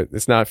get into it.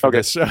 It's not for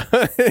this show.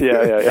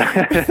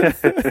 yeah.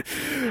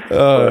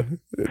 But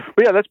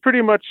yeah, that's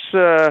pretty much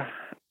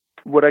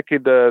what I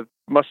could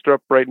muster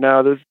up right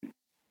now. There's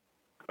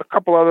a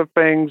couple other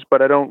things,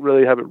 but I don't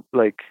really have it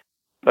like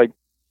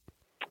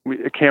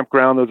a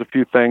campground. There's a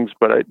few things,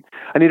 but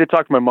I need to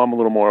talk to my mom a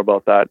little more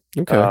about that.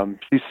 Okay.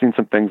 She's seen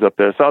some things up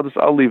there, so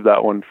I'll leave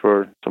that one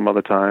for some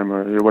other time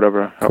or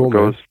whatever. How it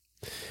goes. Man.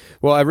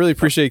 Well, I really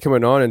appreciate you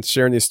coming on and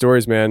sharing these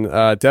stories, man.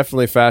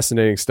 Definitely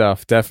fascinating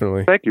stuff.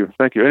 Definitely. Thank you.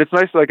 And it's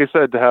nice, like I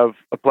said, to have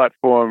a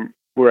platform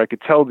where I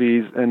could tell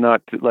these and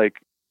not to, like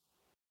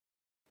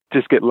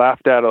just get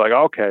laughed at or like,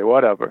 okay,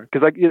 whatever.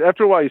 Because like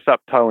after a while, you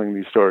stop telling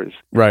these stories.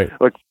 Right.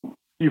 Like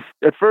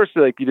at first,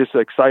 like you're just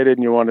excited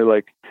and you want to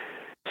like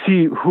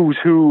see who's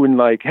who and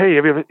like, hey,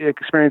 have you ever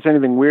experienced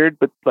anything weird?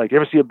 But like, you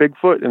ever see a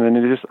Bigfoot? And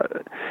then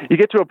you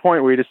get to a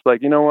point where you're just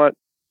like, you know what?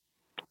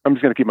 I'm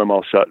just gonna keep my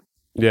mouth shut.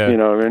 Yeah. You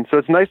know what I mean? So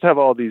it's nice to have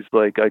all these,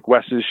 like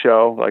Wes's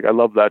show. Like, I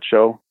love that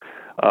show.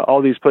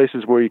 All these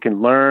places where you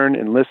can learn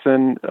and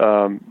listen.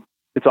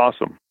 It's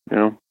awesome, you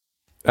know?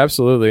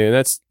 Absolutely. And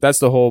that's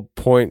the whole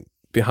point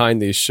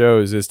behind these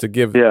shows is to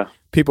give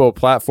people a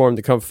platform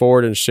to come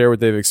forward and share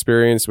what they've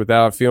experienced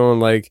without feeling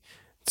like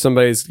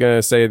somebody's going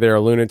to say they're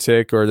a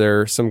lunatic or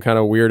they're some kind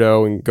of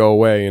weirdo and go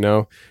away, you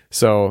know?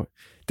 So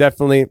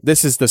definitely,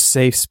 this is the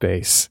safe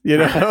space, you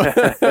know?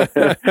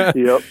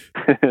 Yep.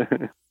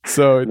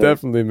 So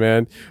definitely,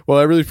 man. Well,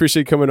 I really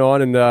appreciate you coming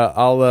on, and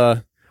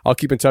I'll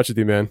keep in touch with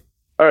you, man.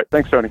 All right,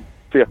 thanks, Tony.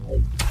 See ya.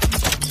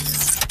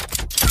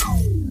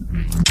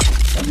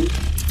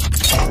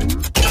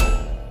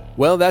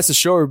 Well, that's the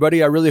show,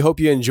 everybody. I really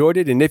hope you enjoyed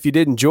it. And if you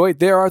did enjoy it,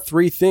 there are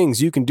 3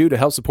 things you can do to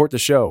help support the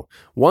show.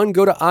 1,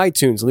 go to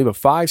iTunes and leave a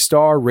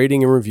 5-star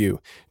rating and review.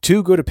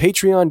 2, go to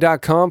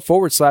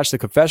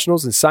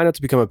patreon.com/theconfessionals and sign up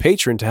to become a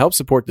patron to help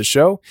support the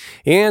show.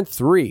 And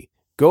 3,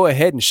 go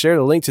ahead and share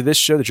the link to this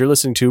show that you're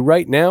listening to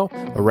right now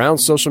around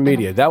social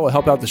media. That will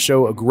help out the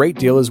show a great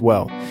deal as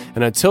well.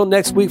 And until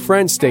next week,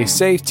 friends, stay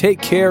safe,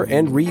 take care,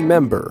 and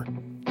remember,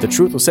 the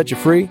truth will set you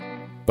free,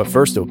 but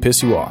first it will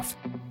piss you off.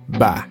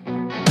 Bye.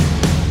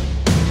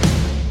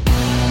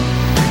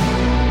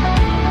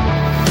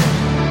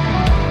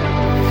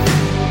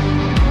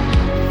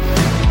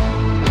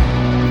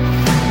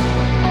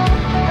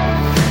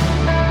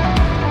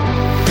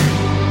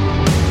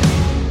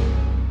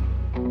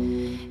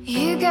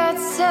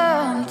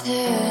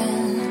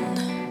 Something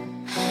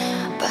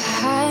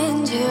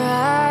behind your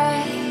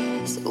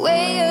eyes, the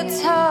way you're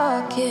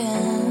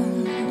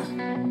talking,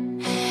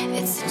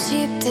 it's a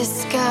cheap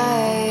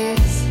disguise.